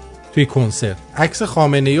توی کنسرت، عکس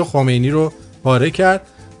خامنه‌ای و خمینی رو پاره کرد.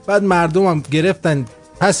 بعد مردم هم گرفتن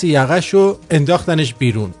پس یقش رو انداختنش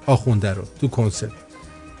بیرون، آخونده رو تو کنسرت.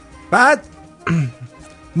 بعد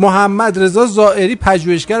محمد رضا زائری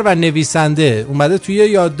پژوهشگر و نویسنده اومده توی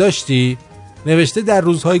یادداشتی نوشته در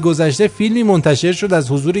روزهای گذشته فیلمی منتشر شد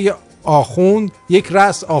از حضور یک آخوند، یک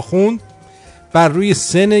رأس آخوند بر روی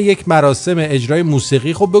سن یک مراسم اجرای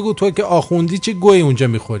موسیقی. خب بگو تو که آخوندی چه گوی اونجا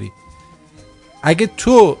میخوری؟ اگه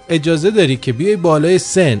تو اجازه داری که بیای بالای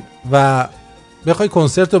سن و بخوای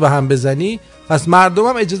کنسرت رو به هم بزنی، پس مردم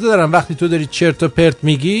هم اجازه دارن وقتی تو داری چرت و پرت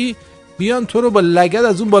میگی بیان تو رو با لگد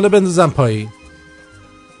از اون بالا بندازن پایین.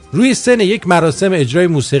 روی سن یک مراسم اجرای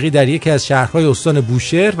موسیقی در یکی از شهرهای استان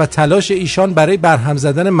بوشهر و تلاش ایشان برای برهم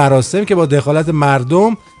زدن مراسم که با دخالت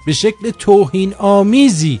مردم به شکل توهین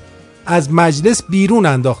آمیزی از مجلس بیرون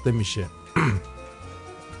انداخته میشه.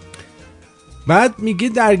 بعد میگه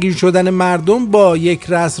درگیر شدن مردم با یک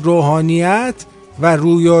رأس روحانیت و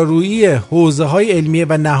رویارویی حوزه‌های علمیه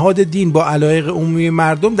و نهاد دین با علایق عمومی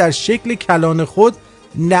مردم در شکل کلان خود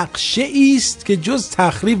نقشه است که جز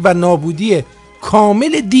تخریب و نابودی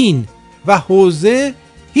کامل دین و حوزه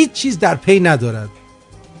هیچ چیز در پی ندارد.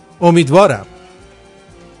 امیدوارم.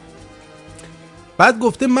 بعد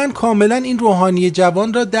گفته من کاملا این روحانی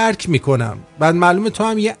جوان را درک میکنم. بعد معلومه تو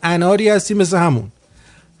هم یه اناری هستی مثل همون.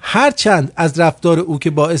 هرچند از رفتار او که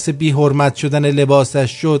باعث بی حرمت شدن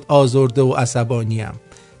لباسش شد آزرده و عصبانیم،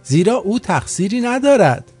 زیرا او تقصیری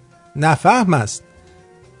ندارد، نفهم است.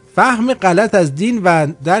 فهم غلط از دین و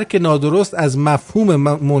درک نادرست از مفهوم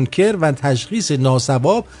منکر و تشخیص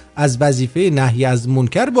ناصواب از وظیفه نهی از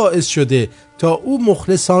منکر باعث شده تا او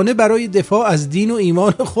مخلصانه برای دفاع از دین و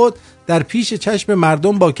ایمان خود در پیش چشم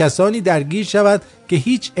مردم با کسانی درگیر شود که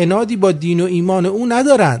هیچ عنادی با دین و ایمان او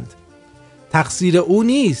ندارند. تقصیر او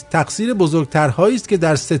نیست، تقصیر بزرگترهایی است که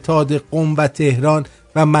در ستاد قم و تهران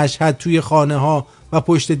و مشهد توی خانه ها و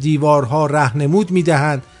پشت دیوارها راهنمود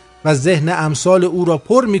میدهند و ذهن امثال او را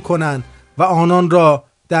پر میکنند و آنان را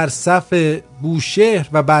در صف بوشهر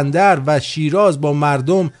و بندر و شیراز با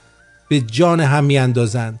مردم به جان هم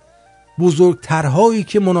میاندازند. بزرگترهایی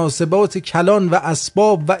که مناسبات کلان و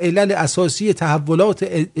اسباب و علل اساسی تحولات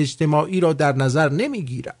اجتماعی را در نظر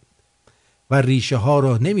نمیگیرند و ریشه ها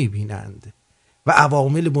را نمیبینند و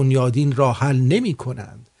عوامل بنیادین را حل نمی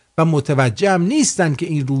کنند و متوجه هم نیستند که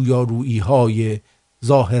این رویارویی های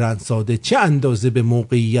ظاهرا ساده چه اندازه به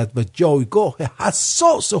موقعیت و جایگاه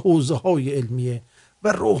حساس حوزه های علمیه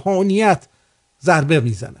و روحانیت ضربه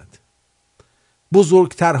میزند.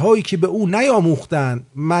 بزرگترهایی که به او نیاموختند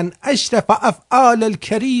من اشرف افعال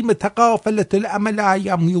الکریم تقافلت العمل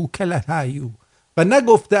یمیوکلهایو و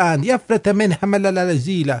نگفتند یفرت من حمل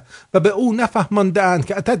الازیله و به او نفهماندند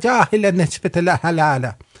که اتجاهل نسبت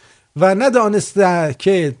الحلاله و ندانسته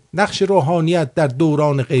که نقش روحانیت در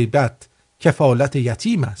دوران غیبت کفالت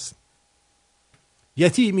یتیم است،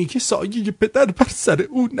 یتیمی که سایه پدر بر سر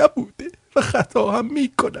او نبوده و خطا هم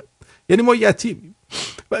می کند. یعنی ما یتیمیم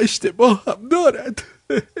و اشتباه هم دارد.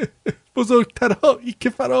 بزرگترهایی که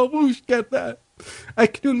فراموش کردند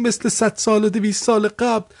اکنون مثل 100 سال و 200 سال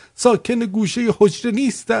قبل ساکن گوشه حجره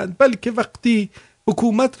نیستند، بلکه وقتی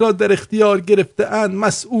حکومت را در اختیار گرفته اند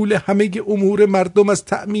مسئول همه امور مردم از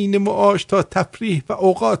تأمین معاش تا تفریح و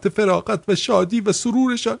اوقات فراغت و شادی و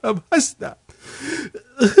سرورشان هم هستند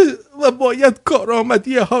و باید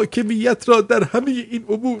کارآمدی حاکمیت را در همه این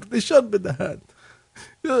امور نشان بدهند.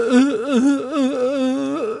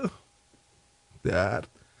 درد.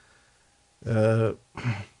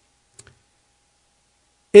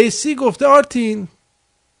 ایسی گفته آرتین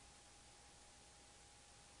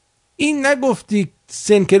این نگفتی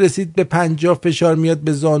سن که رسید به 50 فشار میاد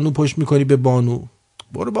به زانو پشت میکنی به بانو.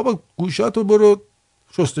 برو بابا گوشاتو برو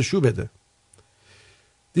شستشو بده.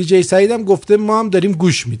 دیجی سعیدم گفته ما هم داریم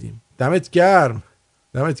گوش میدیم. دمت گرم،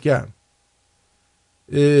 دمت گرم.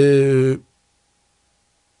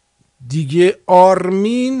 دیگه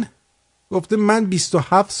آرمین گفته من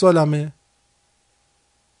 27 سالمه،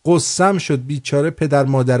 قسم شد بیچاره پدر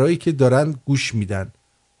مادرایی که دارن گوش میدن،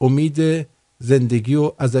 امید زندگی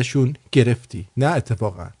رو ازشون گرفتی. نه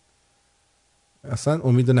اتفاقا اصلا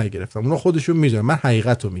امید نگرفتم، اونا خودشون میدونن، من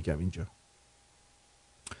حقیقت رو میگم اینجا.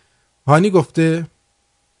 هانی گفته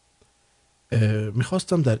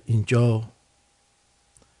میخواستم در اینجا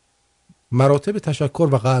مراتب تشکر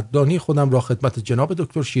و قدردانی خودم را خدمت جناب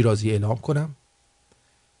دکتر شیرازی اعلام کنم.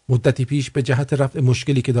 مدتی پیش به جهت رفع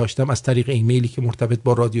مشکلی که داشتم از طریق ایمیلی که مرتبط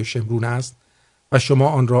با رادیو شمرون است و شما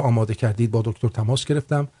آن را آماده کردید با دکتر تماس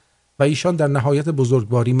گرفتم و ایشان در نهایت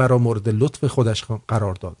بزرگواری مرا مورد لطف خودش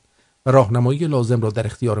قرار داد و راهنمایی لازم را در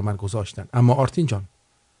اختیار من گذاشتند. اما آرتین جان،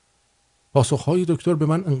 پاسخهای دکتر به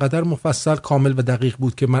من انقدر مفصل، کامل و دقیق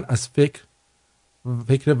بود که من از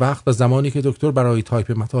فکر وقت و زمانی که دکتر برای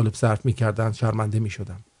تایپ مطالب صرف می‌کردند شرمنده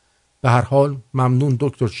می‌شدم. به هر حال ممنون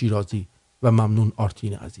دکتر شیرازی و ممنون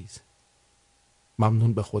آرتین عزیز.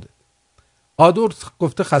 ممنون به خودت. آدور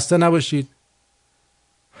گفته خسته نباشید.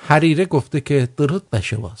 حریره گفته که درود به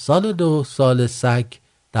شما. سال 2 سال سگ،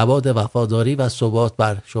 نباد وفاداری و ثبات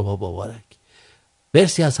بر شما مبارک.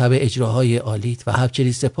 مرسی از همه اجراهای عالیت و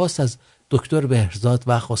همچنین سپاس از دکتر بهرزاد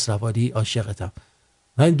و خسروانی، عاشقتم.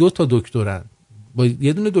 نه این 2 تا دکترن، با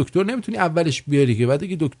یه دونه دکتر نمیتونی اولش بیاری که بعد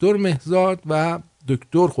دیگه دکتر مهرزاد و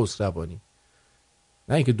دکتر خسروانی،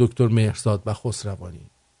 نه اینکه دکتر مهرزاد و خسروانی،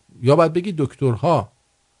 یا باید بگی دکترها.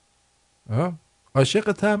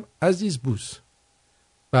 عاشقتم عزیز بوس.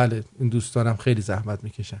 بله این دوستانم خیلی زحمت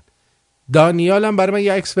میکشن. دانیال هم برای من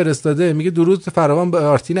یه عکس فرستاده، میگه درود فراوان به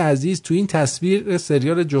آرتین عزیز. تو این تصویر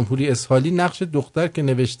سریال جمهوری اسحاقی نقش دختر که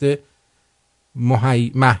نوشته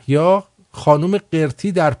مهیا خانم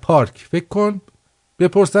قرتی در پارک، فکر کن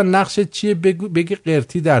بپرسن نقش چیه بگی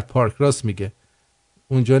قرتی در پارک. راست میگه،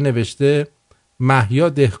 اونجا نوشته مهیا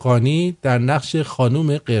دهقانی در نقش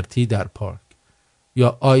خانم قرتی در پارک.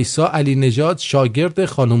 یا آیسا علی نژاد شاگرد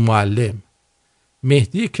خانم معلم.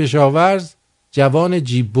 مهدی کشاورز جوان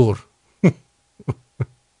جیبور.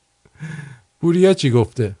 پوریا چی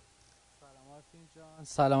گفته؟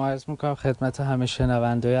 سلام عرض میکنم خدمت همه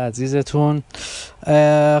شنونده‌های عزیزتون.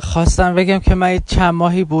 خواستم بگم که من چند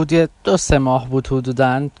ماهی بود، 2-3 ماه بود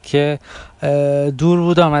حدوداً که دور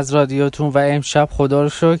بودم از رادیوتون و امشب خدا رو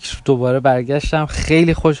شکر دوباره برگشتم.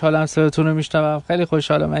 خیلی خوشحالم صداتون رو میشنوم، خیلی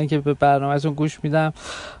خوشحالم من که به برنامه‌تون گوش میدم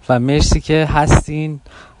و مرسی که هستین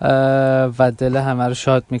و دل همه رو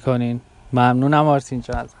شاد میکنین. ممنونم آرتین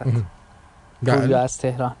جان ازت. پوریا از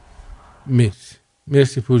تهران.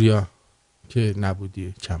 مرسی پوریا که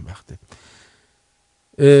نبودی چند وقته.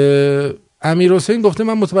 امیر حسین گفته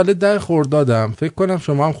من متولد 10 خردادم، فکر کنم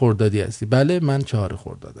شما هم خردادی هستی. بله من 4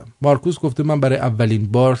 خردادم. مارکوس گفته من برای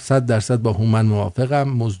اولین بار 100% با هومن موافقم.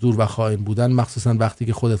 مزدور و خائن بودن مخصوصا وقتی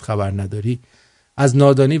که خودت خبر نداری از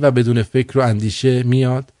نادانی و بدون فکر و اندیشه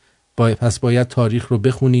میاد. پس باید تاریخ رو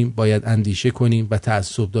بخونیم، باید اندیشه کنیم و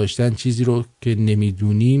تعصب داشتن چیزی رو که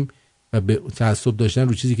نمیدونیم و تعصب داشتن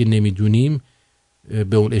رو چیزی که نمیدونیم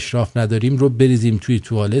به اون اشراف نداریم رو بریزیم توی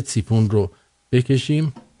توالت، سیفون رو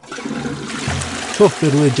بکشیم توف به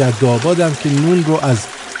روی جد آبادم که نون رو از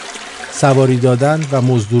سواری دادن و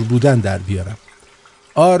مزدور بودن در بیارم.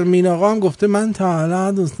 آرمین آقا هم گفته من تا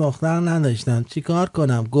حالا دوست دختر نداشتم، چی کار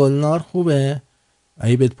کنم؟ گلنار خوبه؟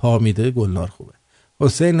 اگه بهت پا میده گلنار خوبه.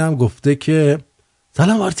 حسین هم گفته که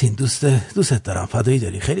سلام آرتین، دوستت دارم، فدایی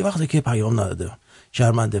داری، خیلی وقته که پیام ندادم،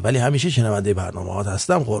 شرمنده ولی همیشه شنونده برنامه‌هات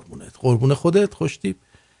هستم، قربون خودت، خوشتیپ.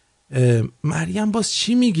 مریم باز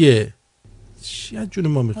چی میگه؟ چی از جون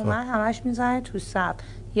ما میخواد؟ من همش میزنه تو صف.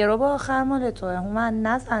 یه رو با آخر مال توه، من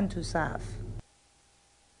نزن تو صف.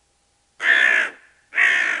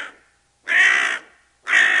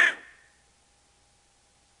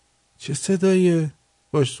 چه صداییه؟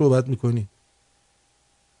 باش صحبت میکنی؟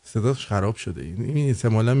 صداش خراب شده. این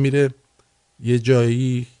احتمالاً میره یه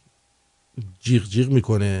جایی جیغ جیغ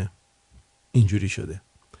میکنه، اینجوری شده.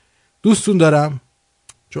 دوستون دارم،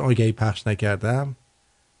 چون آگهی پخش نکردم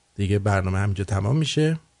دیگه برنامه همینجا تمام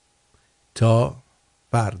میشه تا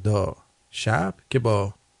فردا شب که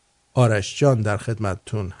با آرش جان در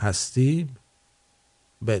خدمتتون هستیم.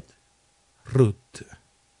 بدرود.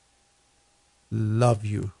 Love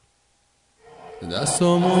you.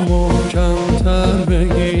 دستامو محکم‌تر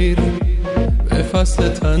بگیر، به فصل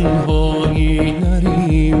تنهایی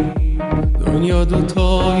نریم، دنیا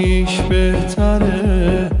دوتاییش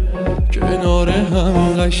بهتره، کنار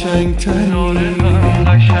هم قشنگ‌تریم،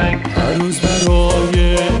 هر روز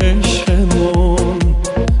برای عشقمون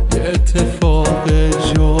یه اتفاق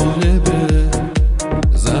جالبه،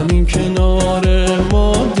 زمین کنار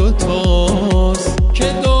ما دوتاست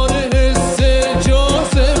که داره حس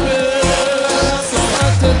جاذبه،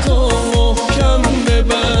 ساعت تو محکم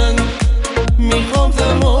ببند، میخوام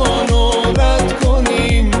زمانو رد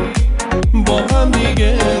کنیم، با هم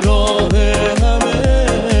دیگه راه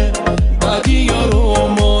همه بدی‌ها رو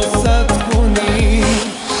مصد کنیم،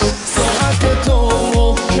 ساعت تو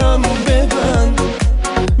محکم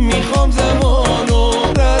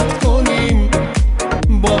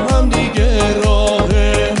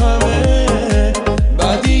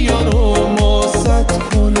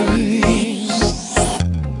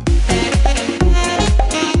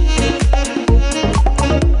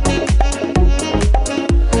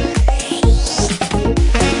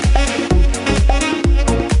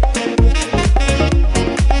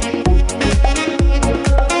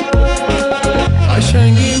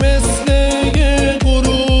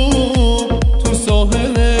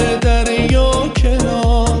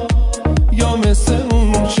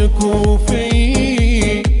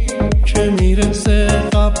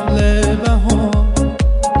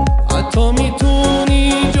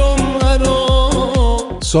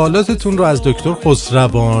سوالاتتون رو از دکتر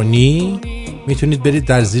خسروانی میتونید برید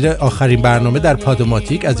در زیر آخرین برنامه در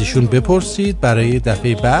پادوماتیک از ایشون بپرسید. برای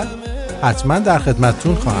دفعه بعد حتما در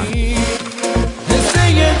خدمتتون خواهم.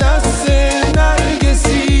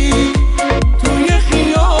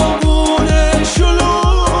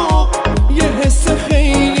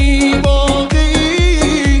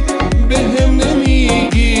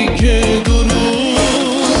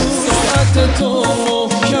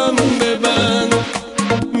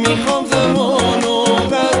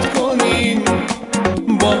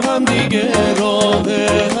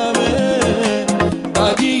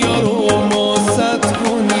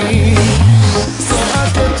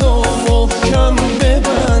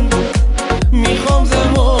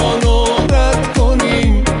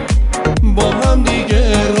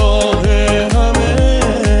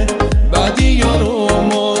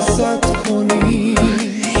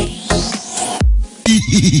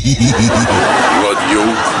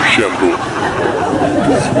 رادیو شمرو